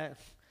like that.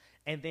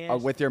 And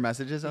then with your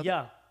messages up?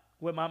 Yeah,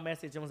 with my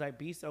message, and was like,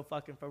 be so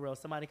fucking for real.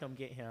 Somebody come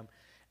get him.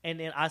 And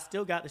then I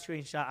still got the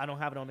screenshot. I don't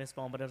have it on this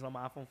phone, but it's on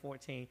my iPhone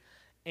 14.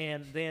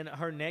 And then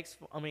the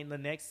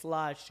next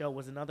slideshow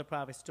was another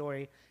private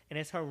story, and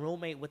it's her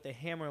roommate with the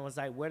hammer and was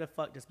like, where the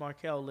fuck does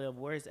Markell live?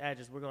 Where's his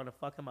address? We're going to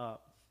fuck him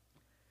up.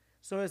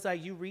 So it's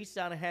like you reached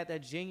out and had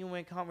that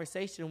genuine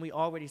conversation. We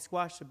already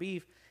squashed the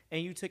beef,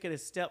 and you took it a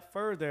step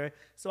further.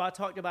 So I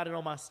talked about it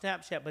on my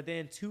Snapchat, but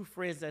then two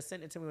friends that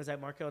sent it to me was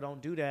like, Markell,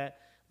 don't do that.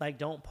 Like,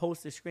 don't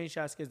post the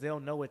screenshots because they'll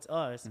know it's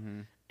us.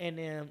 Mm-hmm. And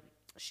then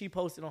she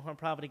posted on her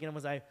private again and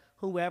was like,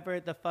 whoever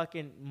the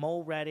fucking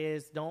mole rat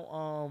is,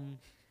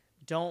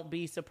 don't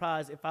be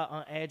surprised if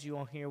I add you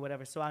on here or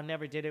whatever. So I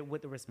never did it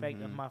with the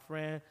respect of my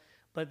friend.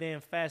 But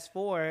then fast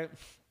forward,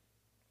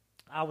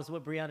 I was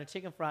with Brianna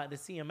Chicken Fry at the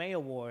CMA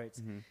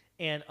Awards.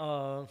 And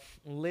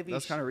Livvy...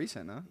 That's kind of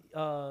recent,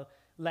 no?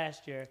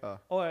 Last year.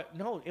 Or,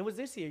 no, it was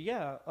this year,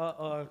 yeah.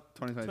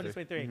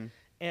 2023. Mm-hmm.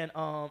 And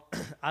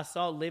I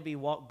saw Livvy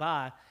walk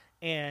by,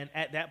 and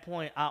at that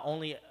point, I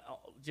only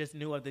just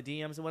knew of the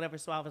DMs or whatever.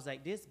 So I was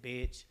like, this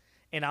bitch...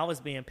 And I was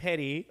being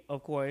petty,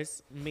 of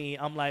course.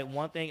 I'm like,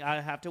 one thing I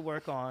have to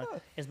work on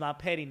is my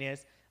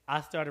pettiness.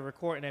 I started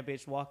recording that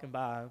bitch walking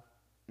by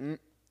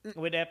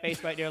with that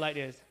face right there like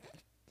this.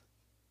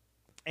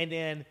 And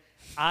then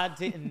I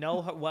didn't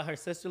know what her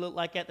sister looked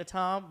like at the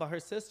time, but her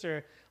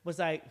sister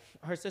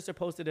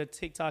posted a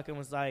TikTok and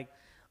was like,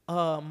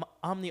 I'm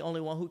the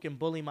only one who can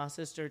bully my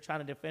sister, trying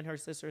to defend her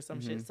sister or some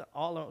shit. So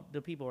all of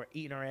the people were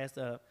eating her ass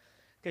up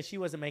because she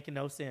wasn't making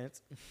no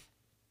sense.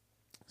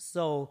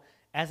 So...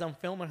 as I'm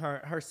filming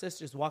her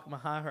sister's walking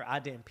behind her. I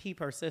didn't peep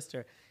her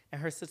sister.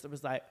 And her sister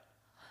was like,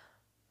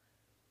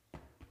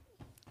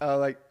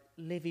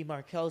 Livvy,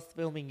 Markell's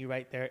filming you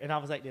right there. And I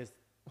was like this.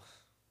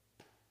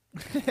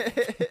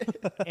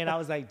 And I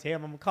was like,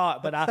 damn, I'm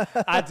caught. But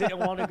I didn't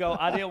want to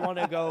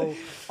go.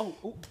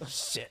 Oh,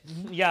 shit.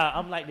 Yeah,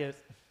 I'm like this.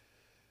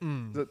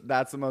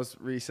 That's the most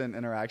recent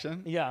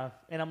interaction? Yeah.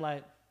 And I'm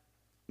like.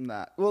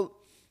 Nah. Well,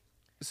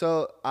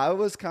 so I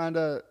was kind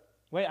of.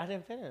 Wait, I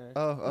didn't finish.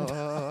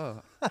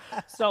 Oh.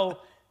 So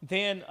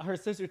then her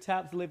sister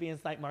taps Livvy and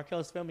it's like,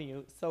 Markell's filming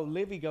you. So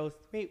Livvy goes,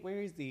 wait, where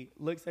is he?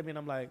 Looks at me and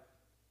I'm like,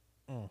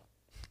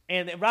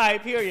 And then,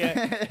 right, period.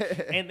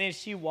 And then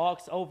she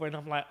walks over and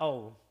I'm like,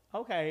 oh,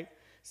 okay.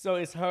 So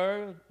it's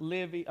her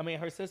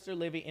sister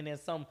Livvy, and then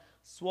some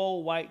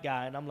swole white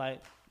guy. And I'm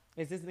like,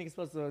 is this nigga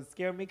supposed to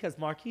scare me? Because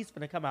Marquise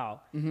finna come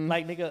out.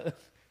 Like, nigga,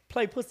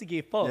 play pussy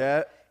get fucked.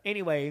 Yeah.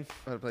 Anyway.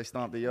 Better play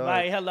Stomp the Yard.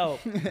 Right, hello.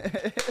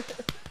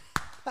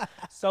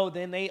 So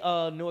then they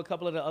knew a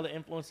couple of the other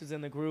influencers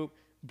in the group.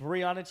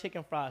 Brianna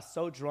Chicken Fry,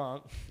 so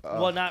drunk.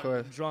 Well,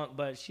 not drunk,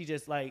 but she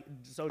just like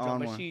so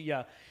drunk. But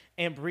yeah.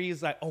 And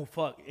Bree's like, oh,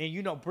 fuck. And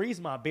you know, Bree's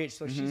my bitch,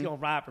 so she's going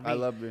to ride for me. I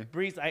love Bree.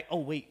 Bree's like, oh,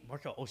 wait,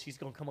 Markell. Oh, she's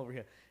going to come over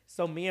here.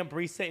 So me and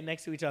Bree sitting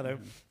next to each other.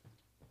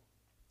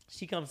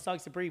 She comes,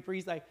 talks to Bree.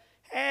 Bree's like,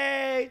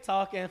 hey,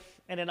 talking.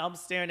 And then I'm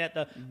staring at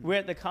we're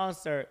at the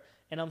concert,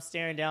 and I'm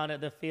staring down at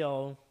the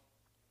field,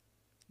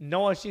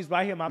 knowing she's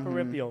right here in my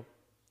peripheral.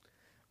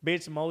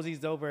 Bitch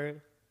moseys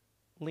over,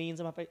 leans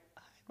on my face.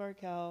 Hi,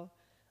 Markell.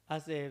 I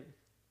said,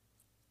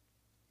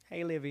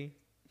 hey, Livvy.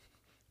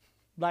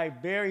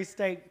 Like, very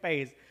steak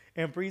face.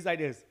 And Bree's like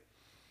this.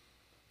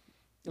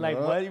 Like,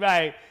 what?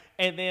 Right.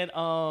 And then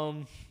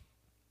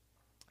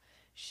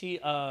she...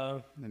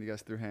 then you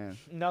guys threw hands.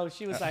 No,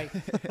 she was like,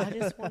 I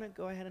just want to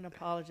go ahead and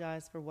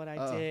apologize for what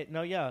I did.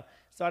 No, yeah.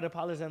 So I'd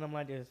apologize, and I'm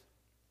like this.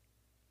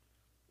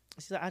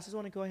 She's like, I just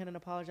want to go ahead and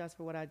apologize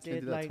for what I did.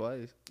 Can't do that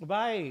twice.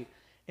 Right.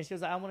 And she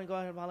was like, I want to go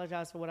ahead and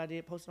apologize for what I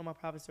did. Posted on my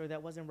private story.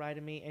 That wasn't right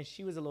of me. And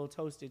she was a little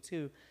toasted,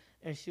 too.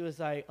 And she was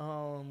like,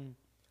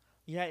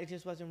 Yeah, it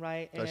just wasn't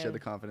right. So she had and- the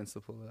confidence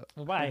to pull it up.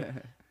 Right.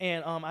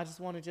 And I just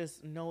want to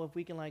just know if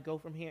we can like go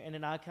from here. And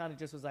then I kind of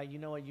just was like, you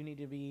know what, you need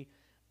to be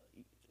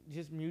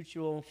just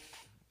mutual.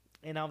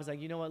 And I was like,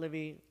 you know what,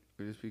 Livvy?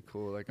 We just be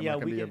cool. Like I'm not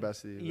gonna be your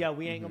bestie. Yeah,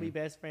 we ain't gonna be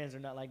best friends or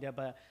not like that.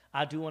 But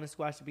I do want to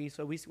squash the beast.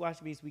 So we squashed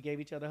the beast. We gave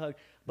each other a hug.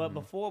 But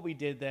before we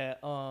did that,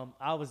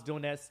 I was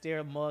doing that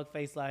stare mug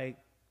face like,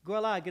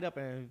 girl, I get up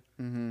and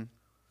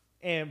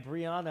and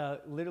Brianna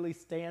literally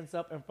stands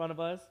up in front of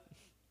us.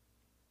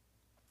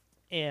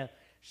 And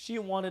she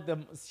wanted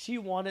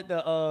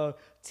the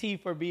T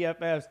for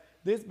BFFs.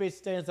 This bitch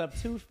stands up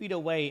 2 feet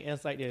away and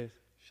it's like this.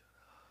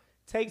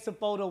 Takes a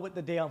photo with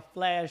the damn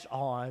flash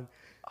on.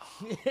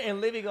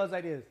 And Livvy goes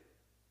like this.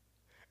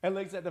 And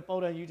looks at the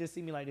photo and you just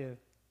see me like this.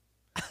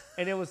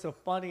 And it was the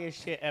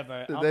funniest shit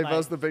ever. Did they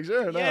post the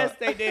picture or not? Yes,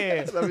 they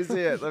did. Let me see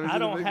it. Let me see I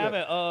don't the have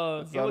picture.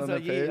 it. It's It not was on a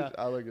the page. yeah.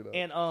 I'll look it up.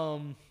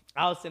 And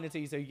I'll send it to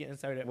you so you get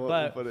inserted. We'll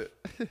but put it.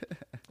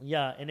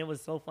 yeah, and it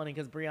was so funny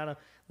because Brianna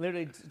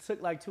literally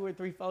took like 2 or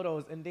 3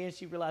 photos, and then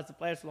she realized the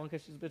flash was on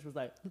because this bitch was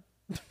like,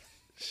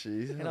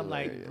 She's and I'm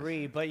like, hilarious.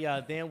 Bree. But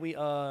yeah, then we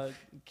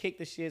kicked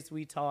the shits,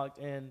 we talked,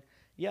 and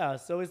yeah,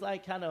 so it's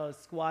like kind of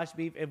squash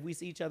beef. If we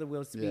see each other,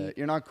 we'll speak. Yeah,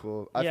 you're not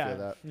cool. I yeah, feel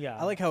that. Yeah,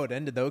 I like how it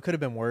ended though. It could have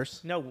been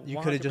worse. No, you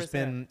could have just 100%.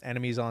 been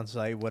enemies on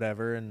site,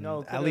 whatever. And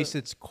No, at least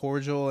it's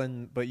cordial,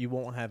 but you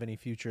won't have any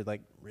future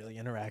like really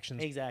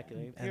interactions. exactly.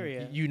 And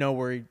Period. you know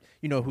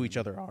who each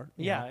other are.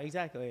 you Yeah, know?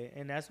 exactly.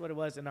 And that's what it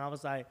was. And I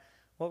was like,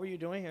 what were you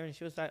doing here? And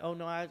she was like, oh,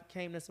 no, I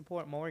came to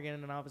support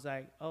Morgan. And I was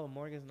like, oh,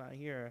 Morgan's not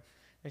here.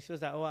 And she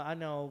was like, oh, I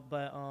know,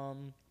 but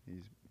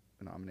He's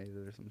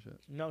nominated or some shit.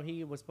 no,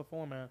 he was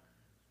performing.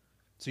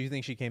 So you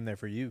think she came there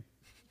for you?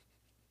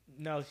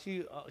 No,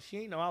 she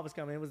didn't know I was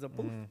coming. It was a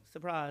booth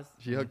surprise.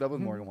 She hooked up with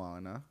Morgan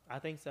Wallen, huh? I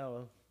think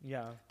so.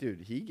 Yeah.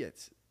 Dude, he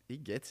gets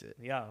it.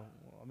 Yeah.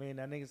 I mean,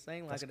 that nigga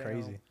sang like That's a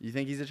crazy. You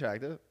think he's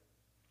attractive?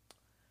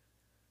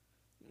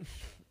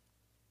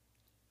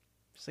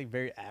 Just like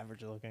very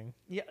average looking.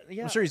 Yeah,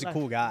 yeah. I'm sure he's a like-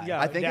 cool guy. Yeah,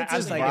 I think yeah, it's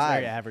his think vibe. it's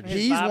very average.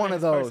 His He's vibe one and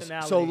of his those.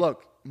 personality. So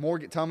look,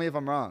 Morgan. Tell me if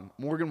I'm wrong.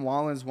 Morgan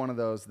Wallen's one of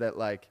those that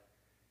like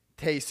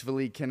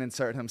tastefully can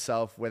insert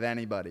himself with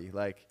anybody.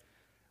 Like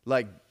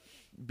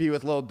be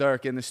with Lil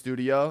Durk in the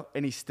studio,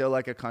 and he's still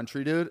like a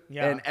country dude,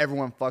 Yeah. and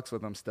everyone fucks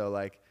with him still.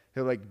 Like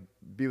he'll like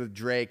be with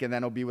Drake, and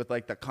then he'll be with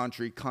like the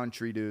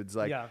country dudes.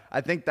 Like Yeah. I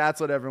think that's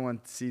what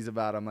everyone sees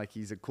about him. Like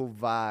he's a cool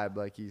vibe.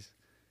 Like he's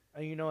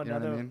And you know what I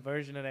another mean?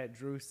 version of that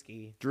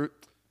Drewski. Drew.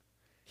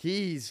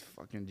 He's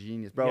fucking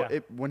genius, bro. Yeah.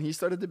 When he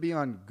started to be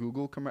on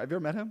Google, have you ever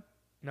met him?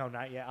 No,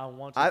 not yet. I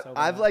want to.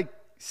 I've like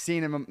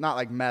seen him, not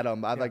like met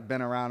him, but I've Yeah. like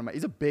been around him.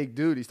 He's a big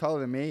dude. He's taller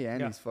than me, and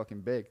Yeah. he's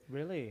fucking big.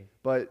 Really?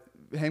 But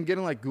him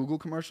getting like Google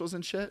commercials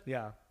and shit,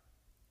 Yeah.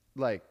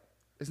 like,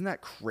 isn't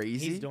that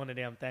crazy? He's doing the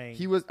damn thing.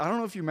 He was. I don't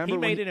know if you remember He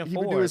when made it in he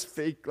would do his Forbes.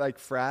 fake like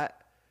frat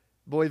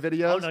boy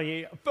videos. Oh no,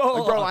 yeah.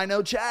 Like, bro, I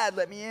know Chad.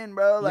 Let me in,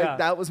 bro. Like Yeah.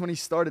 that was when he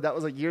started. That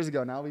was like years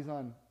ago. Now he's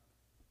on.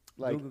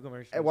 Like, Google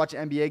commercials. I watch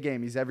an NBA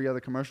game. He's every other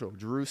commercial.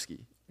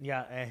 Drewski.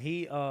 Yeah, and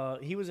he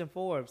was in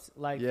Forbes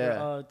like Yeah.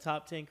 for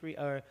top 10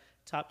 or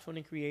top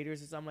 20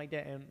 creators or something like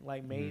that, and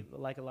like made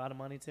like a lot of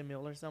money, 10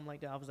 mil or something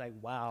like that. I was like,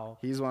 wow.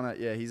 He's one of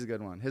he's a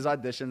good one. His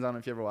auditions. I don't know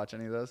if you ever watch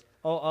any of those.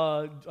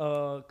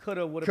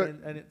 Coulda would have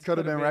been, and it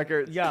Coulda been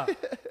records. Yeah,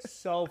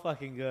 so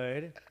fucking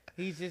good.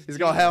 He's just He's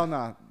going, hell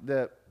no.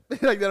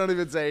 Like they don't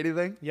even say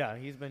anything. Yeah,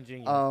 he's been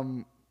genius.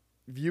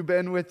 Have you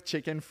been with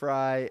Chicken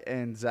Fry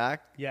and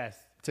Zach Yes,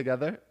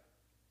 together?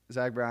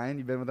 Zach Bryan,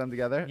 you been with them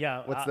together?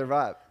 Yeah, What's their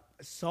vibe?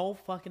 so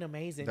fucking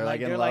amazing. They're,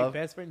 like, in they're love? like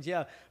best friends.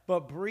 Yeah,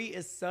 but Bree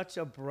is such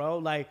a bro.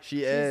 Like She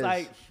she's is.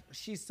 like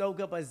she's so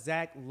good, but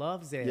Zach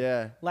loves it.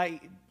 Yeah.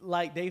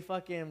 Like they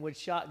fucking would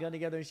shotgun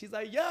together, and she's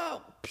like,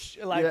 yo,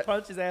 psh, like Yeah.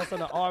 punch his ass on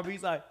the arm.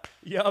 He's like,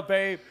 yo,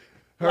 babe.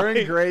 Her Like,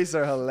 and Grace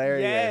are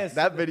hilarious. Yes.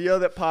 That video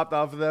that popped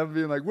off of them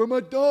being like, where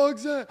my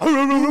dogs at?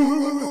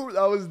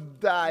 I was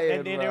dying.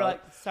 And then they were bro.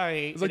 like,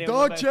 sorry. It's like, And then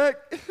dog went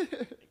check.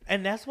 back.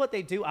 And that's what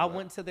they do. I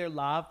went to their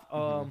live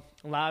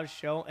Mm-hmm. live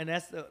show, and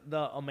that's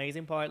the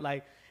amazing part.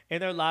 Like in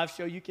their live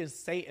show, you can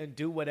say and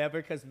do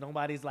whatever because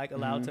nobody's like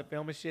allowed to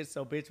film and shit.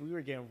 So bitch, we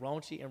were getting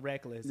raunchy and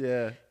reckless.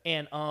 Yeah.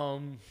 And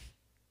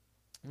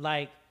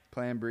like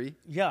Playing Brie.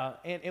 yeah,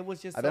 and it was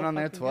just. I've so been on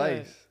there fucking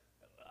twice.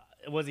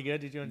 Good. Was it good?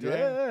 Did you enjoy it?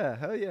 Yeah,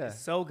 hell yeah. It's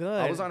so good.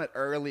 I was on it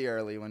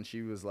early when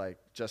she was like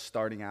just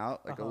starting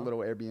out, like a little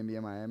Airbnb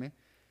in Miami.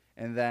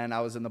 And then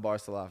I was in the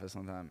Barstool office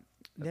one time.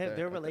 at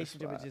Their at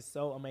relationship is spot. just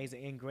so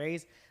amazing. And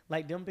Grace,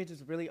 like them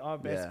bitches really are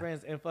best Yeah.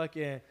 friends. And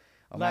fucking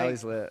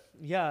O'Malley's lit.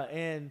 Yeah,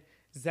 and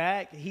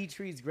Zach, he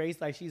treats Grace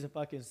like she's a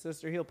fucking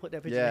sister. He'll put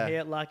that bitch Yeah. in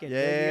a headlock and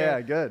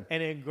Yeah, good.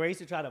 And then Grace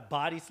will try to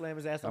body slam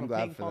his ass I'm on a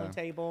glad ping for pong them.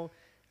 table.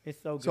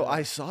 It's so good. So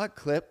I saw a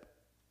clip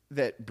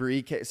that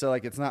Brie, so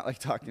like it's not like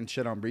talking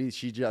shit on Brie.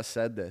 She just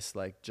said this,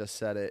 like just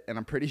said it. And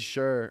I'm pretty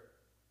sure,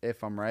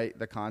 if I'm right,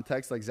 the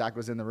context, like Zach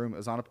was in the room. It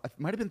was on, it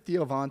might have been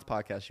Theo Vaughn's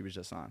podcast she was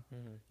just on.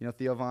 You know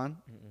Theo Vaughn?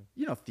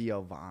 You know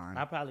Theo Vaughn.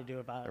 I probably do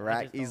if I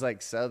Right? just He's don't-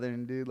 like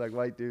Southern dude, like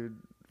white dude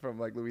from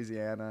like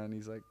Louisiana. And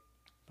he's like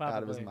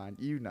out of his Probably. mind.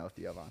 You know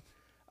Theo Vaughn.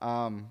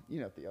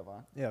 You know Theo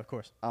Von. Yeah, of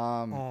course.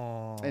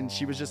 And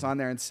she was just on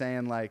there and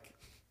saying like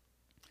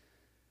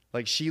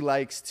she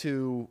likes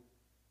to,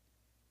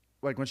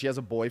 like when she has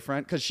a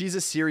boyfriend, because she's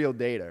a serial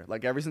dater.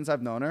 Like ever since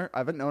I've known her, I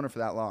haven't known her for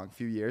that long, a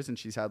few years, and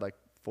she's had like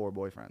 4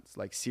 boyfriends,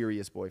 like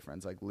serious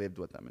boyfriends, like lived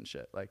with them and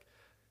shit, like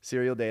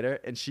serial dater.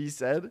 And she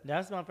said,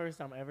 That's my first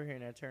time ever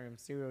hearing that term,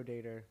 serial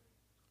dater.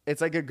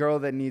 it's like a girl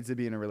that needs to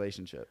be in a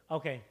relationship.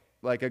 Okay.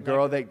 Like a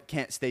girl that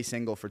can't stay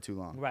single for too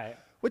long. Right.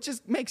 Which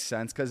makes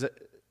sense because,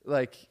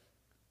 like,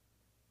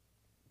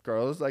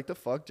 girls like to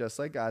fuck just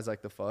like guys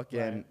like to fuck.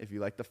 Right. And if you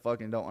like to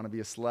fuck and don't want to be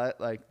a slut,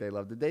 like, they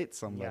love to date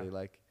somebody. Yeah.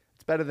 Like,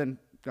 it's better than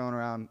going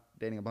around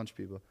dating a bunch of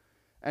people.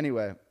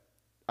 Anyway,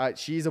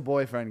 she's a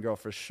boyfriend girl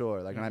for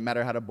sure. Like, when I met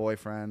her, had a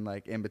boyfriend,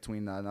 like, in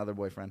between another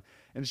boyfriend.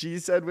 And she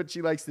said what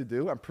she likes to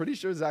do, I'm pretty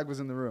sure Zach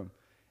was in the room,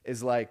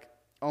 is, like,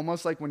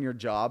 almost like when you're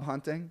job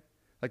hunting,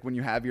 like, when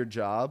you have your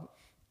job,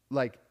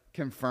 like,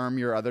 confirm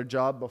your other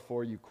job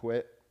before you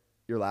quit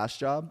your last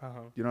job.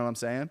 You know what I'm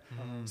saying?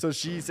 So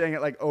she's saying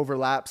it like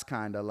overlaps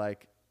kind of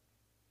like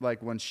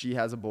when she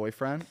has a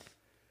boyfriend,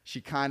 she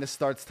kind of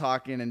starts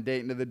talking and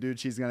dating to the dude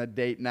she's going to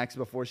date next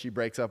before she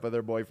breaks up with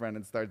her boyfriend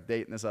and starts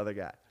dating this other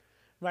guy.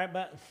 Right,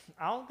 but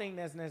I don't think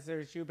that's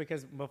necessarily true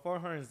because before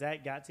her and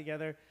Zach got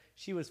together,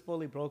 she was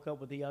fully broke up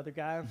with the other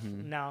guy.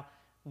 Now,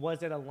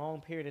 was it a long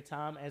period of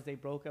time as they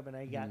broke up and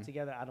they got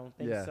together? I don't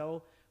think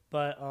so.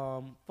 But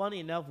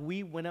funny enough,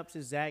 we went up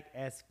to Zach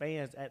as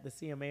fans at the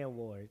CMA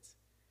Awards.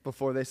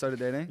 Before they started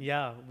dating?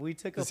 Yeah, we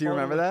took a Does he photo.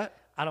 remember that?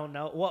 I don't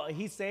know. Well,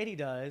 he said he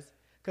does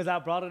because I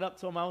brought it up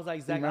to him. I was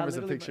like, Zach, remembers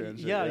I the literally... picture and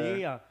shit,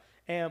 Yeah.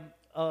 And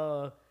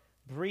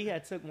Bree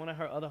had took one of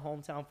her other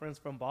hometown friends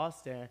from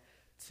Boston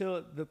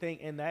to the thing,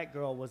 and that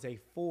girl was a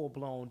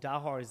full-blown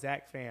diehard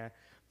Zach fan.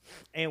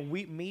 And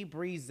me,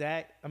 Bree,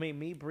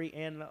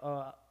 and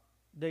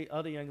the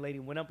other young lady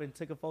went up and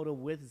took a photo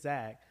with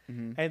Zach.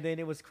 And then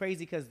it was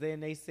crazy because then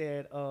they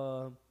said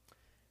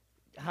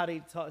how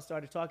they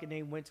started talking.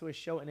 They went to a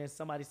show, and then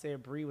somebody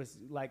said Bree was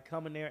like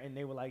coming there, and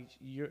they were like,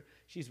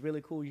 she's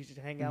really cool. You should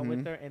hang out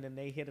with her. And then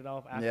they hit it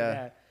off after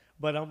that.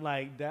 But I'm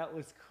like, that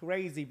was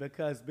crazy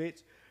because,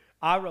 bitch,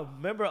 I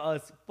remember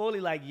us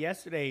fully like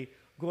yesterday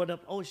going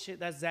up, oh, shit,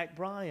 that's Zach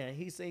Bryan.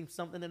 He sings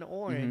something in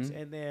Orange.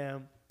 And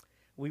then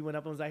we went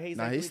up and was like, hey,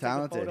 Zach, he's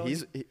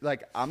talented.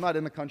 Like, I'm not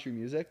into country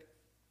music.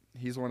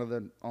 He's one of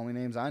the only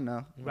names I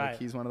know. Right. Like,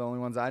 he's one of the only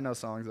ones I know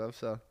songs of,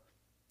 so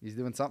he's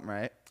doing something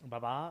right.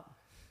 Bye-bye.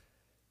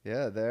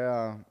 Yeah, they're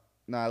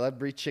I love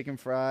Bree chicken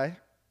fry.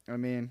 I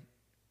mean,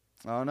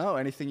 I don't know.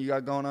 Anything you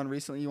got going on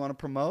recently you want to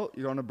promote?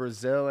 You're going to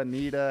Brazil,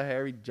 Anita,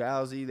 Harry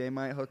Jowsey, they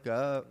might hook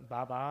up.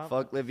 Bye-bye.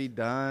 Fuck Livvy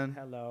Dunne.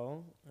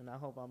 Hello. And I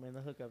hope I'm in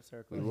the hookup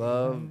circle. We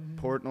love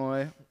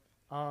Portnoy.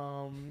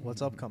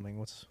 What's upcoming?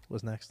 What's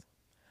next?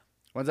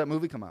 When's that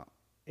movie come out?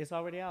 It's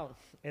already out.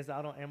 It's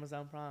out on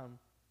Amazon Prime.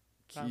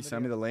 Can you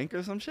send me the link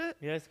or some shit?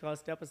 Yeah, it's called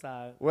Step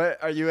Aside.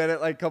 What, are you in it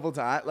like a couple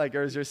times? Like,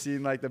 or is your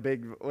scene like the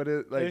big, what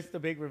is like? It's the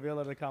big reveal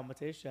of the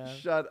competition.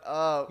 Shut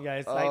up. Yeah,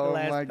 it's like the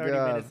last 30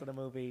 minutes of the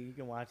movie. You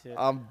can watch it.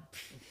 I'm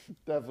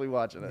definitely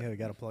watching it. Yeah, we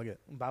gotta plug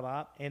it.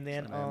 Bye-bye. And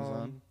then, It's on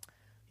Amazon.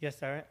 yes,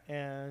 sir.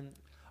 And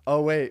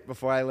Oh, wait,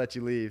 before I let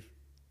you leave,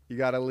 you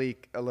got to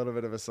leak a little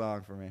bit of a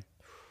song for me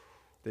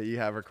that you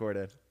have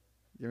recorded.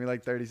 Give me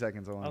like 30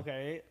 seconds on.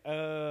 okay.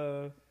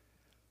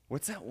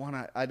 What's that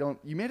one? I don't,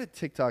 you made a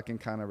TikTok and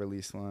kind of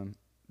released one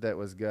that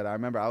was good. I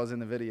remember I was in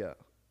the video.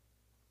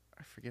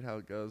 I forget how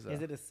it goes.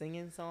 Is it a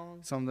singing song?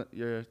 Something,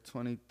 you're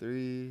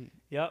 23.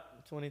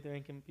 Yep. 23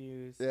 and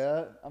Confused.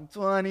 Yeah, I'm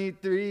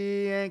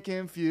 23 and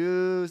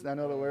confused. I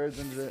know the words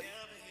and shit.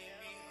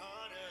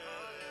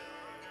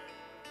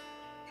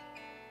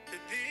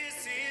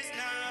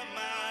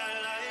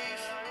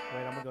 Wait,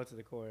 I'm going to go to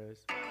the chorus.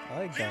 I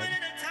like that.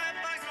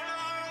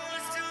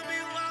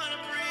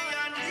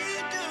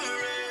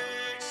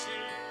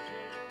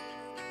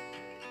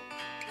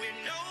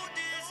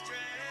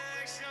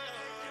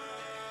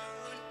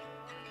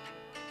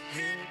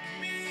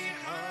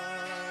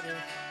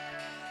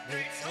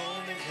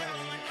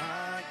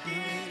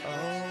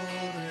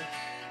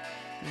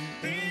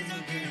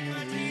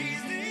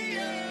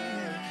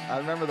 I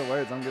remember the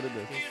words. I'm good at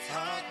this.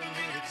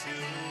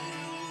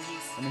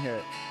 Let me hear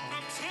it.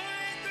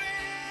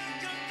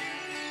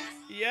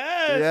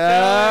 Yes.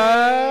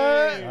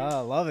 Yeah. I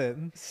love it.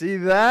 See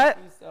that?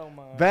 Thank you so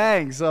much.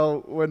 Bang.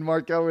 So when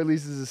Markell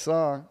releases a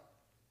song,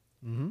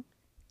 Mm-hmm.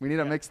 we need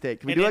a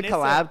mixtape. Can we And do a then this,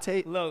 collab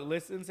tape? Look,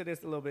 listen to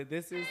this a little bit.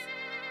 This is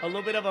a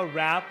little bit of a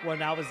rap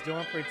when I was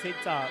doing for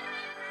TikTok.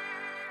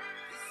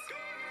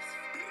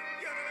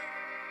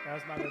 That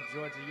was my little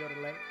Georgia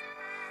yodeling.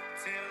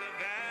 Till the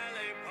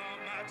valley pump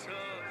my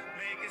truck,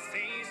 make it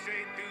seem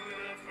straight through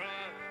the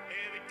front.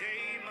 Every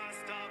day my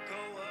stock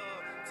go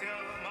up. Tell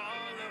them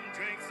all them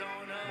drinks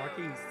on up.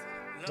 Marquise.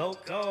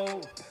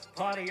 Loco,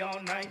 party all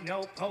night,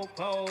 no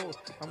popo.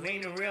 I'm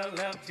leaning real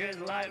left just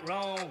like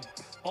Rome.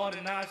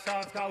 Order 9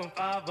 shots, call them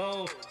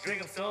 5-0.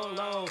 Drink 'em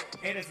solo,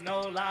 and it's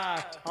no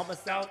lie. I'm a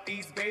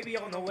Southeast baby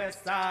on the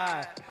west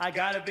side. I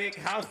got a big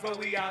house, but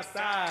we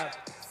outside.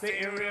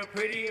 Sitting real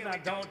pretty and I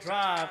don't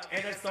drive.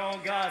 And it's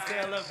on God,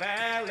 sell a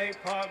valet,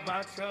 park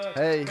my truck.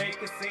 Hey.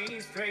 Make a scene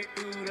straight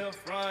through the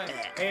front.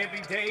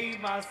 Every day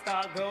my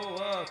stock go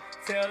up.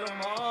 Tell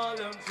them all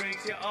them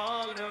drinks, yeah,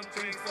 all them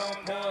drinks.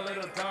 Don't pour a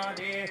little Dunne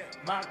in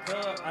my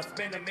cup. I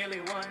spend $1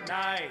 million one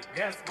night.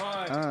 That's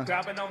fun.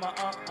 Grabbing on my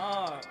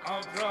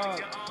I'm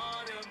drunk.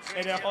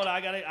 And then hold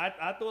on,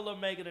 I threw a little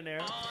Megan in there.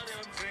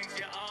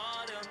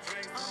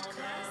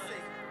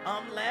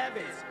 I'm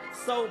lavish,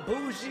 so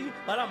bougie,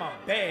 but I'm a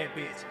bad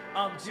bitch.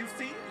 I'm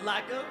juicy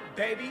like a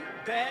baby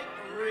back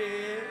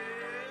rib.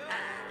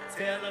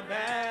 Tell the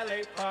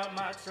valet park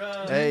my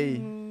truck.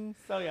 Hey.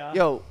 So yeah.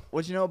 Yo,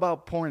 what you know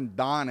about pouring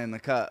Dunne in the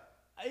cup?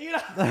 You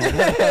know.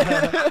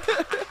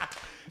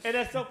 And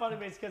that's so funny,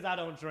 bitch, because I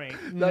don't drink.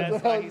 That's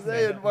what why I'm he saying.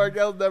 said that.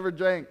 Markell never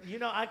drank. You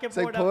know, I can It's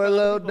pour like it up pour for a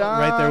little other people. Dunne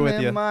Right there with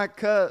in you. my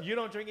cup. You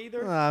don't drink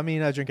either? I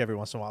mean, I drink every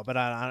once in a while, but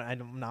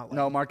I'm not like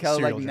No, Markell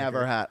serial like never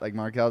drinker. had. Like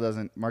Markell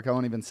doesn't. Markell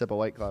won't even sip a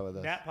White Claw with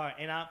us. That part.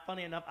 And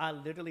funny enough, I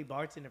literally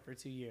bartended for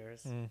 2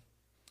 years.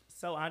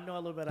 So I know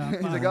a little bit about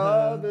He's like,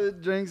 oh, the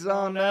drinks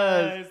on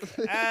us.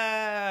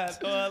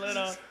 Throw a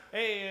little,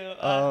 hey,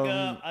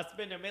 I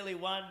spent $1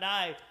 million one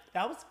night.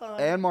 That was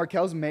fun. And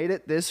Markell's made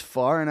it this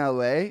far in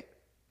LA.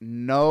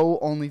 No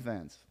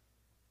OnlyFans.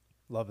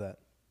 Love that.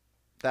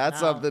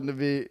 That's No. something to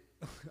be.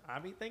 I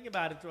be thinking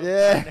about it.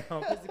 Yeah.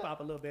 Pussy pop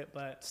a little bit,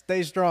 but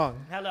Stay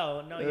strong.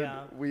 hello. No,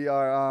 yeah. We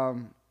are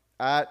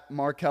at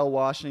Markell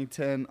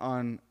Washington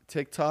on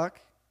TikTok,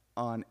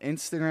 on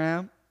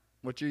Instagram.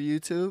 What's your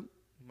YouTube?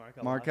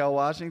 Markell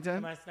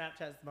Washington. My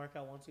Snapchat's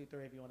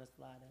Markell123 if you want to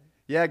slide in.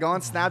 Yeah, go on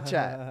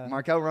Snapchat.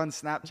 Markell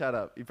runs Snapchat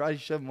up. You probably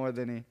should more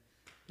than he. You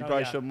Oh,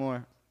 probably yeah. should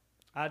more.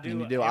 I do. And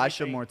you do. I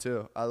should everything. more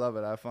too. I love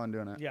it. I have fun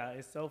doing it. Yeah,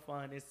 it's so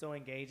fun. It's so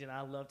engaging.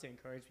 I love to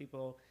encourage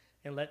people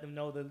and let them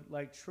know the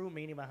like true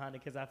meaning behind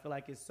it because I feel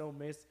like it's so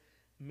Mitch,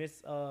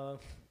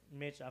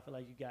 I feel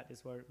like you got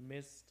this word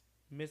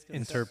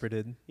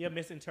Interpreted. Yeah,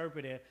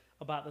 misinterpreted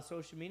about the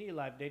social media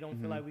life. They don't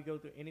feel like we go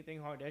through anything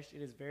hard. That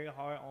shit is very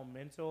hard on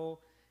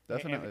mental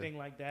Definitely. and everything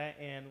like that.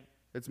 And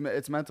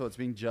It's mental. It's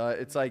being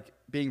judged. It's like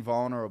being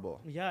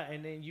vulnerable. yeah,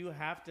 and then you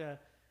have to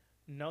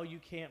know you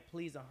can't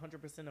please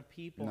 100% of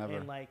people. Never.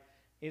 And like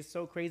it's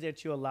so crazy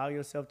that you allow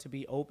yourself to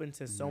be open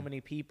to so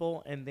many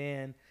people, and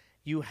then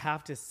you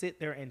have to sit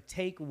there and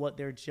take what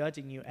they're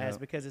judging you as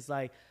because it's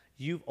like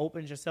you've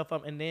opened yourself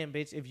up, and then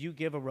bitch, if you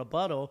give a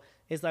rebuttal,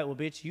 it's like, well,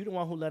 bitch, you the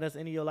one who let us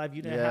into your life.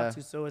 You didn't have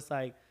to. So it's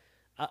like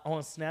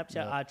on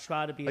Snapchat, I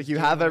try to be Like as you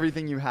have genuine-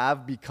 everything you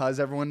have because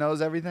everyone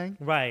knows everything,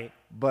 right.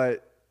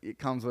 but it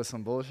comes with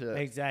some bullshit.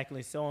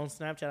 Exactly. So on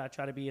Snapchat, I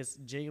try to be as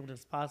genuine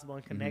as possible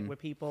and connect with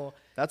people.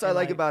 That's what I And,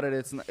 like about it.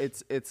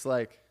 It's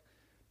like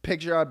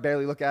picture, I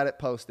barely look at it,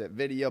 post it.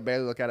 Video,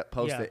 barely look at it,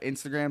 post Yeah. it.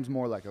 Instagram's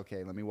more like,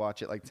 okay, let me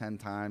watch it like 10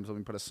 times. Let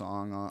me put a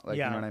song on. Like,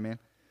 Yeah. you know what I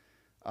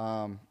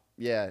mean?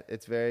 Yeah,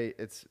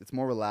 it's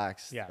more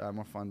relaxed. Yeah.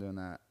 More fun doing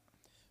that.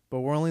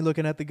 But we're only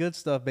looking at the good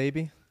stuff,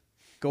 baby.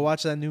 Go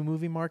watch that new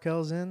movie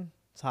Markell's in.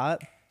 It's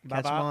hot. Catch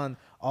him Bye-bye. on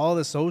all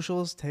the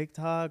socials,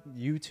 TikTok,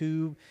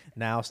 YouTube,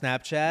 now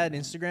Snapchat,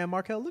 Instagram.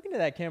 Markell, look into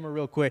that camera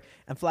real quick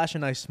and flash a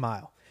nice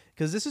smile.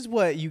 Because this is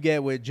what you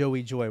get with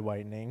Joey Joy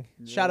Whitening.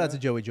 Shout out to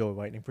Joey Joy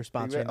Whitening for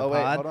sponsoring the Oh,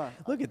 wait, pod. hold on.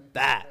 Look at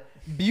that.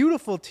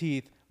 Beautiful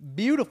teeth,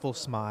 beautiful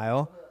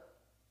smile.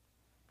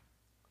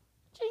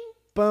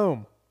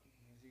 Boom.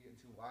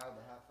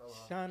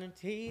 Shining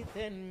teeth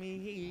in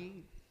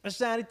me.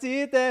 Shiny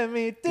teeth at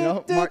me. You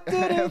know,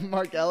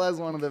 Markell has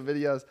one of the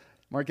videos.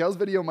 Markell's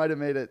video might have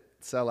made it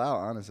sell out,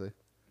 honestly.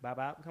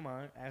 Bye-bye. Come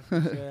on. As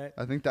we should.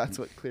 I think that's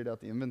what cleared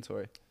out the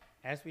inventory.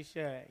 As we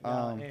should.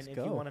 Y'all. And if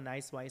go. you want a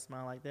nice white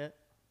smile like that,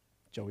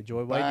 Joey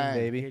Joy Whitening, Bang.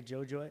 baby. get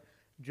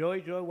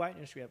Joy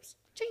Whitening strips.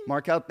 Ching.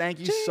 Markell, thank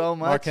you so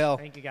much. Markell.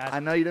 Thank you, guys. I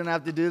know you didn't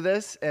have to do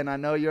this, and I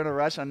know you're in a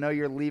rush. I know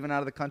you're leaving out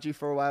of the country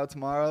for a while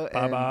tomorrow.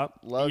 and Bye-bye.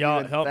 Love you Y'all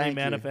and help me thank you.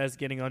 manifest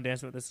getting on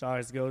Dancing with the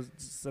Stars. Go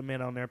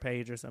submit on their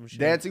page or some shit.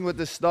 Dancing with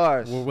the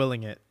Stars. We're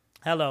willing it.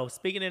 Hello.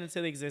 Speaking it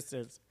into the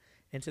existence.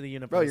 Into the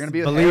universe. Bro, you're going to be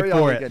with Believe Harry all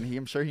for it. weekend.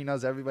 I'm sure he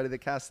knows everybody that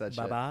casts that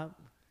shit. Bye-bye.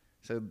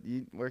 So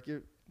you work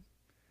your...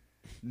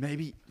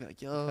 Maybe, like,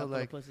 yo, Couple of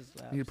like, pussy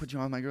slaps. I need to put you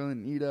on my girl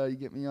Anita. You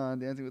get me on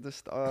Dancing with the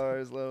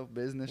Stars, little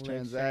business Little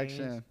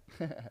transaction.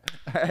 All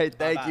right,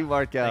 thank you,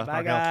 Markell.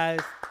 Bye,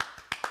 guys.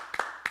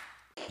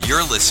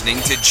 You're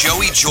listening to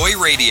Joey Joy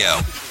Radio.